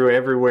ripped through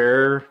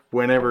everywhere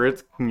whenever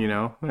it's I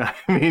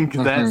mean,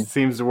 because that Hmm.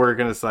 seems to work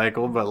in a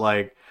cycle, but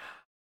like,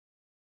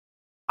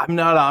 I'm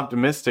not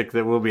optimistic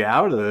that we'll be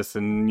out of this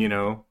in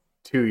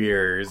 2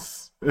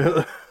 years.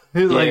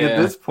 Like at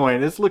Yeah. this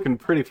point, it's looking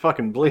pretty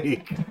fucking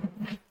bleak.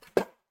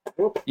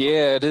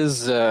 Yeah, it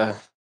is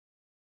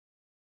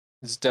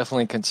it's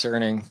definitely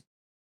concerning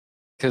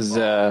because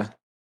a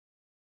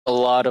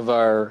lot of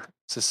our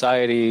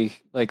society,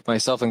 like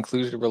myself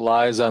included,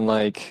 relies on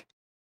like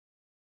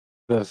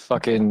the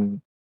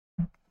fucking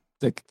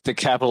the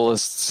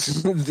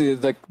capitalists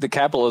the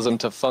capitalism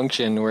to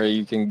function where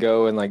you can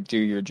go and like do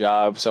your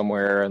job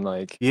somewhere and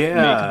like make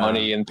Yeah,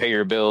 money and pay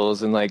your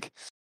bills and like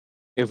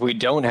if we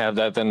don't have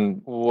that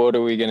then what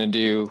are we going to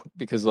do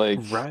because like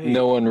no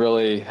right. one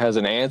really has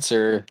an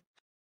answer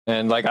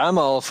and like I'm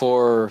all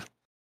for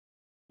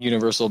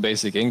universal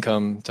basic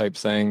income type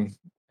thing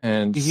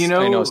and You I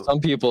know know, some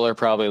people are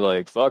probably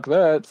like fuck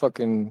that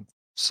fucking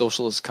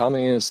socialist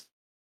communist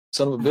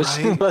son of a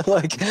bitch. Right. But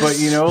like,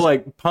 But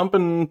like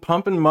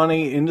pumping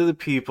money into the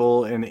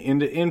people and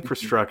into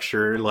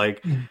infrastructure,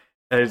 like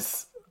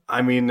as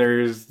I mean,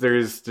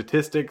 there's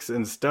statistics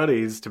and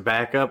studies to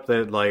back up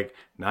that like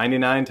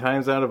 99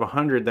 times out of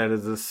 100, that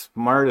is the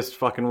smartest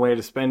fucking way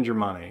to spend your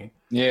money.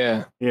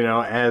 yeah,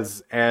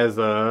 As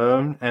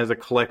a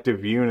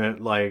collective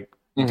unit, like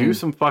do Mhm.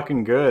 some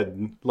fucking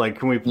good. Like,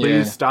 can we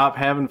please Yeah. stop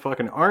having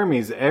fucking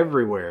armies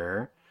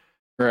everywhere?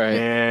 right.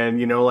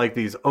 And like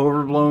these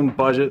overblown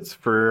budgets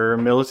for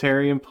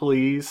military and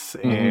police,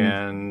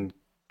 and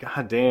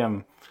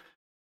goddamn,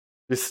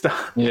 just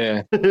stop.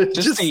 Yeah,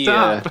 Just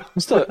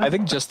stop. I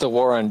think just the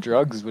war on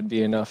drugs would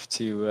be enough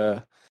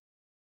to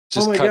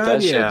just Oh my cut God,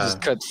 that shit. yeah.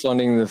 Just cut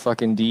funding the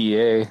fucking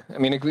DEA. I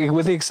mean,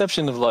 with the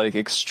exception of like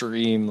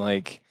extreme,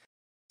 like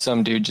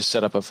some dude just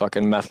set up a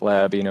fucking meth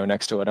lab,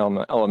 next to an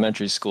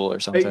elementary school or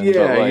something.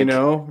 Yeah, but,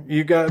 like,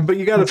 you got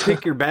to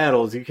pick your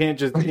battles. You can't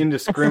just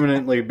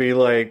indiscriminately be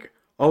like,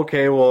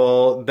 okay,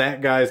 well,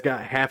 that guy's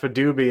got half a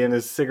doobie in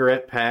his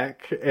cigarette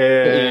pack, and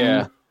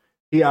Yeah.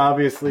 he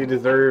obviously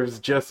deserves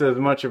just as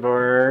much of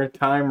our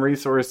time,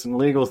 resource, and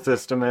legal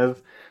system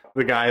as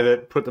the guy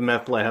that put the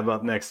meth lab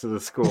up next to the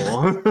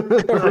school.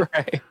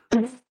 right.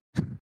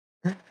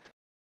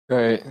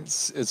 Right.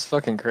 It's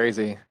fucking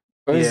crazy.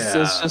 But it's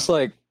just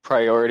like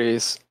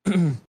priorities.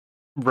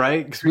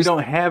 Right? Because we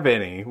don't have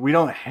any. We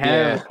don't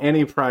have Yeah.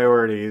 any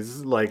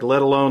priorities, like,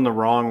 let alone the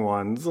wrong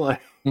ones.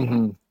 Like,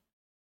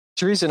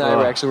 Teresa and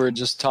I were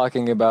just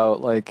talking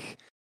about like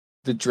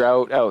the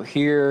drought out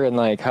here and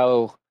like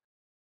how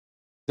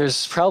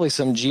there's probably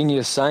some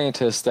genius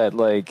scientist that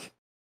like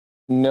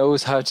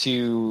knows how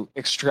to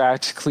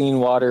extract clean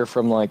water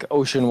from like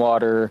ocean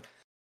water,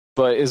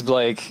 but is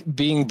like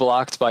being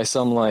blocked by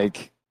some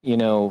like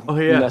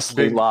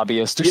Nestle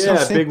lobbyist or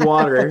something. Big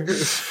water.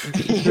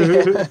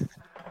 Yeah.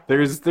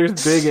 There's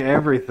big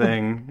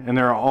everything, and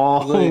they're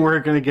all Like-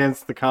 working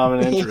against the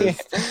common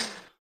interest.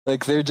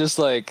 Like they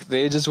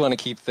just want to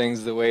keep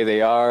things the way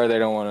they are. They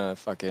don't want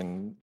to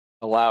fucking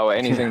allow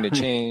anything to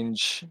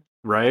change.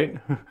 Right?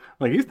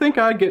 Like, you think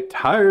I'd get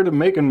tired of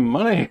making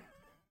money?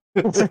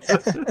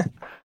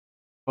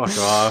 Fuck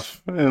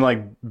off. And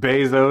like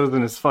Bezos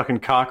and his fucking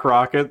cock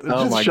rocket that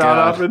Oh just my shot god!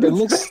 off into It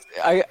looks.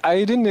 I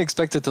didn't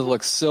expect it to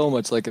look so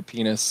much like a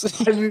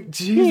penis. I mean,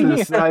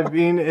 Jesus. I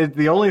mean,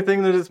 the only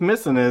thing that it's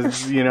missing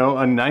is,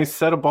 a nice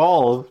set of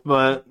balls,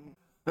 but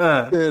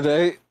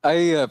Dude,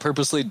 I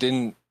purposely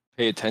didn't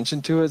pay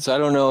attention to it, so I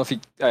don't know if he.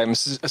 I'm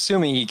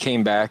assuming he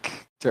came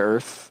back to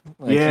Earth.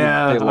 Like,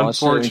 yeah, they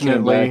launched it and came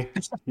unfortunately.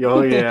 back.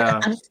 Oh yeah.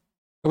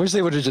 I wish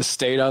they would have just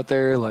stayed out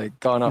there, like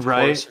gone off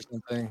Right. course or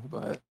something.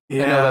 But I know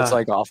Yeah. that's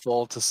like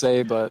awful to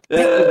say, but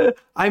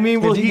I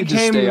mean, well, if he he could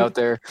just stay came out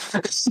there.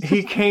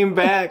 he came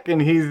back, and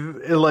he's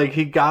like,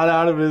 he got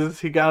out of his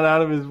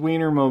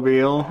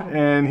Wienermobile,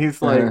 and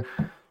he's like,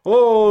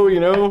 oh,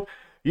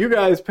 you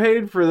guys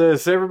paid for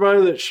this, everybody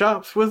that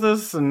shops with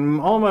us and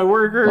all my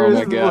workers. Oh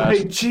my gosh.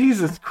 Like,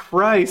 Jesus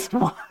Christ,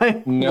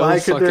 why No why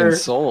could fucking there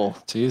soul.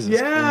 Jesus.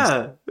 Christ.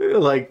 yeah,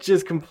 like,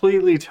 just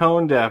completely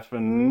tone deaf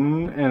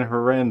and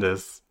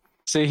horrendous.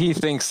 So he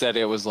thinks that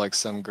it was like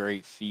some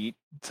great feat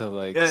to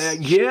like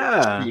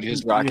Yeah, shoot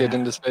his rocket Yeah.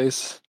 into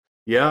space.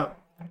 Yep.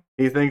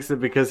 He thinks that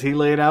because he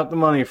laid out the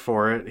money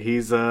for it,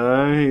 he's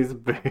a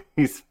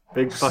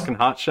big fucking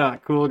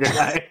hotshot cool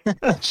guy.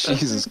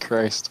 Jesus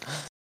Christ.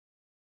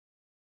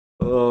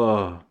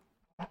 Oh.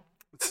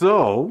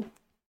 So,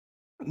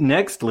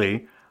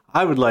 nextly,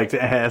 I would like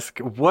to ask,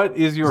 what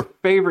is your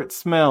favorite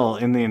smell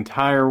in the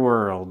entire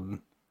world?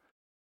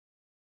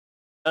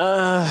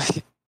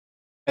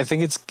 I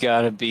think it's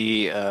gotta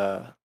be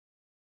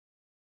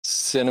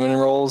cinnamon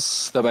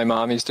rolls that my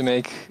mom used to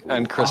make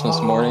on Christmas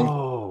morning.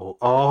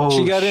 Oh,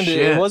 She got into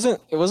shit. it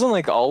wasn't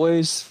like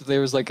always.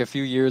 There was like a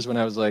few years when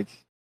I was like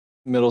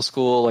middle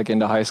school, like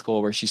into high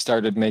school, where she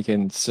started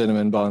making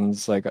cinnamon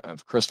buns like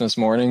Christmas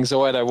morning.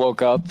 So when I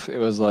woke up, it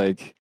was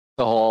like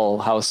the whole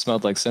house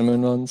smelled like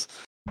cinnamon buns.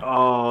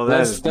 Oh,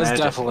 That's magic.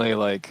 definitely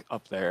like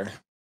up there.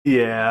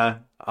 Yeah.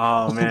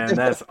 Oh man,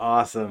 that's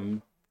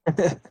awesome.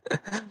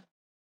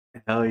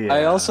 Hell yeah.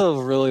 I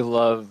also really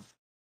love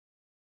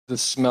the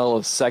smell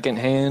of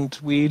secondhand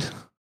weed.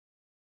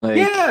 Like,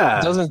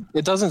 Yeah.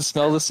 it doesn't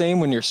smell the same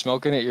when you're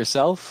smoking it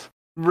yourself.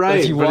 But right.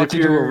 if you but walk if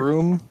into a you're-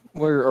 room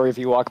or if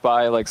you walk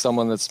by like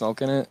someone that's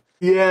smoking it,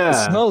 yeah.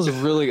 it smells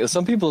really.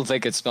 Some people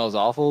think it smells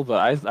awful,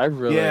 but I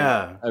really,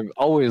 Yeah. I've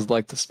always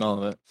liked the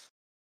smell of it.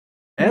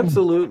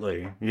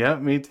 Absolutely. Yeah,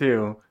 me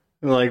too.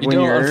 Like, You when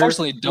don't, you're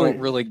unfortunately, don't when-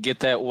 really get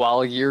that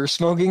while you're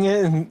smoking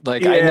it. And,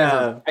 like,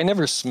 Yeah. I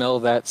never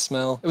smell that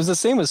smell. It was the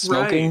same as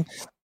smoking.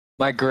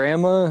 My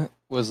grandma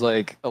was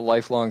like a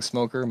lifelong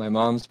smoker. My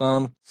mom's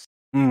mom,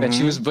 and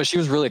Mhm. she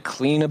was really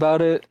clean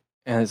about it.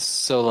 And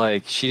so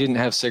like she didn't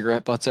have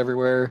cigarette butts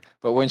everywhere.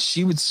 But when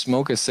she would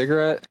smoke a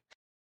cigarette,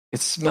 it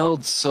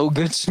smelled so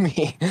good to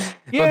me.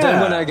 But then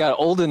when I got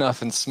old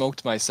enough and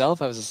smoked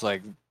myself, I was just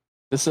like,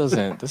 this is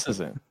like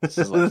filthy. This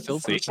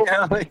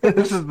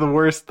is the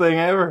worst thing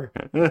ever.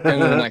 And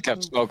then I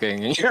kept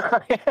smoking.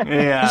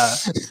 Yeah.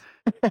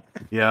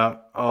 Yeah.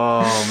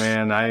 Oh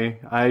man,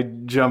 I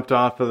jumped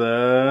off of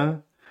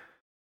the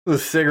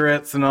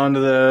cigarettes and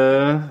onto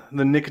the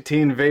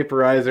nicotine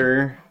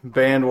vaporizer All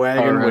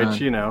bandwagon, which,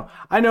 right. you know,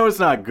 I know it's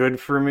not good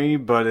for me,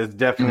 but it's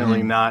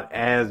definitely Hmm. not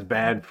as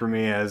bad for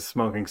me as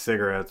smoking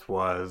cigarettes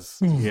was,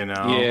 you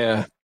know.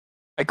 Yeah,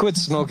 I quit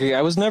smoking.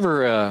 I was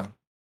never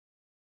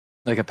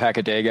like a pack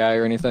a day guy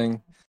or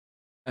anything.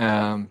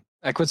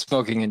 I quit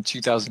smoking in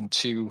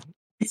 2002,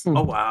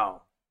 Oh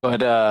wow.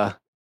 but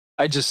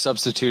I just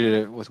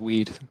substituted it with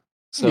weed.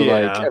 So like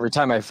Yeah. every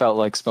time I felt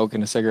like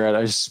smoking a cigarette,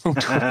 I just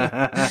smoked weed.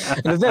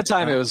 And at that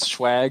time it was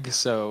swag,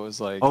 so it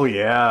was Oh like,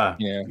 yeah.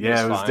 yeah, it was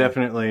Yeah, it was fine.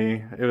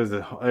 definitely it was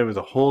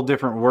a whole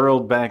different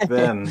world back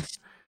then.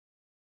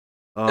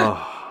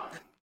 Oh.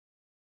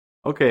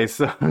 Okay,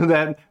 so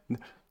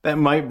that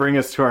might bring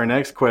us to our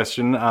next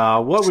question.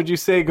 What would you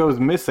say goes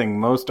missing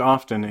most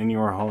often in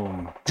your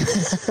home?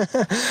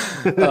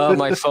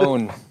 My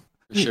phone,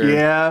 for sure.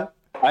 Yeah,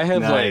 I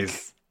have like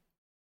nice.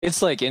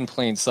 it's like in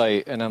plain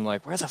sight, and I'm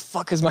like, where the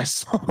fuck is my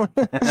phone?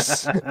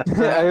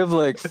 I have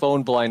like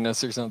phone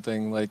blindness or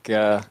something, like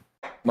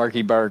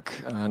Marky Bark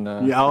on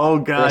Yeah, oh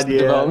God, Arrested yeah.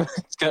 Development.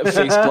 It's got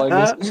face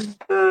blindness.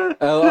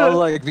 I'll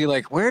like be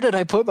like, where did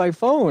I put my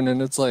phone?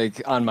 And it's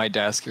like on my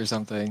desk or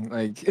something.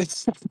 Like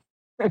it's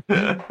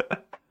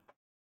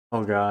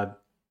Oh God.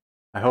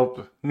 I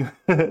hope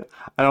I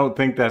don't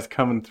think that's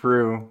coming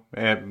through.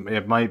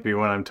 It might be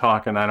when I'm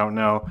talking, I don't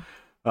know.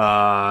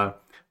 Uh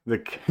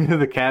the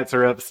the cats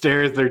are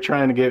upstairs, they're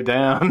trying to get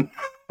down.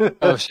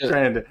 oh shit.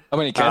 Trying to How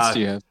many cats uh do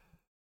you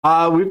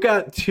have? we've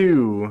got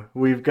two.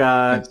 We've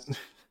got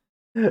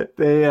Nice.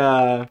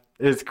 they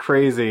it's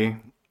crazy.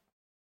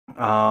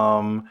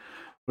 Um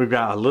we've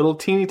got a little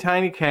teeny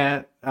tiny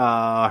cat.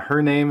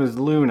 Her name is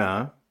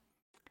Luna.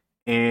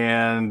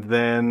 And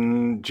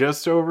then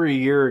just over a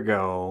year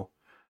ago,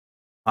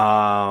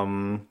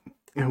 um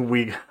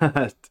we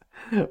got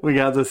we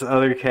got this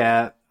other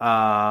cat.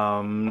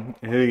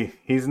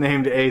 He's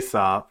named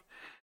Aesop.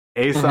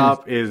 Mhm.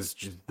 Aesop is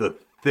just the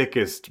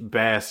thickest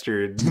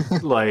bastard.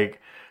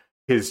 Like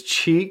his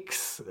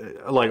cheeks,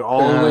 like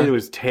all the way to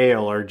his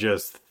tail, are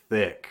just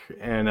thick.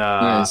 And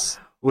Nice.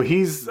 well,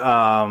 he's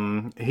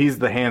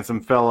the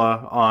handsome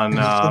fella on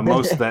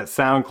most of that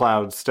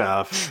SoundCloud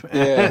stuff.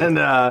 Yeah.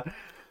 And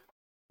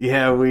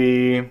yeah,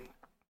 we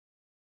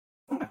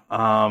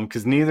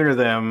because neither of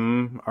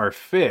them are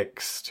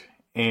fixed,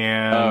 Oh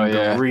and the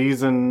yeah.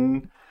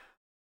 reason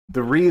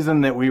the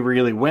reason that we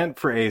really went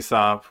for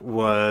Aesop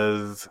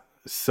was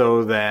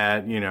so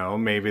that, you know,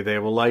 maybe they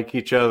will like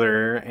each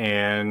other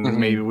and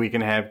maybe Hmm. we can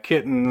have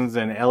kittens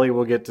and Ellie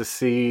will get to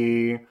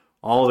see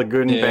all the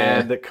good and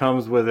bad Yeah. that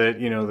comes with it,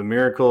 you know, the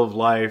miracle of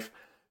life.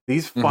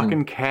 These Hmm.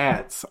 fucking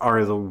cats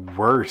are the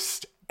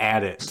worst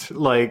at it.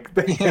 Like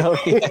Oh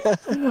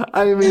yeah.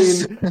 I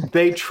mean,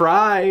 they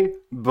try,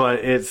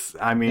 but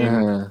I mean,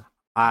 Uh,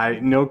 I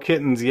no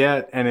kittens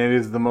yet, and it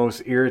is the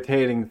most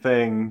irritating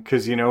thing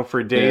because, you know,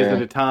 for days at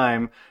yeah. a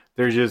time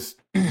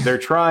they're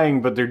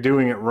trying, but they're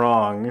doing it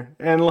wrong,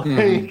 and Hmm.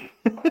 like,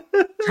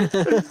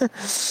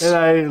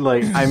 and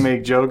I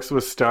make jokes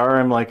with Star.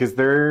 I'm like, is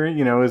there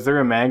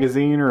a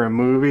magazine or a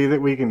movie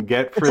that we can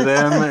get for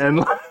them? And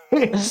like,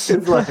 it's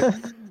like,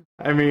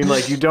 I mean,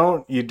 like you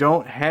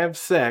don't have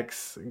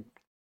sex,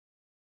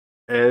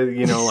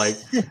 you know, like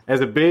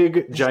as a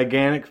big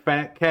gigantic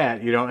fat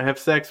cat, you don't have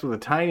sex with a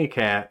tiny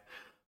cat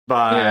Yeah.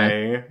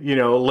 by, you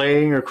know,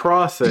 laying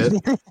across it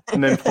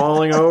and then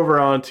falling over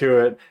onto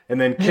it and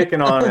then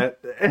kicking on it.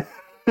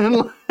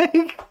 And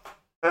like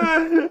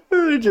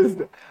they're just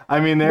I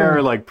mean they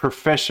are like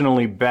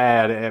professionally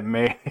bad at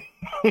mating.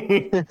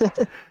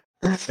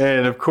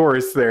 And of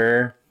course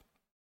they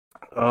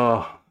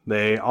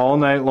all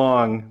night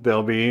long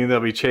they'll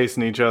be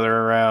chasing each other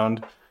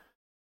around.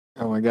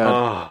 Oh my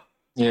God. Oh.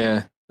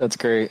 Yeah, that's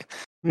great.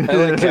 I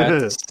like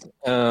cats.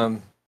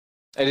 Um,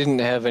 I didn't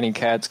have any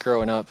cats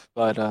growing up,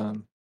 but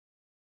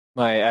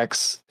my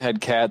ex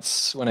had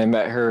cats when I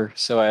met her,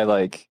 so I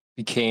like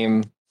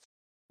became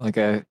like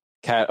a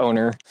cat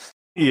owner,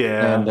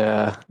 and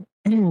Yeah.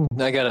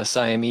 I got a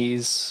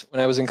Siamese when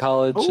I was in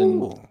college,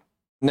 and Oh.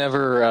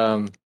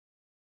 never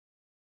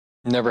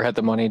never had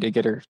the money to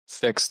get her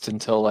fixed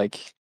until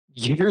like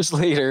years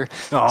later.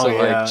 Oh So like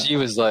yeah. she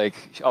was like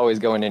always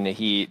going into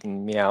heat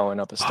and meowing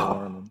up a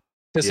storm and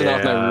pissing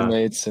off my Yeah.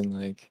 roommates and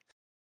like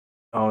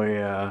Oh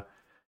yeah.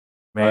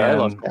 but I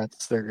love Man,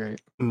 cats. They're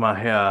great.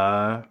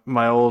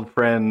 my old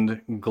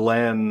friend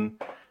Glenn,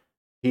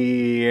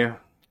 he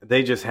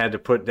they just had to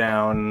put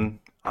down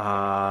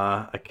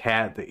a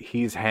cat that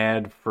he's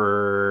had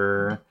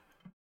for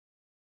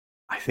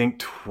I think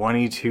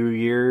 22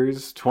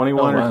 years, Oh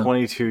 21 or wow.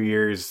 22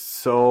 years,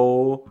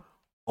 so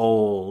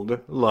old.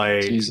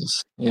 Like,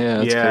 Jesus. Yeah,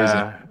 that's crazy.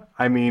 yeah,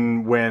 I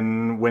mean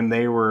when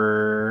they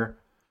were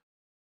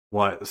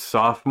what,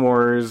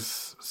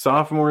 sophomores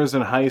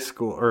in high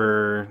school,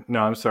 or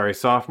no, I'm sorry,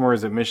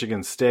 sophomores at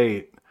Michigan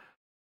State.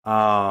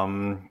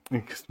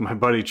 'Cause my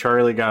buddy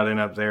Charlie got in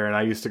up there and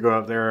I used to go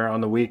up there on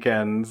the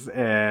weekends,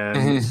 and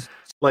Mhm.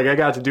 like I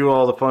got to do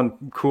all the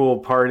fun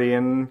cool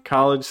partying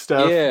college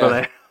stuff, but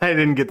Yeah. I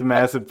didn't get the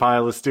massive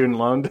pile of student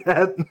loan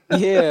debt.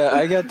 Yeah,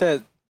 I got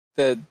that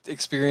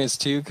experience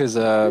too because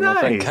my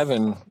friend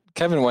Nice.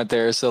 Kevin went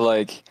there. So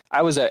like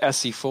I was at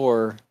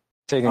SC4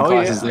 taking Oh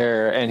classes yeah.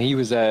 there, and he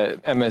was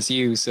at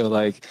MSU. So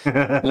like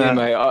me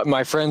and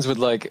my friends would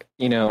like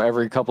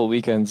every couple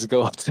weekends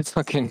go up to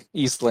fucking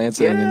East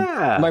Lansing, and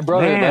Yeah, my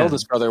man.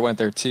 oldest brother went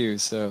there too.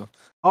 So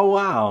Oh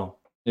wow.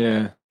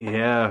 yeah.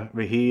 Yeah,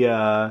 but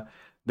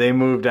they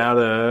moved out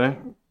of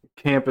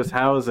campus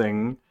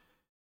housing,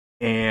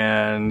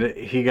 and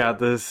he got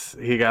this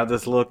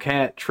little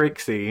cat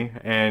Trixie,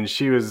 and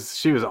she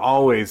was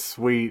always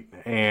sweet,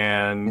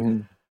 and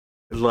Mhm.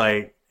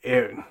 like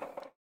it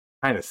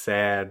kind of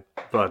sad,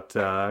 but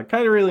kind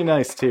of really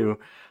nice too.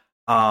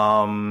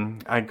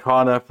 I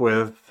caught up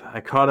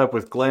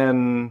with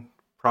Glenn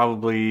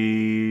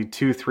probably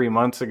 2-3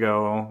 months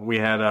ago. We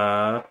had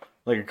a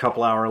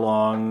couple hour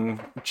long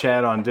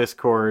chat on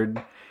Discord,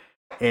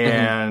 Mhm.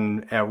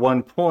 and at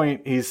one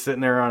point he's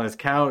sitting there on his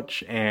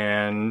couch,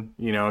 and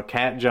a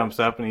cat jumps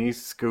up and he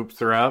scoops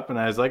her up, and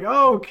I was like,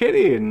 "Oh,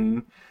 kitty,"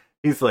 and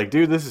he's like,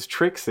 "Dude, this is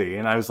Trixie,"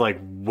 and I was like,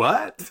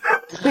 "What?"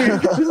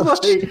 Like,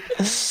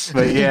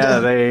 but yeah,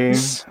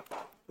 so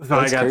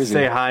I That's got to crazy.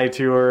 say hi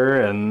to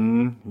her,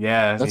 and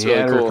yeah, That's he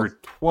really had her for cool.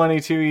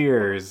 22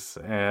 years,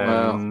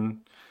 Wow.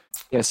 and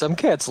Yeah, some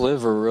cats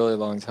live a really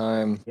long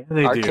time. yeah,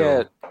 they Our do.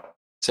 cat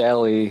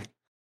Sally,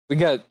 we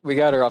got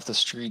her off the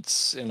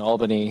streets in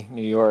Albany,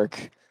 New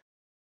York,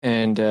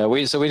 and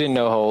we didn't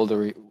know how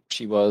old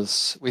she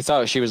was. We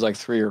thought she was like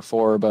 3 or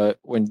 4, but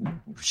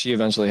when she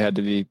eventually had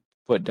to be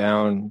put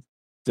down,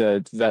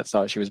 the vet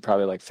thought she was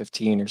probably like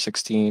 15 or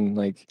 16.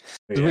 Like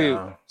 'cause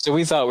Yeah.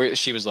 we thought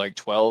she was like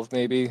 12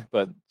 maybe,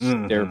 but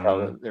Hmm. they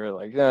were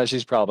like, yeah,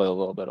 she's probably a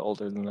little bit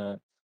older than that.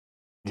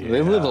 So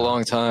they live a Yeah.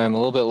 long time, a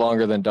little bit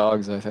longer than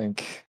dogs, I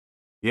think.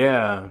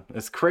 Yeah.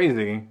 It's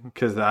crazy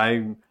because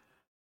I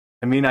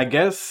mean, I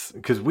guess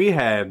because we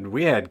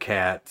had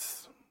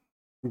cats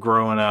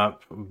growing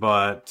up,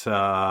 but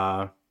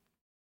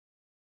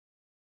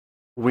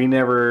we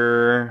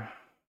never,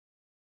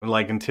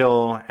 like,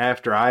 until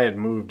after I had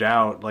moved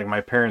out, like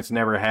my parents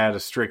never had a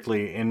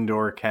strictly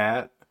indoor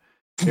cat.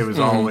 It was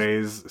Hmm.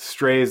 always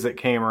strays that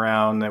came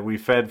around that we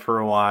fed for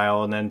a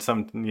while, and then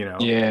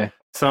Yeah.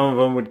 some of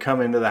them would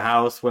come into the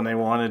house when they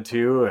wanted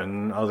to,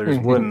 and others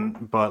Hmm.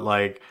 wouldn't. But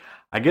like,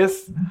 I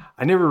guess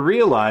I never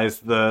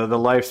realized the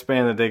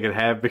lifespan that they could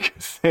have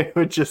because they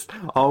would just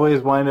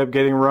always wind up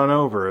getting run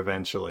over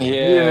eventually,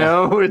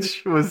 Yeah.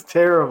 which was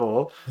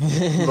terrible.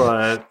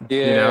 But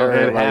Yeah, or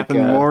it like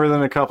happened more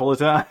than a couple of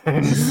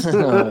times.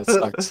 oh, that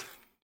sucks.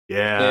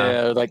 Yeah.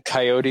 Yeah, or like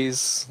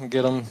coyotes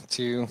get them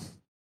too.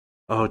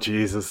 Oh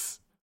Jesus.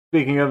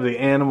 Speaking of the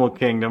animal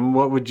kingdom,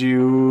 what would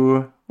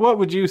you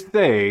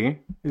say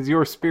is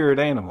your spirit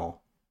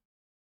animal?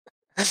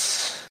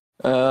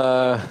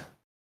 Uh,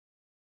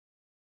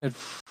 I'd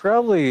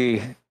probably,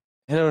 I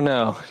don't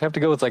know. I'd have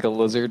to go with like a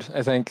lizard,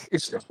 I think.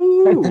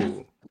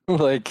 Ooh.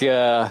 Like,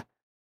 I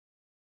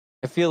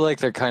feel like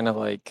they're kind of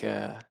like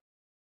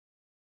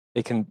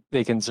they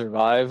can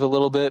survive a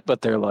little bit,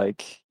 but they're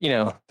like,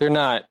 they're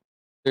not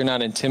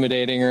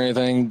intimidating or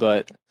anything,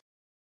 but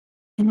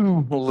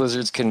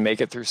lizards can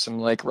make it through some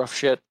like rough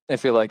shit. I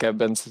feel like I've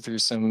been through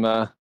some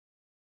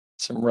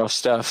rough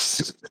stuff.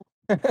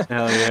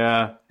 Hell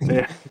yeah.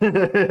 Yeah.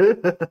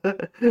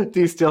 Do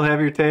you still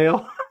have your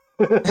tail?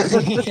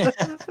 Yeah.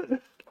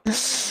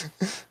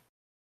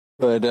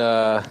 But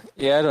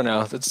yeah, I don't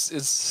know.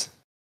 It's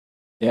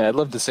yeah, I'd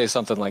love to say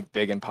something like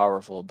big and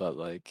powerful, but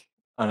like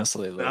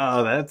honestly, Oh, like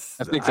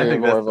I think I they're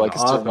think more that's of an like a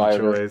awesome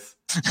survivor. choice.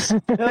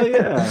 Hell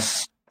yeah.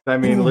 I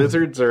mean,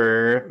 lizards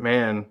are,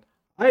 man,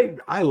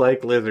 I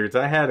like lizards.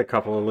 I had a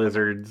couple of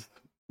lizards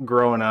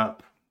growing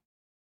up,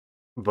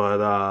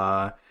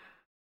 but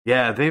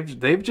yeah,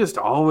 they've just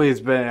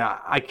always been.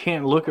 I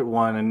can't look at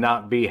one and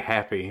not be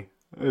happy.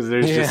 There's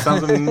just Yeah.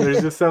 something.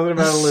 There's just something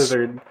about a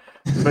lizard.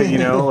 But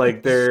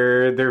like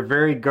they're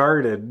very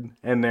guarded,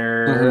 and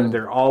they're Hmm.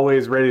 they're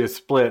always ready to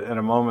split at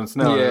a moment's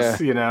notice.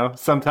 Yeah.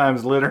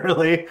 Sometimes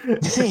literally,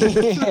 they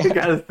Yeah.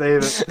 gotta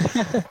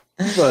save it.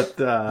 But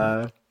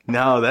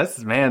no, that's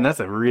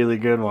a really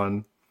good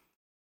one.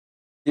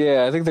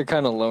 Yeah, I think they're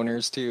kind of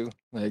loners too.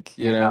 Like,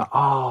 Yeah.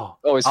 Oh,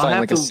 always I'll find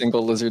have like a to.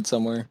 single lizard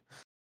somewhere.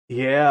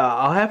 Yeah,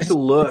 I'll have to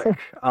look.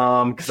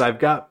 Because I've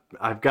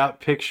got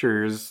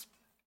pictures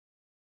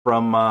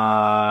from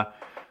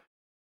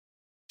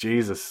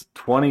Jesus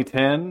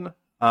 2010.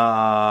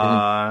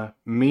 Mhm.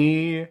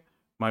 Me,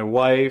 my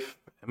wife,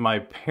 my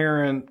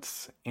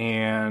parents,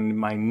 and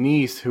my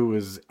niece, who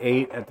was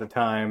 8 at the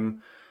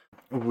time.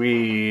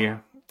 We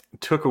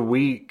took a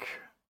week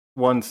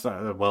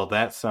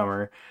that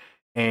summer,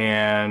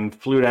 and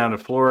flew down to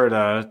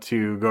Florida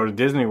to go to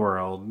Disney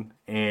World, Mhm.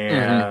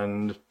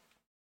 and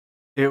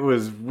it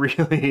was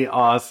really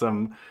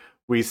awesome.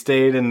 We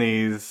stayed in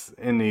these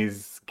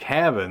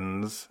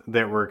cabins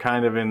that were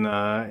kind of in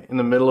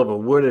the middle of a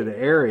wooded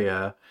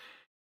area,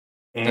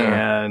 Uh,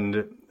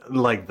 and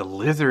like the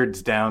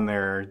lizards down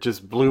there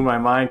just blew my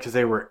mind because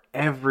they were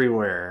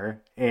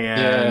everywhere.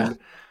 yeah. And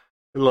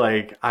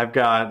Like I've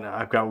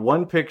got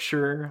one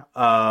picture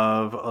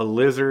of a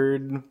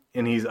lizard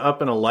and he's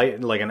up in a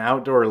light, like an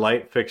outdoor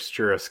light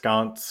fixture, a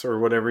sconce or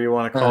whatever you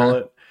want to call Uh-huh.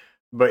 it.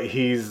 But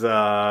he's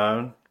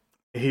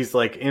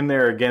like in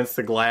there against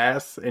the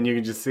glass and you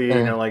can just see,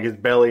 Uh, like his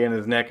belly and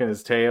his neck and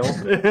his tail.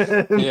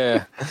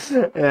 yeah.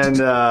 And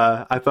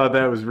I thought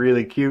that was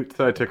really cute,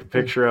 so I took a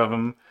picture of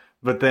him.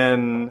 But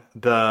then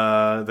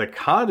the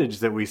cottage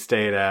that we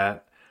stayed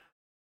at,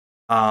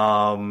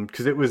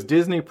 because it was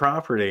Disney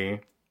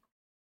property,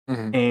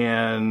 Mhm.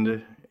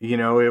 and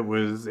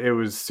it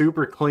was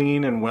super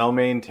clean and well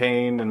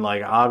maintained, and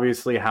like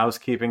obviously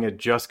housekeeping had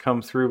just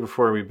come through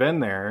before we'd been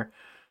there.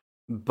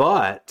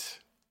 But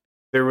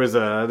there was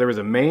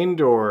a main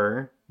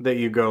door that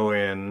you go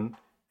in,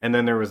 and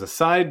then there was a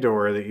side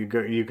door that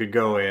you could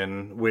go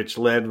in, which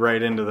led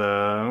right into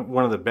the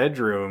one of the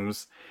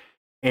bedrooms.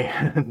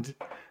 And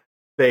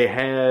they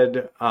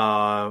had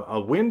a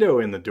window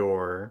in the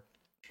door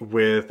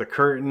with a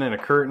curtain and a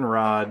curtain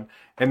rod,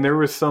 and there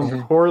was some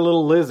Mhm. poor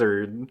little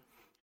lizard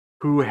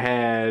who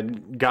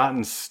had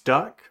gotten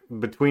stuck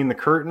between the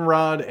curtain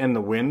rod and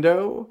the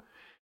window.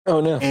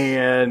 Oh no.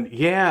 And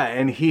yeah,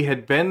 and he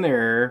had been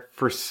there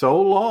for so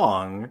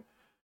long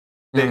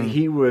that Mhm.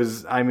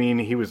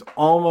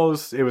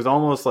 it was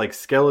almost like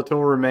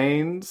skeletal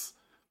remains.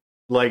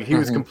 Like he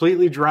was Mhm.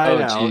 completely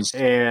dried Oh out, geez.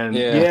 and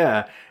Yeah.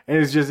 yeah, and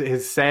it's just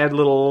his sad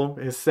little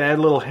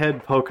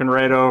head poking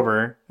right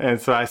over. And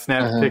so I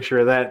snapped a Uh-huh. picture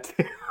of that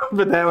too.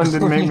 But that one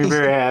didn't make me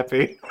very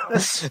happy.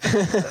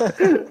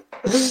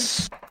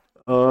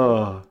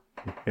 Oh,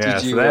 yeah,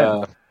 Did so you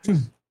that.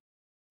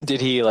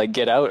 did he like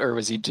get out or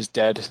was he just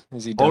dead?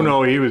 Is he Oh done?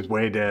 no, he was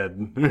way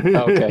dead.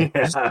 Oh, okay.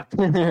 Yeah.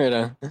 Right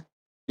on.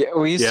 Yeah,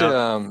 we used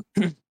to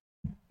Yep.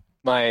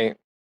 my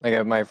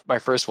my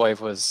first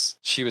wife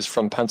she was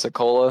from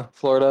Pensacola,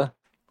 Florida,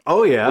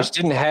 Oh yeah. which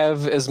didn't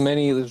have as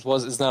many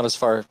it's not as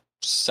far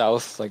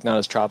south, like not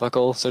as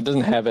tropical, so it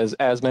doesn't have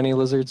as many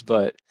lizards,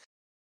 but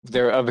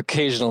there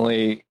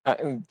occasionally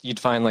you'd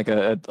find like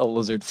a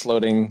lizard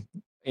floating,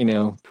 you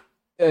know,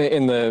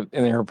 in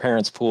her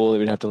parents' pool. They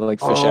would have to like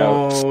fish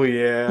out Oh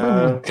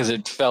yeah. because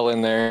it fell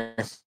in there.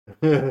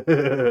 Hell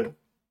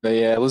But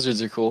yeah,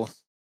 lizards are cool.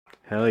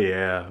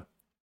 yeah.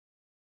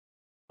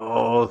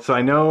 Oh, so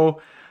I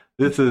know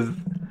this is,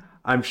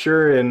 I'm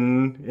sure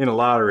in a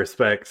lot of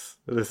respects,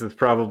 this has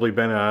probably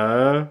been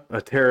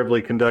a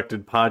terribly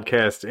conducted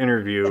podcast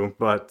interview,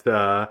 but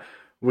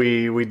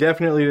we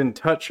definitely didn't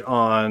touch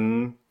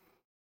on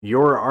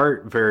your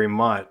art very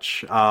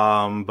much.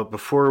 But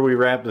before we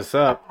wrap this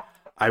up,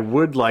 I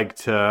would like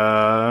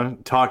to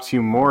talk to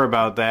you more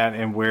about that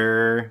and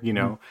where,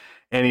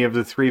 any of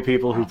the three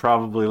people who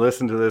probably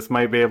listen to this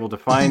might be able to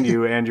find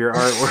you and your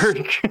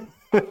artwork.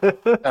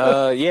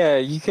 Yeah,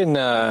 you can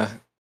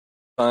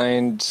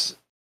find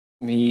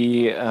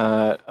me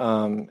at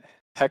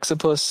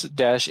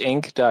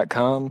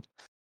hexapus-inc.com.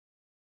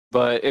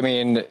 But I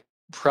mean,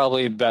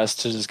 probably best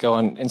to just go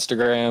on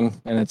Instagram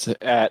and it's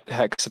at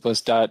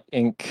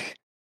hexapus.inc.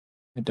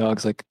 My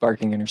dog's like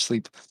barking in her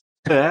sleep.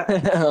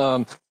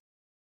 um,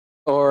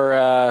 or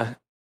I'm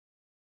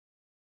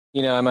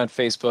on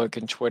Facebook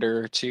and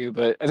Twitter too,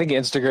 but I think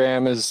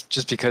Instagram is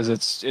just because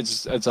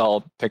it's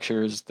all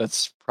pictures.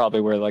 That's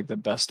probably where like the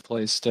best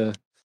place Hell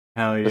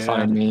to yeah.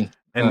 find me.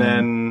 And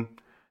then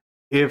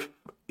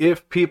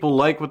if people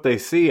like what they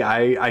see,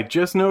 I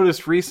just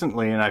noticed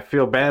recently, and I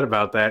feel bad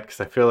about that because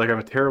I feel like I'm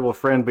a terrible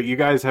friend, but you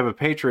guys have a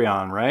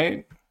Patreon,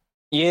 right?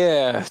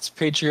 Yeah, it's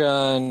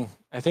Patreon.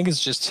 I think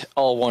it's just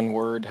all one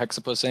word,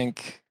 Hexapus Inc.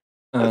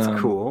 That's Um,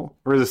 cool.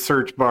 Or the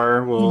search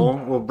bar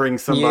will bring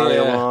somebody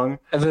yeah, along.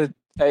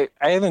 I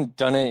haven't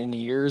done it in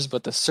years,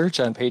 but the search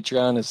on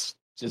Patreon is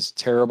just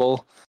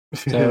terrible.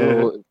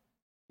 So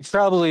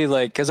probably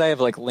like because I have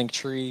like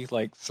Linktree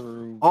like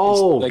through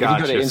Oh, like if you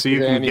go to gotcha. So you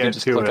can Instagram, you can get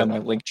just to click on it.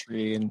 my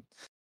Linktree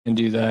and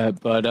do that.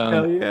 But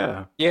Hell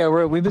yeah. yeah,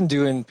 we've been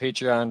doing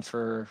Patreon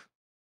for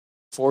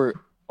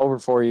over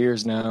 4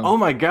 years now, Oh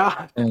my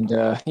god. and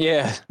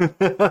yeah.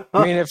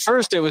 I mean, at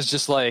first it was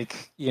just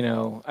like,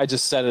 I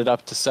just set it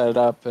up to set it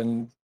up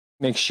and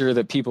make sure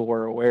that people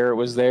were aware it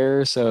was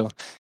there. So it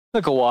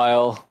took a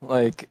while.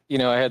 Like,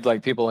 I had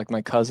like people like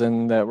my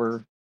cousin that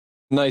were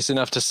nice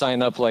enough to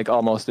sign up like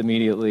almost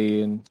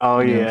immediately and,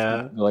 Oh stuff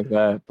yeah. like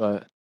that.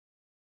 But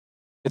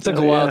it took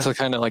Hell a while yeah. to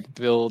kind of like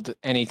build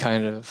any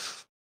kind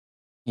of,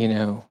 you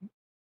know,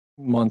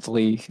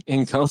 monthly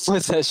income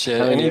with that shit.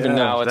 Hell And even yeah.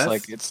 now it's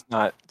like That's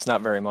it's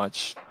not very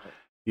much.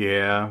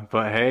 Yeah,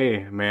 but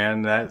hey,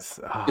 man, It's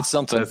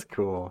something. that's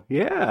cool.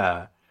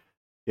 Yeah.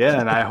 Yeah,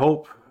 and I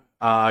hope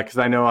because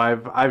I know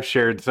I've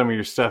shared some of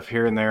your stuff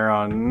here and there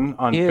on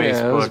Yeah, it was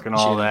Facebook and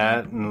all appreciated,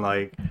 man. that, and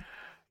like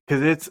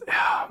because it's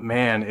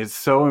man, it's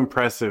so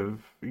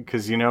impressive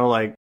because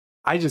like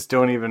I just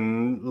don't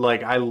even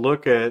like I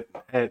look at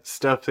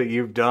stuff that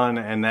you've done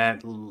and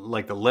that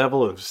like the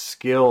level of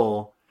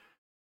skill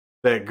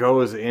that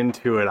goes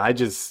into it.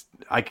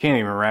 I can't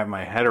even wrap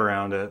my head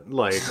around it.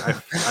 Like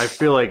I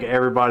feel like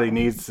everybody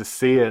needs to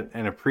see it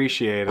and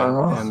appreciate it. And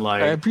I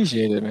like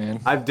appreciate it, man.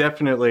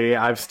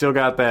 I've still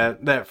got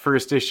that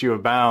first issue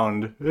of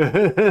Bound.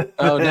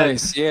 Oh,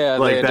 nice. Yeah,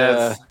 Like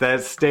that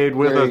that stayed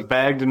with very. us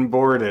bagged and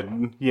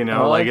boarded, you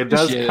know. Oh, I Like it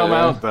does appreciate it, come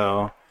man. out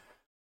though.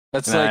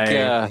 That's And like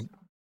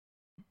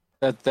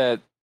I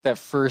that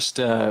first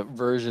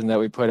version that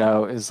we put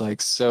out is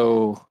like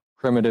so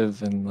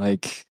primitive and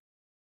like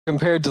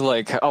compared to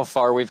like how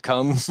far we've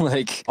come.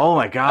 Like Oh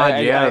my God,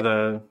 I yeah, I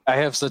the I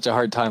have such a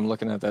hard time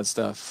looking at that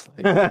stuff.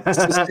 Like,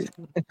 it's just,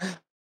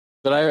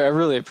 but I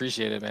really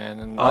appreciate it, man.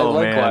 And Oh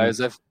man.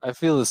 likewise, I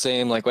feel the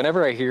same. Like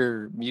whenever I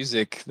hear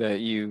music that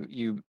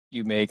you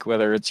make,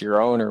 whether it's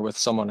your own or with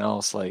someone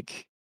else,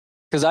 like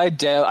because I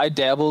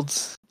dabbled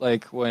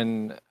like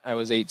when I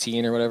was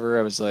 18 or whatever.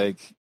 I was like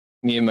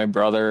me and my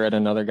brother and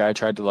another guy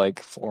tried to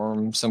like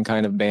form some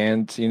kind of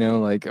band, you know,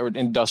 like an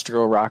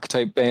industrial rock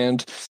type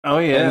band, Oh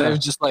and it yeah.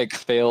 just like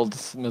failed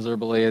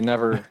miserably. I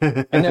never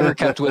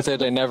kept with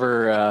it. I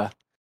never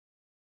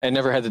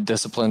had the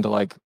discipline to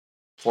like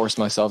force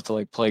myself to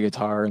like play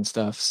guitar and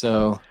stuff.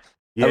 So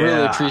I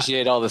really Yeah.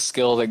 appreciate all the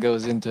skill that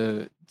goes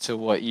into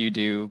what you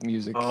do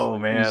Oh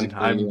man,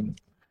 musically.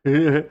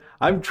 And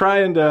I'm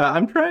trying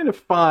to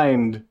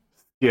find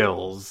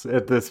skills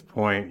at this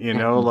point, you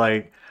know, Mhm,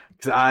 like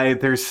 'cause I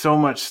there's so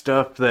much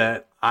stuff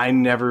that I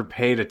never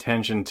paid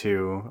attention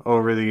to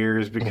over the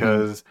years mhm.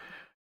 because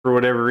for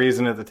whatever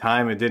reason at the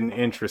time it didn't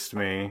interest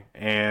me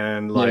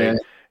and Yeah. like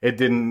it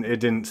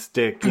didn't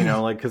stick, you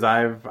know, like cuz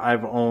I've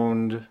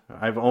owned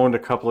a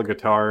couple of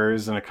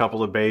guitars and a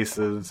couple of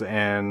basses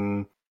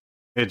and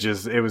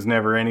it was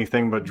never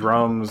anything but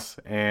drums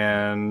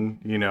and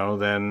you know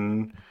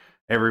then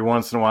every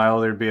once in a while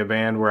there'd be a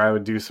band where I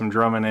would do some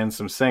drumming and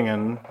some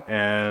singing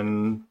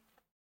and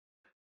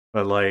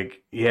but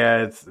like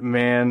yeah it's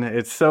man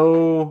it's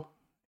so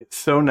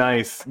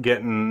nice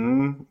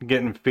getting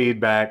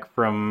feedback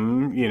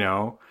from you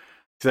know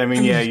because I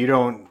mean yeah you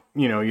don't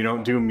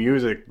do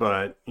music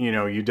but you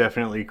know you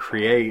definitely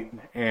create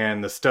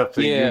and the stuff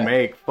that you Yeah.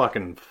 make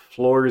fucking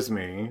floors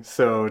me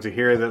so to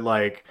hear that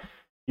like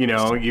you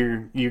know,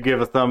 you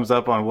give a thumbs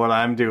up on what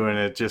I'm doing,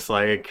 it just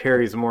like it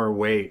carries more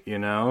weight, you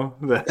know,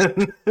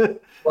 than than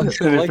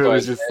if it was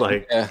Likewise, just man.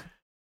 like, Yeah.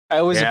 I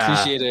always yeah,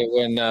 appreciate it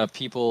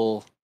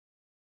when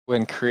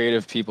when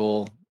creative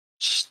people,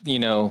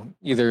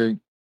 either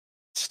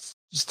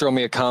just throw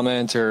me a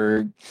comment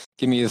or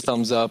give me a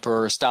thumbs up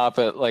or stop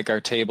at like our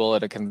table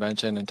at a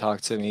convention and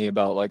talk to me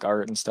about like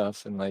art and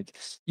stuff. And like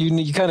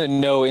you kind of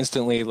know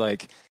instantly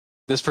like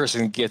this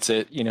person gets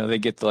it. You know, they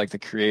get the, like the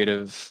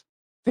creative.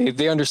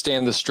 They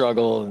understand the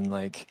struggle and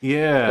like. So I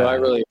yeah.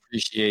 really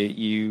appreciate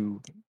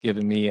you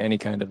giving me any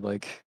kind of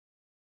like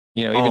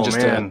even Oh just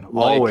a man, like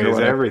or always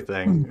whatever.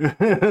 everything.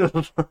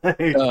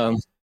 Like, Um,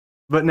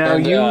 but now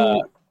and you,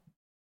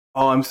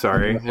 oh, I'm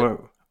sorry.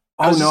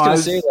 I Oh was no, just I gonna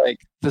say, was. like,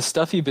 the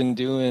stuff you've been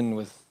doing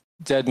with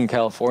Dead in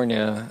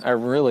California,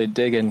 I'm really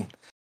digging.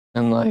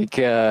 And like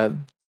the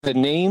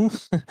name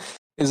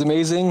is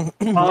amazing.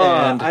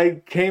 And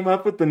I came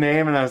up with the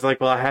name and I was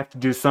like, well, I have to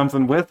do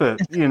something with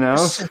it, you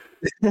know,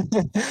 the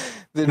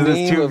because it's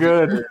name too of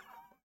good.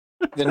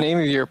 the name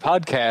of your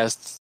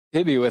podcast,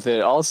 Hit Me With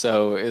It,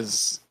 also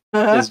is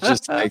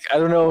just like I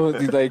don't know,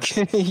 like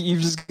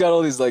you've just got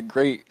all these like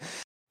great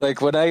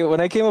like when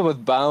I came up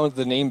with Bound,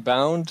 the name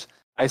Bound,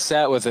 I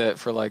sat with it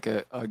for like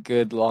a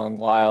good long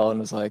while and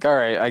was like, all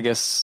right, I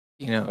guess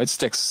it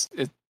sticks.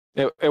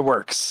 It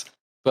works.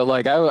 But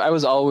like I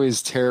was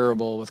always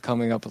terrible with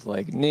coming up with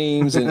like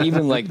names and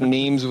even like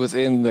names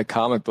within the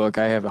comic book.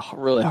 I have a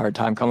really hard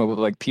time coming up with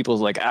like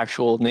people's like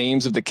actual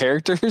names of the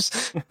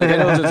characters. Like I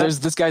know that there's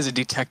this guy's a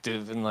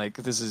detective and like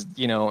this is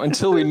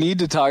until we need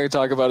to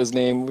talk about his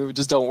name, we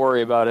just don't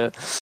worry about it.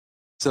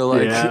 So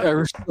like,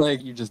 Yeah.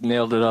 like you just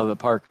nailed it out of the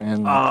park,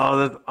 man. Like, Oh,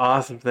 that's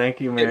awesome. Thank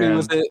you, Hit Me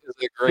With man. It is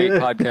a great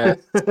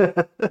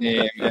podcast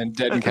name, and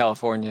Dead in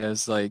California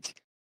is like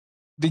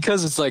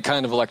because it's like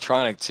kind of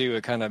electronic too.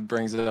 It kind of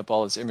brings up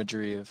all this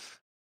imagery of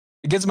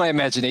it gets my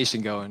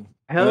imagination going,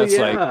 and Hell that's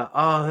like yeah.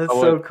 Oh, that's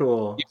what so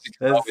cool. music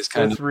is always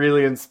kind That's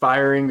really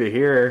inspiring to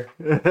hear.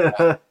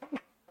 of.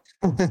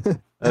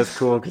 That's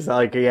cool because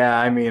like yeah,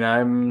 I mean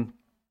I'm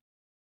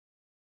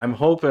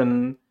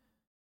hoping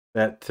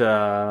that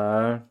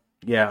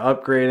yeah,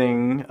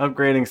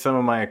 upgrading some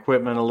of my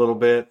equipment a little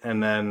bit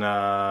and then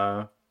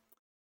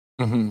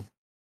Mhm.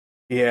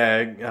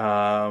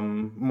 yeah,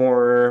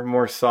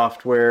 more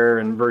software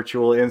and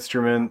virtual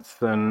instruments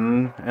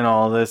and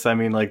all this. I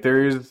mean, like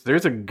there's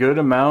a good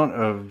amount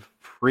of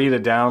free to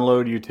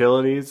download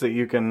utilities that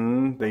you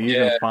can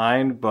Yeah,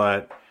 find,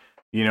 but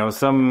you know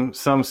some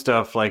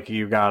stuff like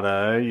you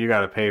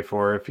gotta pay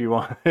for if you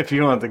want if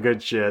you want the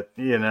good shit,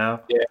 you know.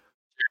 yeah.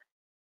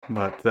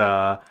 But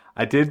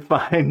I did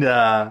find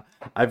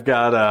I've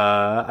got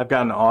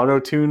an auto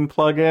tune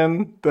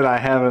plugin that I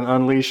haven't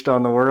unleashed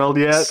on the world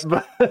yet,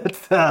 but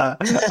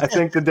I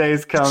think the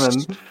day's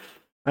coming.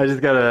 I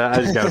just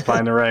gotta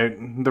find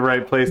the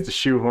right place to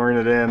shoehorn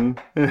it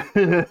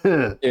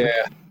in.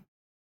 Yeah.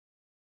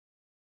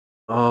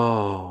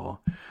 Oh.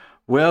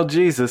 Well,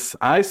 Jesus,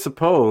 I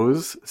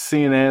suppose,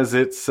 seeing as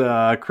it's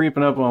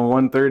creeping up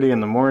on 1:30 in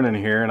the morning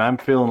here and I'm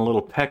feeling a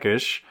little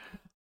peckish,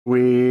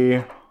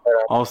 we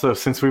also,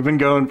 since we've been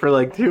going for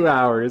like 2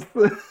 hours,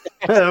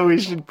 we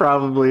should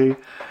probably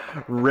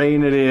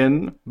rein it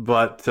in.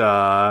 But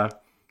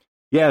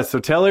yeah, so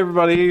tell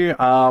everybody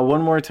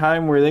one more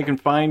time where they can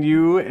find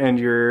you and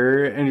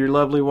your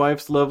lovely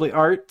wife's lovely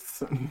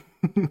arts.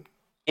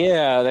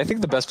 Yeah, I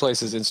think the best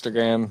place is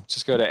Instagram.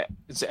 Just go to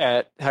it's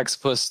at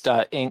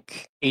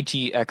hexapus.ink,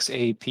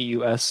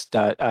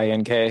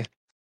 hexapus.ink. Just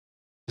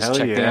Hell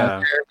check me out yeah.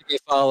 there. Give me a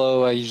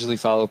follow. I usually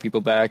follow people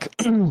back,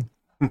 even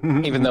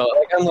though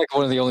like I'm like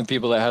one of the only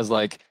people that has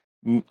like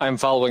I'm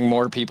following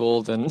more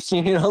people than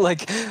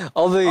like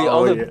all the all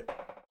Oh the yeah.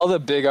 all the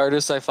big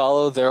artists I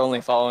follow. They're only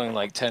following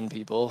like 10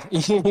 people.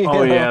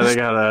 Oh yeah, they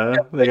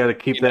gotta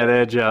keep You know, that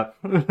edge up.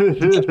 yeah,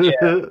 they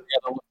gotta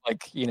look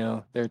like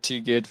they're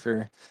too good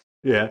for.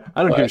 Yeah,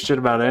 I don't give a But shit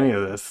about any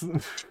of this.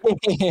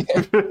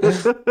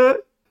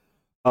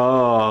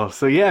 Oh,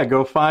 so yeah,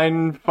 go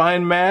find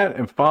Matt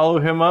and follow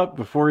him up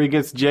before he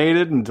gets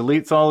jaded and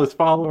deletes all his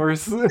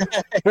followers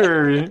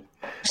or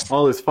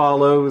all his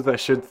follows, I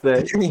should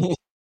say.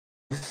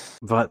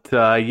 But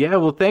yeah,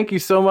 well, thank you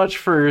so much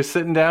for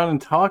sitting down and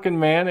talking,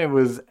 man. It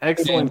was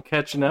excellent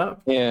catching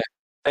up. Yeah.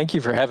 Thank you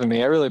for having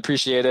me. I really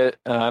appreciate it.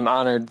 I'm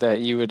honored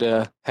that you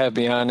would have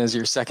me on as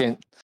your second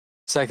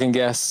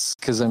guest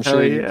because I'm Hell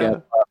sure you've yeah. got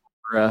a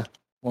lot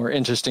more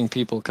interesting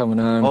people coming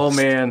on. Oh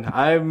man,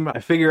 I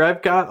figure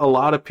I've got a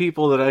lot of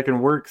people that I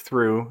can work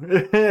through,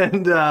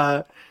 and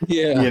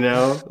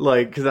Yeah.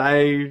 like because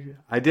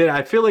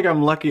I feel like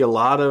I'm lucky. A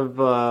lot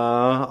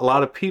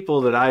of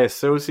people that I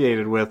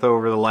associated with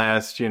over the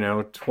last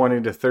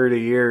 20 to 30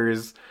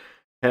 years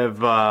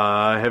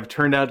have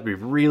turned out to be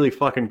really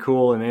fucking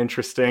cool and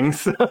interesting.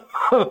 So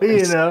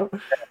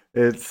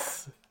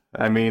it's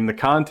I mean the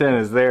content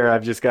is there.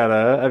 I've just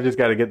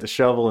gotta get the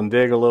shovel and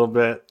dig a little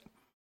bit.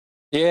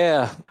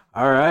 Yeah.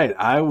 All right,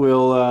 I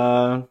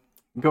will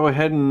go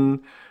ahead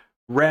and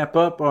wrap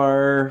up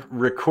our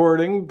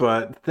recording,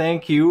 but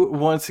thank you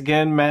once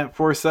again, Matt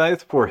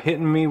Forsyth, for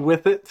hitting me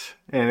with it,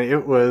 and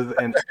it was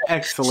an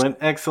excellent,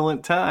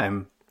 excellent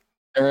time.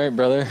 All right,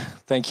 brother.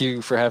 Thank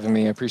you for having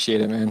me. I appreciate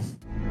it, man.